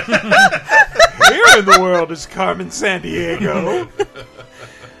 Here in the world is Carmen Sandiego.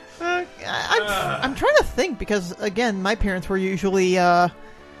 I'm trying to think because, again, my parents were usually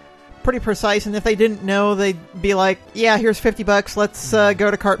pretty precise, and if they didn't know, they'd be like, "Yeah, here's $50. Let's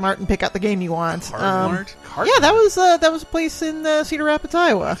go to Cartmart and pick out the game you want." Cartmart? Yeah, that was a place in Cedar Rapids,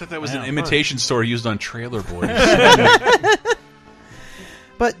 Iowa. I thought that was an imitation store used on Trailer Boys.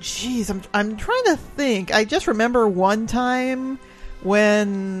 But geez, I'm trying to think. I just remember one time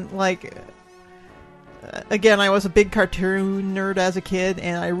when, like, again, I was a big cartoon nerd as a kid,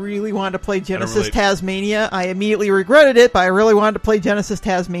 and I really wanted to play Genesis Tasmania. I immediately regretted it, but I really wanted to play Genesis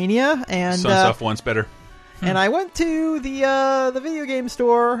Tasmania. And Sunsoft wants better. And I went to the video game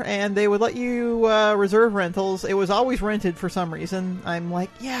store, and they would let you reserve rentals. It was always rented for some reason. I'm like,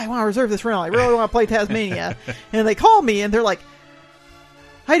 yeah, I want to reserve this rental. I really want to play Tasmania. And they call me, and they're like,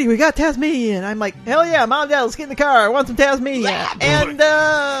 Heidi, we got Tasmania. And I'm like, hell yeah, Mom, Dad, let's get in the car. I want some Tasmania. And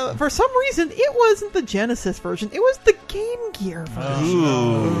for some reason, it wasn't the Genesis version. It was the Game Gear version.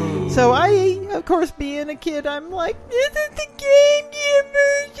 Ooh. So I, of course, being a kid, I'm like, this is the Game Gear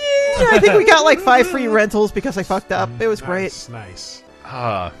version. I think we got like 5 free rentals because I fucked up. It was great. Nice.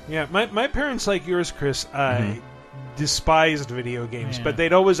 Yeah, my parents, like yours, Chris, despised video games, but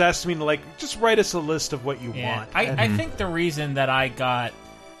they'd always ask me to, like, just write us a list of what you want. I think the reason that I got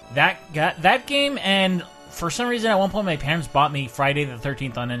that game, and for some reason at one point my parents bought me Friday the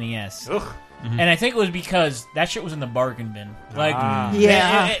 13th on NES. And I think it was because that shit was in the bargain bin. Like,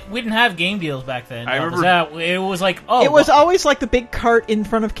 we didn't have game deals back then. I remember it was like, it was always like the big cart in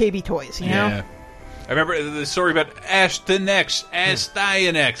front of KB Toys, you know? I remember the story about Astynex,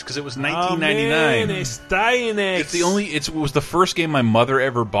 because it was 1999. It was the first game my mother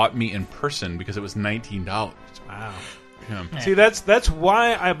ever bought me in person because it was $19. Wow. Yeah. See, that's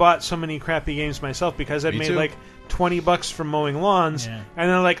why I bought so many crappy games myself, because I'd made like $20 from mowing lawns, and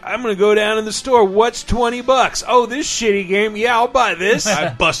then like, I'm gonna go down in the store. What's $20? Oh, this shitty game. Yeah, I'll buy this.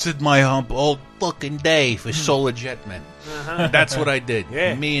 I busted my hump all fucking day for Solar Jetman. That's what I did.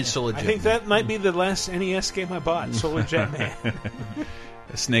 Yeah. Me and Solar Jetman. I think that might be the last NES game I bought. Solar Jetman.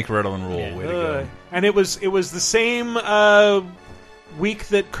 Snake Rattle and Roll. Way to go. And it was the same week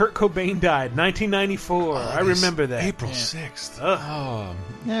that Kurt Cobain died, 1994. I remember that. April 6th. Oh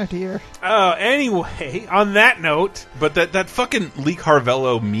dear. Anyway, on that note, but that fucking Lee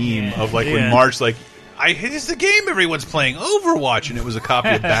Carvello meme of like when Marge like, it's the game everyone's playing, Overwatch, and it was a copy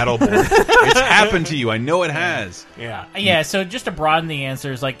of Battleborn. It's happened to you. I know it has. Yeah. So just to broaden the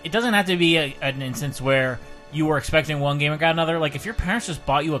answers, like, it doesn't have to be an instance where you were expecting one game and got another. Like, if your parents just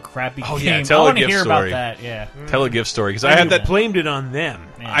bought you a crappy game, I want to hear about that. Yeah, tell a gift story, because I had that blamed it on them.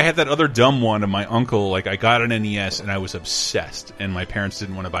 I had that other dumb one of my uncle. Like, I got an NES and I was obsessed, and my parents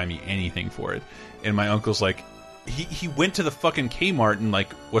didn't want to buy me anything for it. And my uncle's like, he went to the fucking Kmart and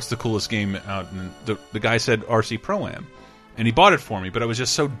like, what's the coolest game out? And the guy said RC Pro-Am. And he bought it for me, but I was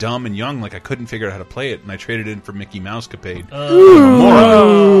just so dumb and young, like I couldn't figure out how to play it, and I traded it in for Mickey Mouse Capade.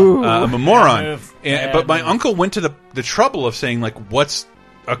 I'm a moron. But my uncle went to the trouble of saying, like, what's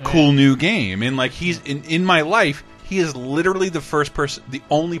a cool new game? And like, he's in my life, he is literally the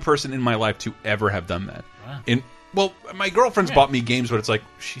only person in my life to ever have done that. Wow. My girlfriend's bought me games, but it's like,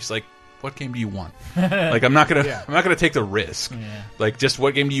 she's like, what game do you want? Like, I'm not gonna take the risk. Like, just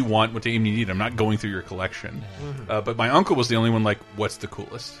what game do you want? What game do you need? I'm not going through your collection. But my uncle was the only one like, what's the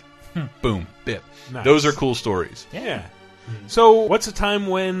coolest? Boom, bip. Nice. Those are cool stories. Yeah. So, what's a time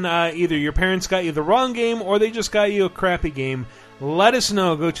when either your parents got you the wrong game or they just got you a crappy game? Let us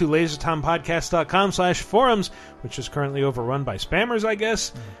know. Go to lasertimepodcast.com/forums, which is currently overrun by spammers, I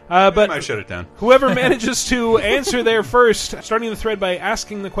guess. But I might shut it down. Whoever manages to answer there first, starting the thread by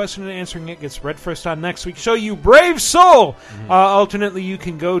asking the question and answering it, gets read first on next week's show, you brave soul! Alternately, you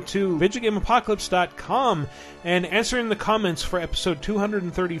can go to VidjagameApocalypse.com and answer in the comments for episode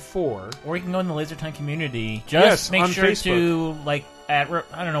 234. Or you can go in the LaserTime community. Just make sure Facebook. To, like, I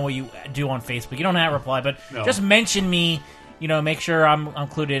don't know what you do on Facebook. You don't have to reply, but just mention me. You know, make sure I'm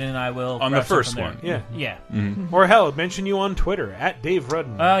included, and I will on the first one. Yeah. Or hell, mention you on Twitter at Dave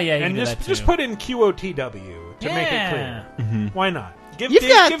Rudden. Oh yeah, you and can just put in QOTW to make it clear. Why not? Give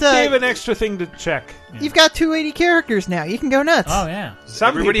Dave an extra thing to check. You've got 280 characters now. You can go nuts. Oh yeah. Does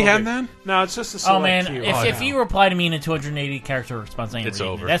everybody have that? No, it's just a select few. If you reply to me in a 280 character response, it's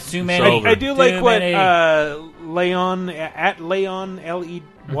over. That's too many. I do like what Leon at Leon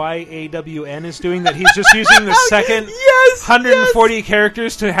LEYAWN is doing. That he's just using the second 140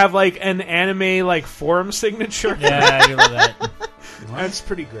 characters to have like an anime like forum signature. Yeah, I love that. That's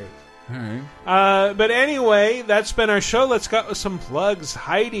pretty great. All right. But anyway, that's been our show. Let's go with some plugs.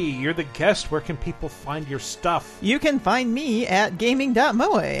 Heidi, you're the guest. Where can people find your stuff? You can find me at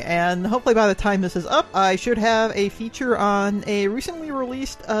gaming.moe, and hopefully by the time this is up, I should have a feature on a recently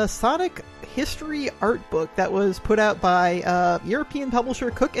released Sonic history art book that was put out by European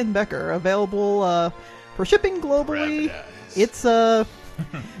publisher Cook & Becker, available for shipping globally. It's a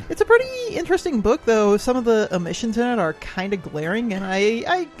pretty interesting book, though. Some of the omissions in it are kind of glaring, and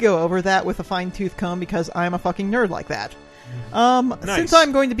I go over that with a fine-tooth comb because I'm a fucking nerd like that. Nice. Since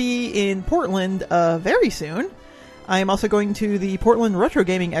I'm going to be in Portland very soon, I am also going to the Portland Retro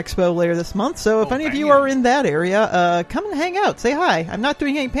Gaming Expo later this month, so if any of you are in that area, come and hang out, say hi. I'm not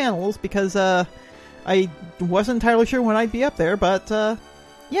doing any panels because I wasn't entirely sure when I'd be up there, but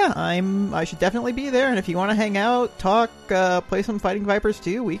yeah, I should definitely be there, and if you want to hang out, talk, play some Fighting Vipers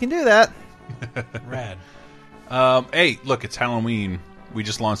too, we can do that. Rad. Hey, look, it's Halloween. We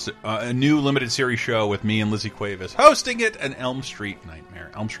just launched a new limited series show with me and Lizzie Cuevas hosting it at Elm Street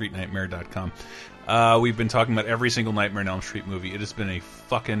Nightmare, elmstreetnightmare.com. We've been talking about every single Nightmare on Elm Street movie. It has been a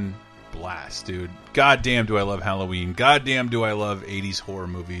fucking blast, dude. Goddamn do I love Halloween. Goddamn do I love 80s horror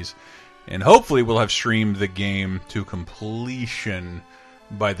movies. And hopefully we'll have streamed the game to completion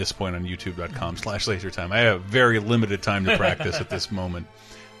by this point on youtube.com/lasertime. I have very limited time to practice at this moment.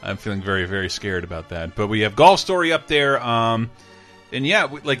 I'm feeling very, very scared about that. But we have Golf Story up there. And yeah,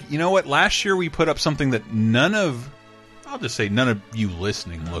 you know what? Last year we put up something that I'll just say none of you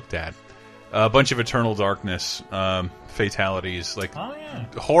listening looked at. A bunch of Eternal Darkness fatalities.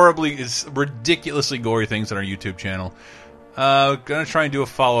 Ridiculously gory things on our YouTube channel. Gonna try and do a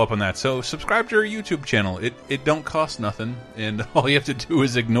follow-up on that. So subscribe to our YouTube channel. It don't cost nothing, and all you have to do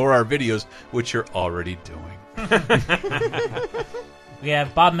is ignore our videos, which you're already doing. We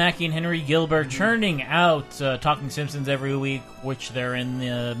have Bob Mackey and Henry Gilbert churning out Talking Simpsons every week, which they're in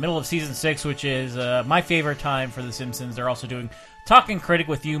the middle of Season 6, which is my favorite time for The Simpsons. They're also doing Talking Critic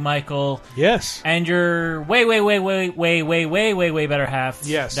with you, Michael. Yes. And your way better half,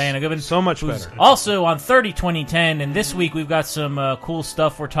 yes, Diana Goodman. So much better. Also on 30-2010, and this week we've got some cool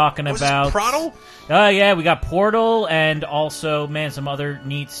stuff we're talking about. Portal? Yeah, we got Portal, and also, some other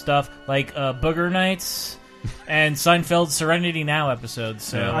neat stuff, like Booger Nights. And Seinfeld's Serenity Now episodes.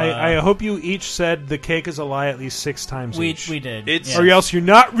 So, I hope you each said the cake is a lie at least 6 times each. We did. Or else you're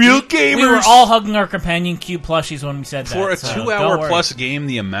not real gamers. We were all hugging our companion Cube plushies when we said that. For a 2-hour plus game,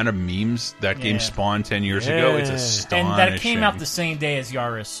 the amount of memes that game spawned 10 years ago, it's astonishing. And that came out the same day as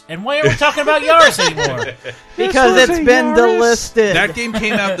Yaris. And why are we talking about Yaris anymore? Because it's been delisted. That game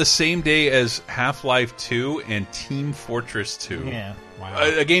came out the same day as Half-Life 2 and Team Fortress 2. Yeah. Wow.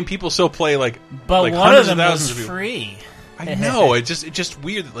 A game people still play but one of them was free. I know. It's just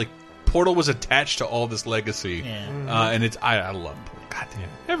weird that Portal was attached to all this legacy. Yeah. And I love Portal. God damn.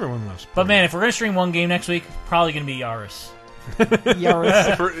 Everyone loves Portal. But man, if we're gonna stream one game next week, probably gonna be Yaris.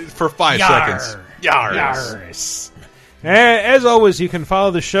 Yaris. for 5 seconds. Yaris. As always, you can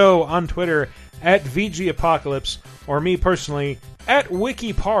follow the show on Twitter at VGApocalypse or me personally at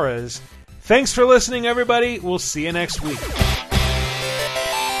WikiParas. Thanks for listening, everybody. We'll see you next week.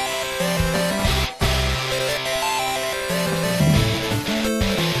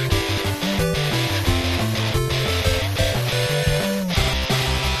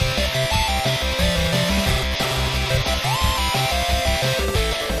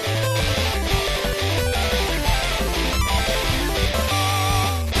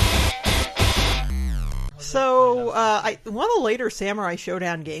 One of the later Samurai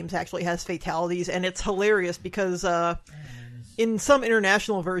Showdown games actually has fatalities, and it's hilarious because in some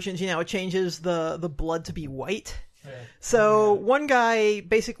international versions, it changes the blood to be white. So one guy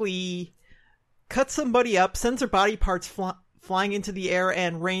basically cuts somebody up, sends their body parts flying into the air,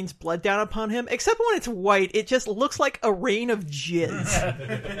 and rains blood down upon him. Except when it's white, it just looks like a rain of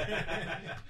jizz.